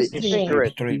Street.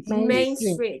 Street. Street. Main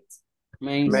Street.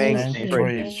 Main Main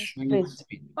Street. Street. Main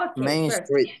Street. Ok, Main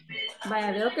perfecto. Street.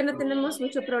 Vaya, veo que no tenemos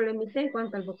mucho problemita en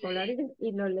cuanto al vocabulario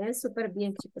y lo leen súper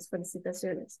bien, chicos.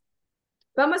 Felicitaciones.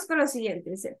 Vamos con lo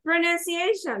siguiente. Dice,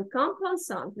 pronunciation, compound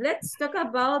sound. Let's talk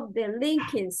about the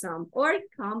linking sound or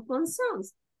compound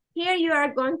sounds. Here you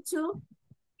are going to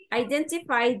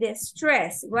identify the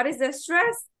stress. What is the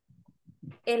stress?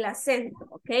 El acento,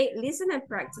 okay? Listen and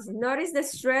practice. Notice the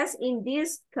stress in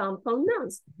these compound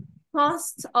nouns.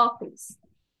 Post office.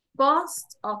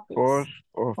 Post office. Post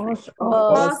office. Post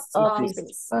office.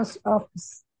 office. Post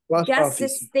office. Post Gas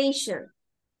office. station.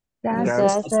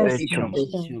 Gas station.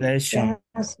 Station.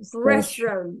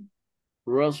 Restaurant.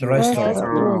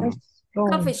 Restaurant.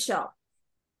 Coffee shop.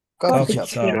 Coffee Coffee shop.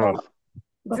 shop.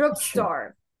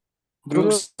 Drugstore.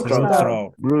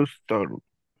 Drugstore. Drugstore.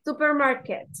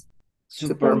 Supermarket.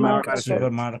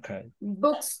 Supermarket.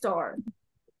 Bookstore.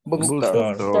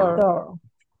 Bookstore. Store.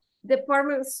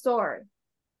 Department store.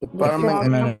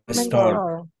 Department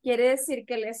Store. Quiere decir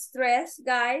que el estrés,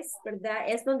 guys, ¿verdad?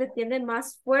 Es donde tiene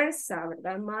más fuerza,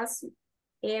 ¿verdad? Más,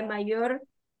 mayor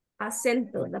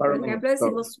acento, ¿verdad? Por Department ejemplo,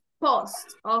 store. decimos post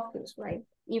office, right?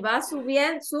 Y va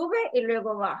subiendo, sube y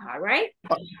luego baja, right?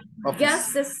 Office.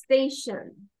 Gas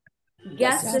station.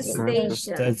 Gas station.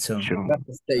 Station. Gas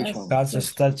station. Gas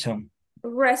station.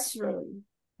 Restroom.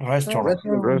 Restaurant.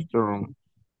 Restaurant.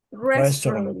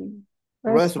 Restroom.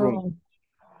 Restroom.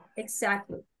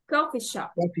 Exactly. Coffee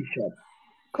shop. Coffee shop.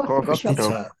 Coffee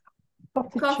shop.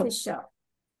 Coffee shop.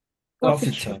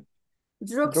 Coffee shop.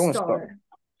 Drugstore.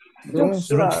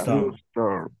 Drugstore.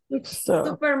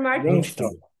 Supermarket.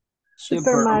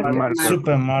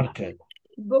 Supermarket.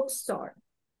 Bookstore.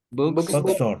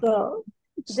 Bookstore.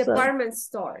 Department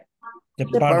store.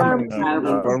 Department.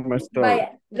 Department store.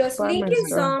 Vaya, los linking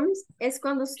sounds es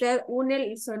cuando usted une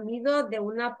el sonido de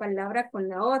una palabra con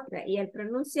la otra y al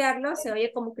pronunciarlo se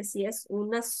oye como que si es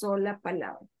una sola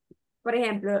palabra. Por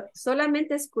ejemplo,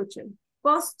 solamente escuchen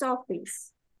post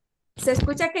office. ¿Se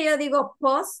escucha que yo digo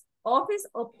post office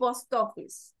o post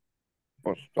office?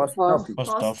 Post office.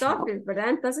 Post office, ¿verdad?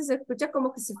 Entonces se escucha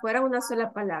como que si fuera una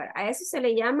sola palabra. A eso se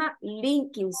le llama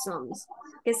linking sounds,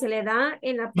 que se le da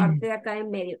en la parte de acá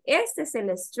en medio. Este es el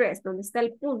stress, donde está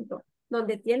el punto,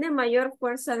 donde tiene mayor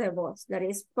fuerza de voz. That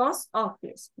is post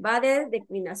office. Va de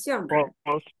declinación, ¿verdad?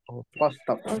 Post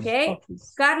office. Ok.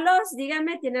 Carlos,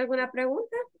 dígame, ¿tiene alguna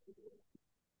pregunta?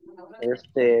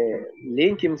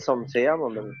 Linkinson se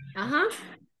llaman, ¿verdad? Ajá.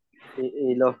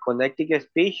 ¿Y los connecting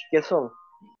speech qué son?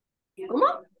 ¿Cómo?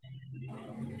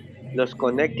 Los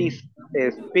connecting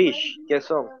speech ¿qué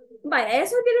son? Vaya,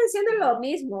 eso viene siendo lo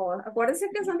mismo. Acuérdense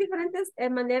que son diferentes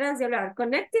maneras de hablar.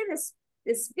 Connected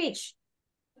speech.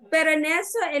 Pero en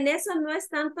eso no es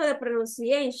tanto de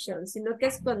pronunciation, sino que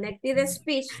es connected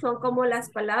speech. Son como las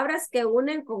palabras que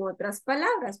unen con otras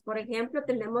palabras. Por ejemplo,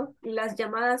 tenemos las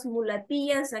llamadas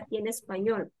mulatillas aquí en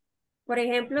español. Por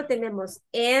ejemplo, tenemos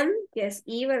and, que es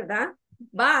y, ¿verdad?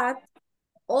 But,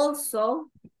 also,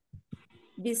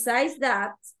 besides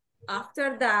that,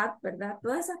 after that, ¿verdad?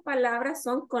 Todas esas palabras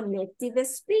son connected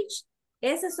speech.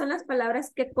 Esas son las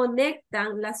palabras que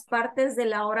conectan las partes de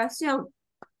la oración.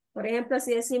 Por ejemplo,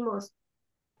 si decimos,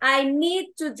 I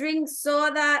need to drink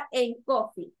soda and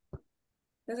coffee.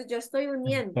 Entonces yo estoy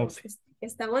uniendo,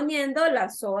 están uniendo la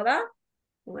soda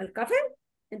con el café.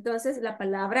 Entonces la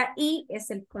palabra y es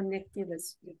el connected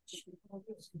speech.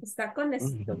 Está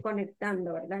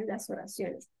conectando, ¿verdad? Las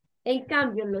oraciones. En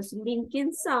cambio, los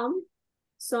linking sound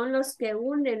son los que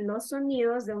unen los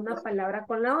sonidos de una palabra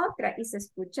con la otra y se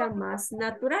escucha más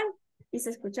natural y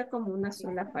se escucha como una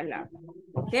sola palabra.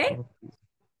 ¿Ok?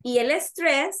 Y el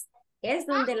estrés es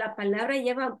donde la palabra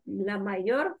lleva la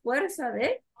mayor fuerza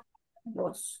de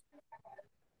voz.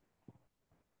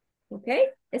 ¿Ok?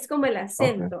 Es como el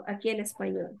acento aquí en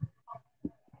español.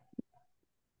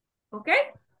 ¿Ok?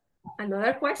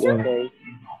 Another question?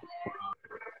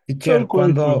 Teacher,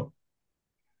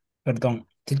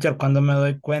 teacher, cuando me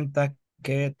doy cuenta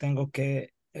que tengo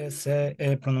que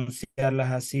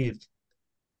pronunciarlas así,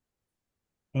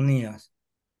 unidas.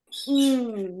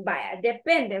 Vaya,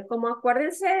 depende. Como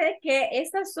acuérdense de que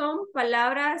estas son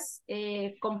palabras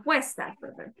compuestas,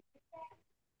 ¿verdad?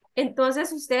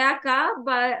 Entonces usted acá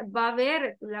va a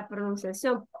ver la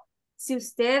pronunciación. Si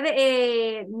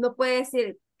usted no puede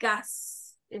decir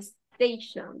gas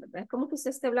station, ¿verdad? Es como que usted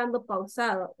esté hablando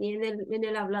pausado. Y en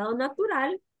el hablado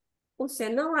natural,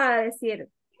 usted no va a decir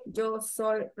yo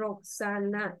soy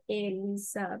Roxana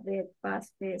Elizabeth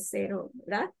Paz Cero,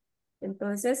 ¿verdad?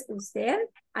 Entonces, usted,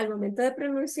 al momento de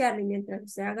pronunciarlo y mientras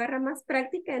usted agarra más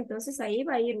práctica, entonces ahí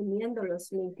va a ir uniendo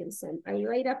los Lincoln. Ahí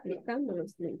va a ir aplicando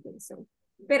los Lincoln.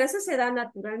 Pero eso se da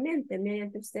naturalmente,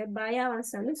 mediante usted vaya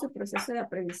avanzando en su proceso de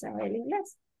aprendizaje del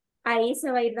inglés. Ahí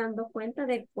se va a ir dando cuenta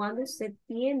de cuándo usted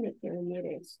tiene que unir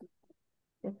eso.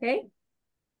 ¿Ok?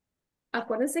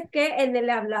 Acuérdense que en el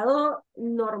hablado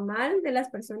normal de las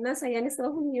personas allá en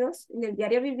Estados Unidos, en el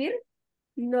diario vivir,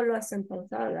 no lo hacen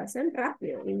pausado, lo hacen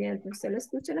rápido. Y mientras usted lo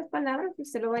escuche las palabras,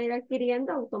 usted lo va a ir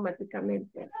adquiriendo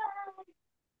automáticamente.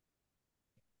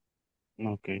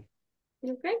 Ok.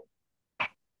 ¿Ok?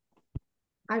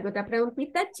 ¿Alguna otra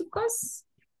preguntita, chicos?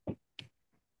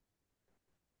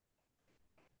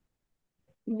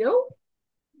 ¿No?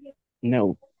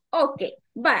 No. Ok,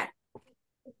 va.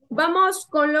 Vamos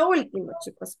con lo último,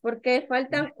 chicos, porque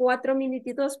faltan 4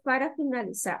 minutitos para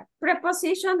finalizar.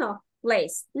 Preposition of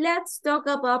place. Let's talk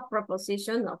about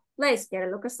preposition of place, que era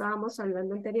lo que estábamos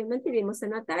hablando anteriormente y vimos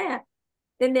en la tarea.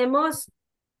 Tenemos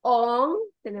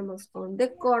tenemos on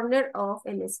the corner of,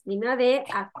 en la esquina de,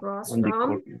 across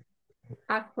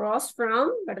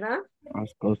from, ¿verdad?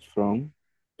 Across from.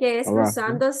 Que es Abajo.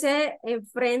 cruzándose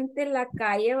enfrente la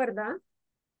calle, ¿verdad?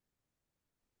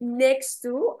 Next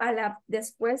to,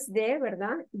 después de,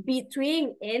 ¿verdad?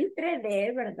 Between, entre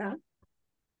de, ¿verdad?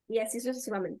 Y así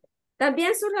sucesivamente.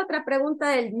 También surge otra pregunta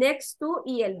del next to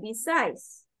y el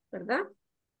besides, ¿verdad?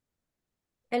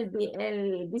 El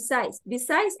besides.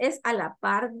 Besides es a la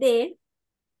par de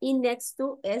y next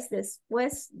to es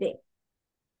después de.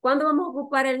 ¿Cuándo vamos a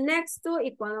ocupar el next to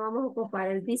y cuándo vamos a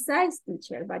ocupar el besides,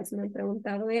 teacher? Varios me han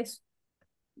preguntado eso.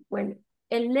 Bueno,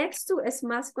 el next to es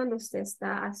más cuando usted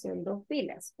está haciendo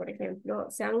filas. Por ejemplo,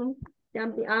 se han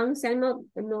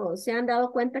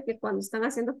dado cuenta que cuando están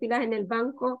haciendo filas en el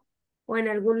banco o en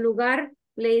algún lugar,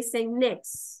 le dicen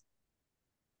next.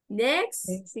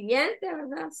 Next, siguiente,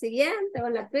 ¿verdad? Siguiente, o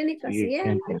en la clínica,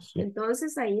 siguiente. Sí.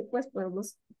 Entonces ahí pues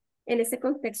podemos, en ese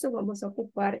contexto vamos a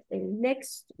ocupar el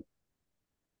next to,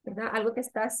 ¿verdad? Algo que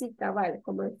está así cabal,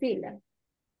 como en fila.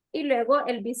 Y luego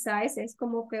el besides es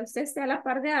como que usted esté a la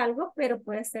par de algo, pero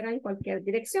puede ser en cualquier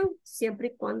dirección, siempre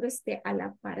y cuando esté a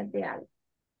la par de algo.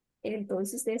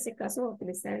 Entonces, en ese caso, voy a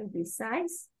utilizar el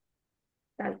besides,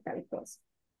 tal cosa.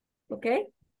 ¿Ok?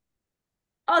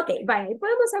 Ok, vaya, y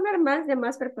podemos hablar más de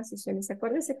más preposiciones.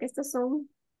 Acuérdense que estas son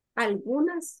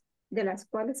algunas de las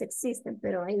cuales existen,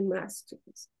 pero hay más,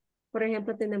 chicos. Por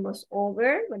ejemplo, tenemos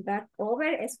over, ¿verdad?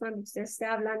 Over es cuando usted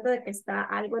está hablando de que está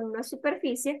algo en una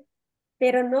superficie,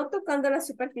 pero no tocando la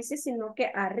superficie, sino que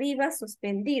arriba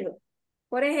suspendido.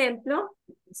 Por ejemplo,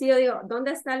 si yo digo,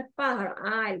 ¿dónde está el pájaro?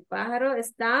 Ah, el pájaro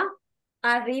está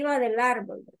arriba del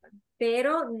árbol, ¿verdad?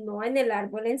 Pero no en el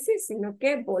árbol en sí, sino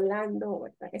que volando,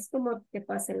 ¿verdad? Es como que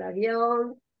pasa el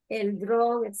avión, el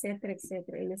drone, etcétera,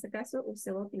 etcétera. En ese caso,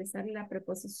 usted va a utilizar la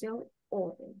preposición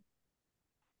over.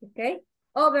 ¿Ok?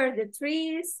 Over the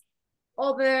trees,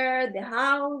 over the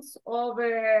house,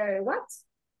 over what?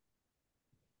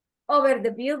 Over the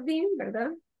building,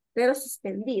 ¿verdad? Pero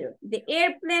suspendido. The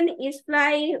airplane is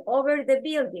flying over the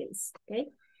buildings,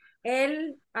 ¿ok?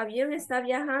 El avión está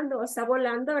viajando o está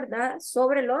volando, ¿verdad?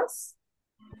 Sobre los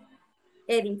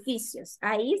edificios.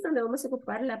 Ahí es donde vamos a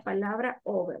ocupar la palabra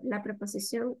over, la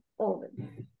preposición over.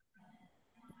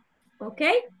 ¿Ok?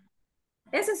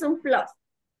 Ese es un plus.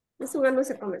 Es un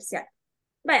anuncio comercial.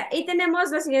 Vaya, y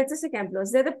tenemos los siguientes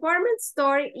ejemplos. The department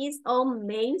store is on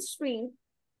Main Street.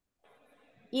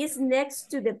 Is next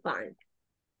to the bank.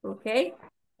 Okay?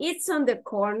 It's on the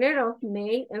corner of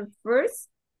Main and First.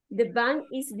 The bank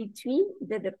is between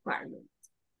the department.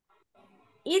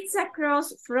 It's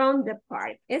across from the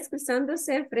park. Es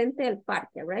cruzándose frente al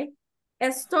parque, right?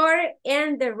 A store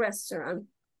and the restaurant.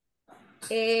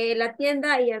 La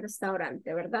tienda y el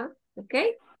restaurante, ¿verdad? ¿Ok?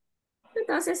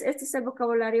 Entonces, este es el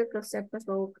vocabulario que usted pues,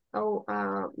 va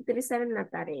a utilizar en la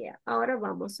tarea. Ahora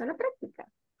vamos a la práctica.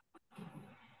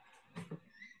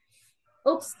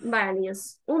 Ups,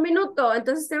 varios. Un minuto,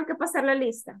 entonces tengo que pasar la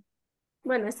lista.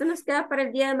 Bueno, esto nos queda para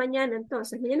el día de mañana,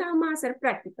 entonces. Mañana vamos a hacer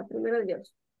práctica, primero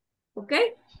Dios. ¿Ok?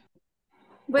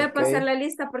 Voy a pasar la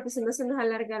lista porque si no se nos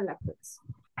alarga la clase.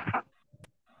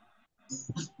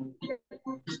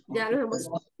 Ya nos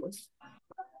hemos...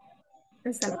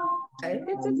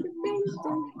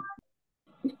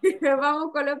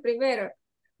 Vamos con lo primero.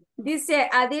 Dice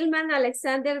Adilman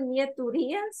Alexander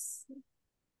Nieturías.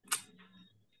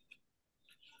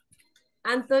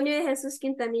 Antonio de Jesús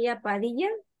Quintanilla Padilla.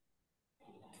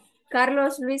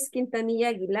 Carlos Luis Quintanilla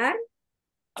Aguilar.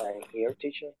 I'm here,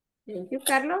 teacher. Thank you,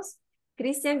 Carlos.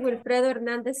 Cristian Wilfredo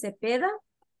Hernández Cepeda.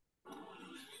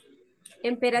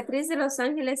 Emperatriz de Los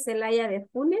Ángeles Celaya de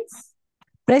Funes.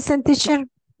 Present, teacher.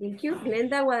 Thank you.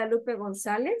 Glenda Guadalupe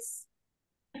González.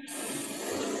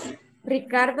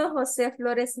 Ricardo José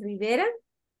Flores Rivera.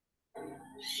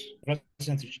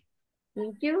 Present, teacher.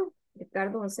 Thank you.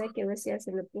 Ricardo José, que a ver si ya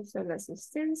se le puso la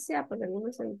asistencia, porque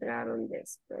algunos entraron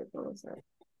después. Vamos a ver.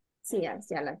 Sí,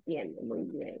 ya la tiene. Muy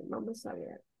bien. Vamos a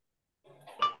ver.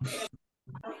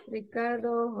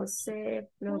 Ricardo José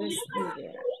Flores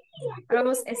Rivera.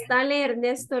 Vamos, Stanley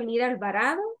Ernesto Lira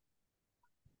Alvarado.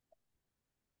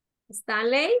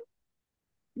 Stanley.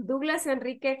 Douglas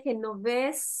Enrique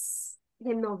Genovés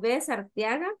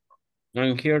Arteaga.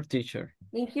 I'm here, teacher.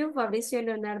 Thank you. Fabricio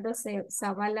Leonardo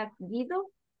Zavala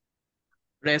Guido.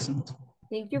 Present.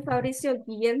 Thank you. Fabricio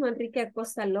Guillermo Enrique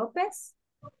Acosta López.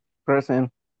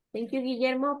 Present. Thank you,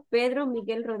 Guillermo. Pedro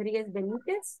Miguel Rodríguez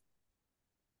Benítez.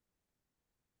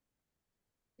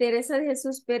 Teresa de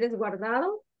Jesús Pérez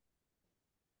Guardado.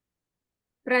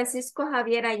 Francisco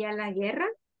Javier Ayala Guerra.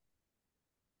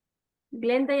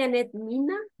 Glenda Janet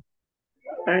Mina.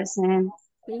 Present.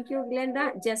 Thank you,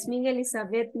 Glenda. Yasmín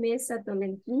Elizabeth Mesa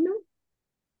Tolentino.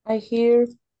 I hear.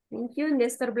 Thank you.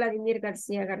 Néstor Vladimir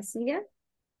García García.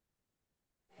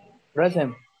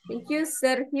 Present. Thank you.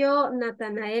 Sergio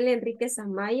Natanael Enríquez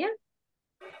Amaya.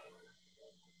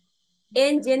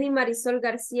 And Jenny Marisol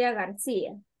García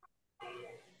García.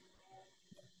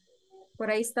 Por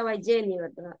ahí estaba Jenny,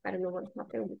 ¿verdad? I don't know what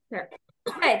happened with her.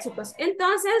 Chicos,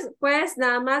 entonces, pues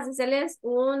nada más desearles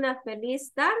una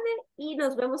feliz tarde y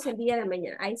nos vemos el día de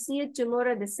mañana. I see you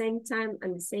tomorrow at the same time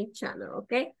on the same channel,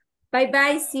 okay? Bye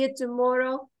bye, see you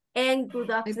tomorrow and good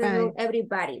afternoon,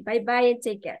 everybody. Bye bye and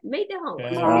take care. Make the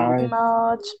homework. Thank you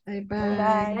much. Bye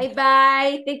Bye. Bye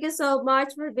bye. Thank you so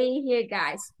much for being here,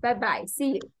 guys. Bye bye.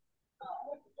 See you.